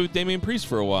whole story with Damian Priest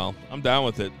for a while. I'm down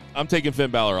with it. I'm taking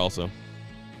Finn Balor also.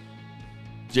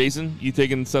 Jason, you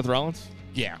taking Seth Rollins?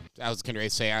 Yeah, I was going to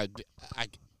say I'm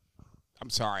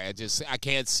sorry. I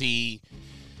can't see.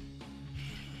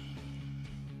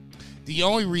 The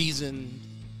only reason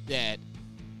that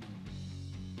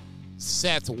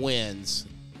Seth wins,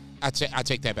 I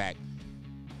take that back.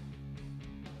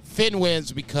 Finn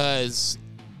wins because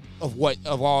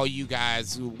of all you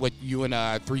guys, what you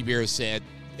and 3 Beers said.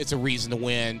 It's a reason to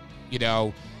win.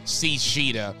 See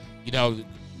Sheeta.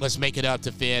 Let's make it up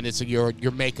to Finn. It's your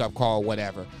makeup call,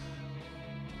 whatever.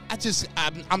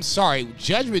 I'm sorry.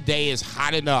 Judgment Day is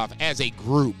hot enough as a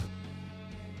group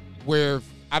where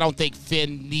I don't think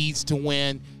Finn needs to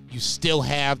win. You still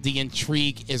have the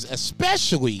intrigue,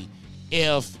 especially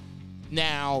if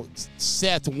now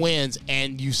Seth wins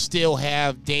and you still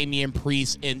have Damian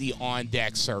Priest in the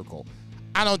on-deck circle.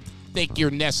 I don't think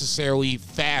you're necessarily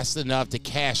fast enough to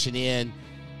cash it in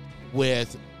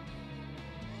with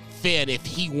Finn if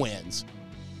he wins,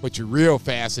 but you're real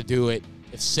fast to do it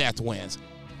if Seth wins.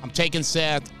 I'm taking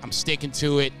Seth. I'm sticking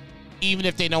to it. Even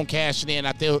if they don't cash it in,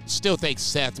 I still think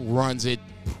Seth runs it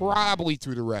probably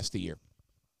through the rest of the year.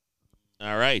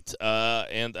 All right.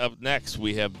 And up next,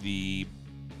 we have the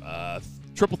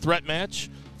triple threat match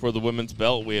for the women's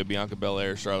belt. We have Bianca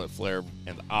Belair, Charlotte Flair,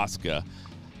 and Asuka.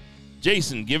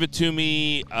 Jason, give it to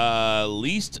me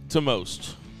least to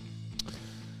most.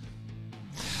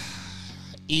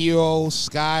 Io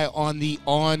Sky on the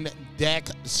on-deck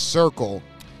circle.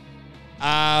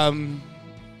 I'm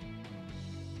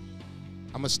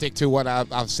going to stick to what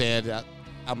I've said.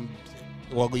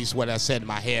 Well, at least what I said in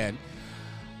my head.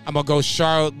 I'm going to go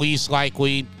Charlotte, least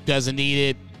likely, doesn't need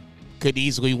it, could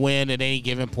easily win at any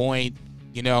given point.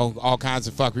 You know, all kinds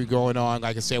of fuckery going on.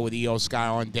 Like I said, with Io Sky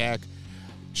on deck,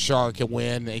 Charlotte can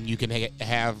win, and you can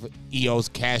have Io's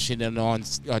cashing in on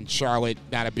Charlotte.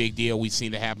 Not a big deal. We've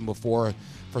seen it happen before.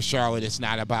 For Charlotte, it's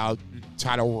not about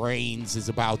title reigns. It's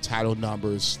about title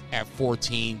numbers at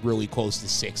 14, really close to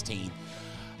 16.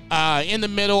 In the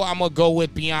middle, I'm going to go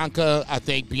with Bianca. I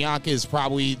think Bianca is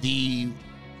probably the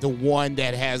one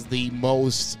that has the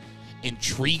most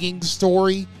intriguing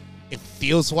story. It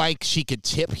feels like she could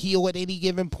tip heel at any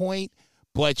given point,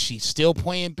 but she's still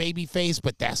playing babyface,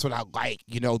 but that's what I like.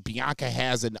 You know, Bianca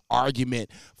has an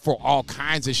argument for all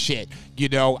kinds of shit. You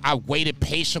know, I waited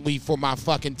patiently for my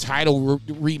fucking title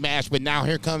rematch, but now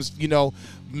here comes, you know,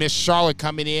 Miss Charlotte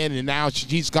coming in, and now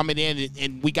she's coming in,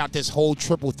 and we got this whole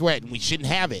triple threat, and we shouldn't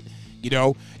have it. You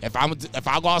know, if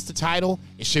I lost the title,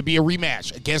 it should be a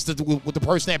rematch against with the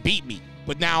person that beat me.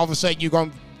 But now all of a sudden you're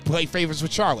going to play favorites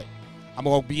with Charlotte. I'm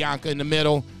going to go Bianca in the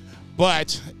middle,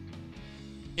 but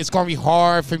it's going to be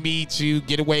hard for me to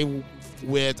get away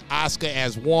with Asuka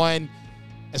as one,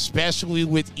 especially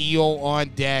with Io on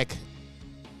deck.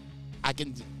 I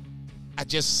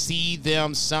just see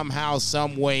them somehow,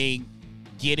 some way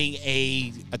getting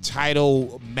a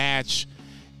title match,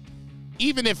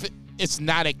 even if it's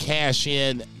not a cash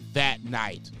in that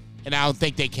night. And I don't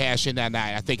think they cash in that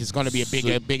night. I think it's going to be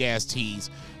a big ass tease.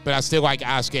 But I still like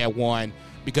Asuka at one,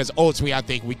 because ultimately I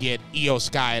think we get Io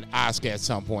Sky and Asuka at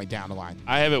some point down the line.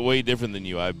 I have it way different than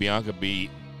you. I have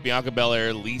Bianca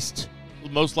Belair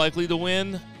most likely to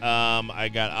win. I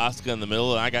got Asuka in the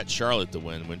middle, and I got Charlotte to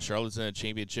win. When Charlotte's in a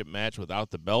championship match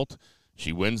without the belt,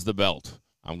 she wins the belt.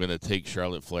 I'm going to take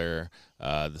Charlotte Flair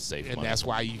the safe money. And that's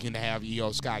why you can have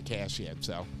Io Sky cash in.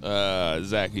 So,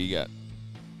 Zach, who you got?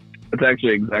 It's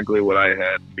actually exactly what I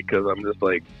had, because I'm just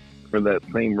like, for that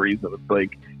same reason. It's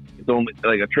like, it's only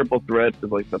like a triple threat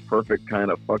is like the perfect kind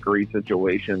of fuckery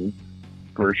situation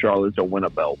for Charlotte to win a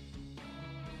belt.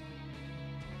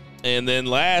 And then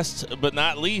last but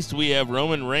not least, we have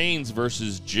Roman Reigns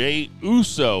versus Jey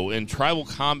Uso in Tribal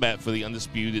Combat for the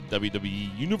undisputed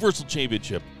WWE Universal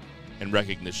Championship in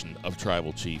recognition of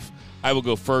Tribal Chief. I will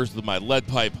go first with my lead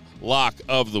pipe lock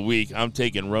of the week. I'm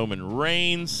taking Roman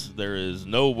Reigns. There is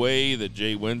no way that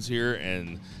Jey wins here,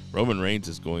 and Roman Reigns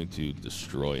is going to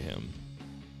destroy him.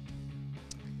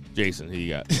 Jason, who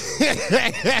you got? I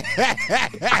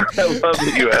love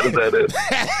that you added that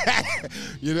in.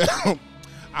 You know,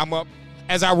 I'm up.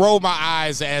 As I rolled my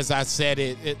eyes, as I said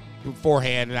it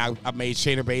beforehand, and I made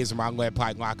Shayna Baszler my lead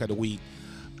pipe lock of the week.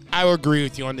 I would agree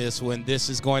with you on this one. This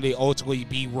is going to ultimately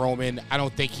be Roman. I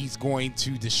don't think he's going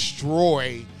to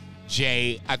destroy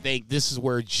Jey. I think this is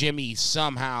where Jimmy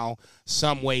somehow,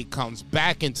 some way comes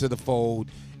back into the fold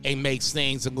and makes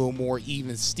things a little more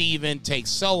even. Steven takes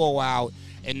Solo out,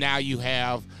 and now you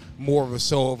have more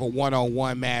of a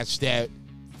one-on-one match that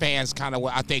fans kind of,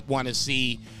 I think, want to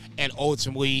see, and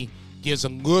ultimately gives a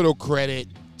little credit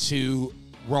to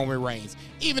Roman Reigns.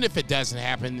 Even if it doesn't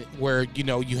happen where, you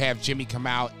know, you have Jimmy come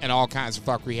out and all kinds of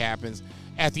fuckery happens,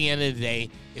 at the end of the day,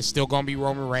 it's still going to be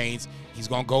Roman Reigns. He's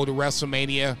going to go to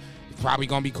WrestleMania. It's probably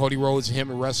going to be Cody Rhodes and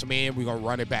him at WrestleMania. We're going to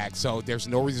run it back. So there's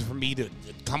no reason for me to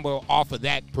come off of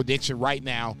that prediction right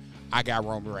now. I got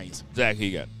Roman Reigns. Zach, who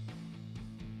you got?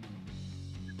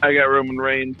 I got Roman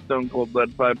Reigns, Stone Cold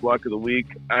Lead Pipe Block of the Week.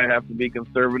 I have to be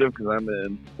conservative because I'm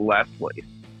in last place.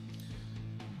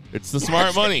 It's the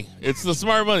smart money. It's the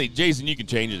smart money. Jason, you can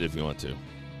change it if you want to.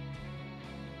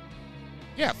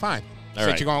 Yeah, fine. All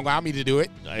Said right. you're gonna allow me to do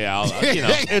it. Yeah,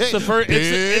 it's the first.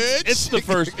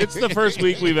 It's the first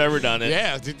week we've ever done it.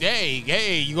 Yeah,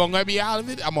 hey, you gonna let me out of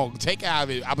it? I'm gonna take out of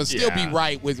it. I'm gonna still be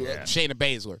right with Shayna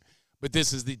Baszler, but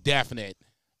this is the definite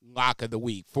lock of the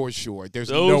week for sure.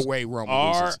 There's no way Roman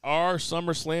loses. Our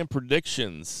SummerSlam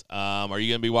predictions. Are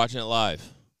you gonna be watching it live?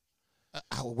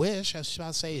 I wish. I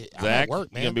should say I'm Zach, at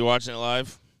work, man. you gonna be watching it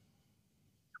live?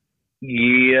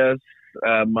 Yes,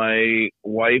 my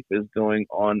wife is going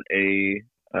on a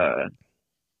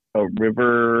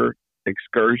river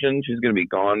excursion. She's going to be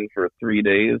gone for 3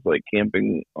 days, like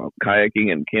camping,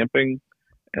 kayaking, and camping.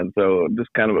 And so I'm just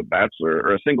kind of a bachelor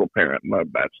or a single parent, not a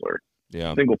bachelor.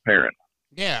 Yeah, single parent.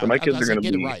 Yeah, so my kids are going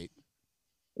to be right.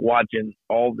 watching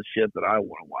all the shit that I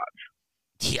want to watch.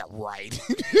 Yeah, right.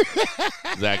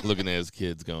 Zach looking at his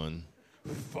kids going,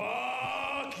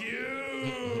 "Fuck you."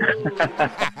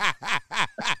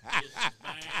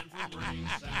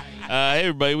 Hey,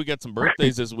 everybody, we got some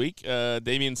birthdays this week.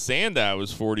 Damian Sandow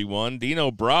is 41.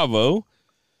 Dino Bravo,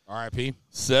 R.I.P.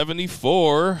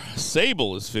 74.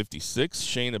 Sable is 56.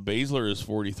 Shayna Baszler is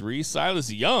 43.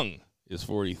 Silas Young is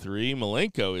 43.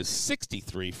 Malenko is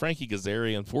 63. Frankie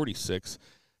Kazarian, 46.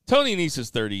 Tony Nese is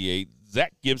 38.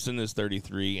 Zach Gibson is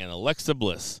 33. And Alexa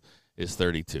Bliss is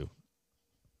 32.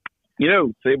 You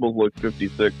know, Sable's looked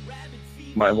 56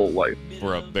 my whole life.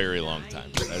 For a very long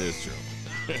time. That is true.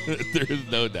 There is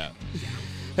no doubt.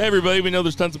 Hey, everybody, we know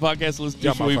there's tons of podcasts to listen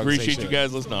to, so we appreciate you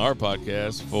guys listening to our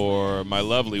podcast. For my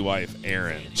lovely wife,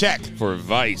 Erin. Check. For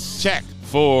Vice. Check.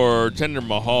 For Tender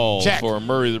Mahal. Check. For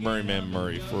Murray the Murray Man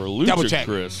Murray. For Lucha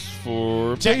Chris.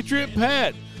 For Patriot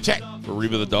Pat. Check. For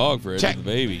Reba the Dog. For Eddie the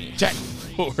Baby. Check.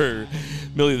 For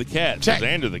Millie the Cat. Check. For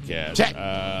Xander the Cat. Check.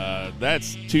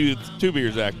 That's two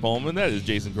beer Zach Pullman. That is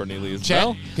Jason Cornelius. Check.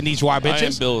 Konnichiwa, bitches. I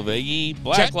am Bill Veggie.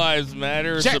 Black Check. Lives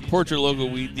Matter. Check. Support your local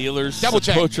weed dealers. Double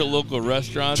check. Support your local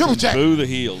restaurants. Triple and check. Boo the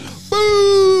heels.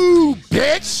 Boo,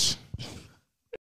 bitch.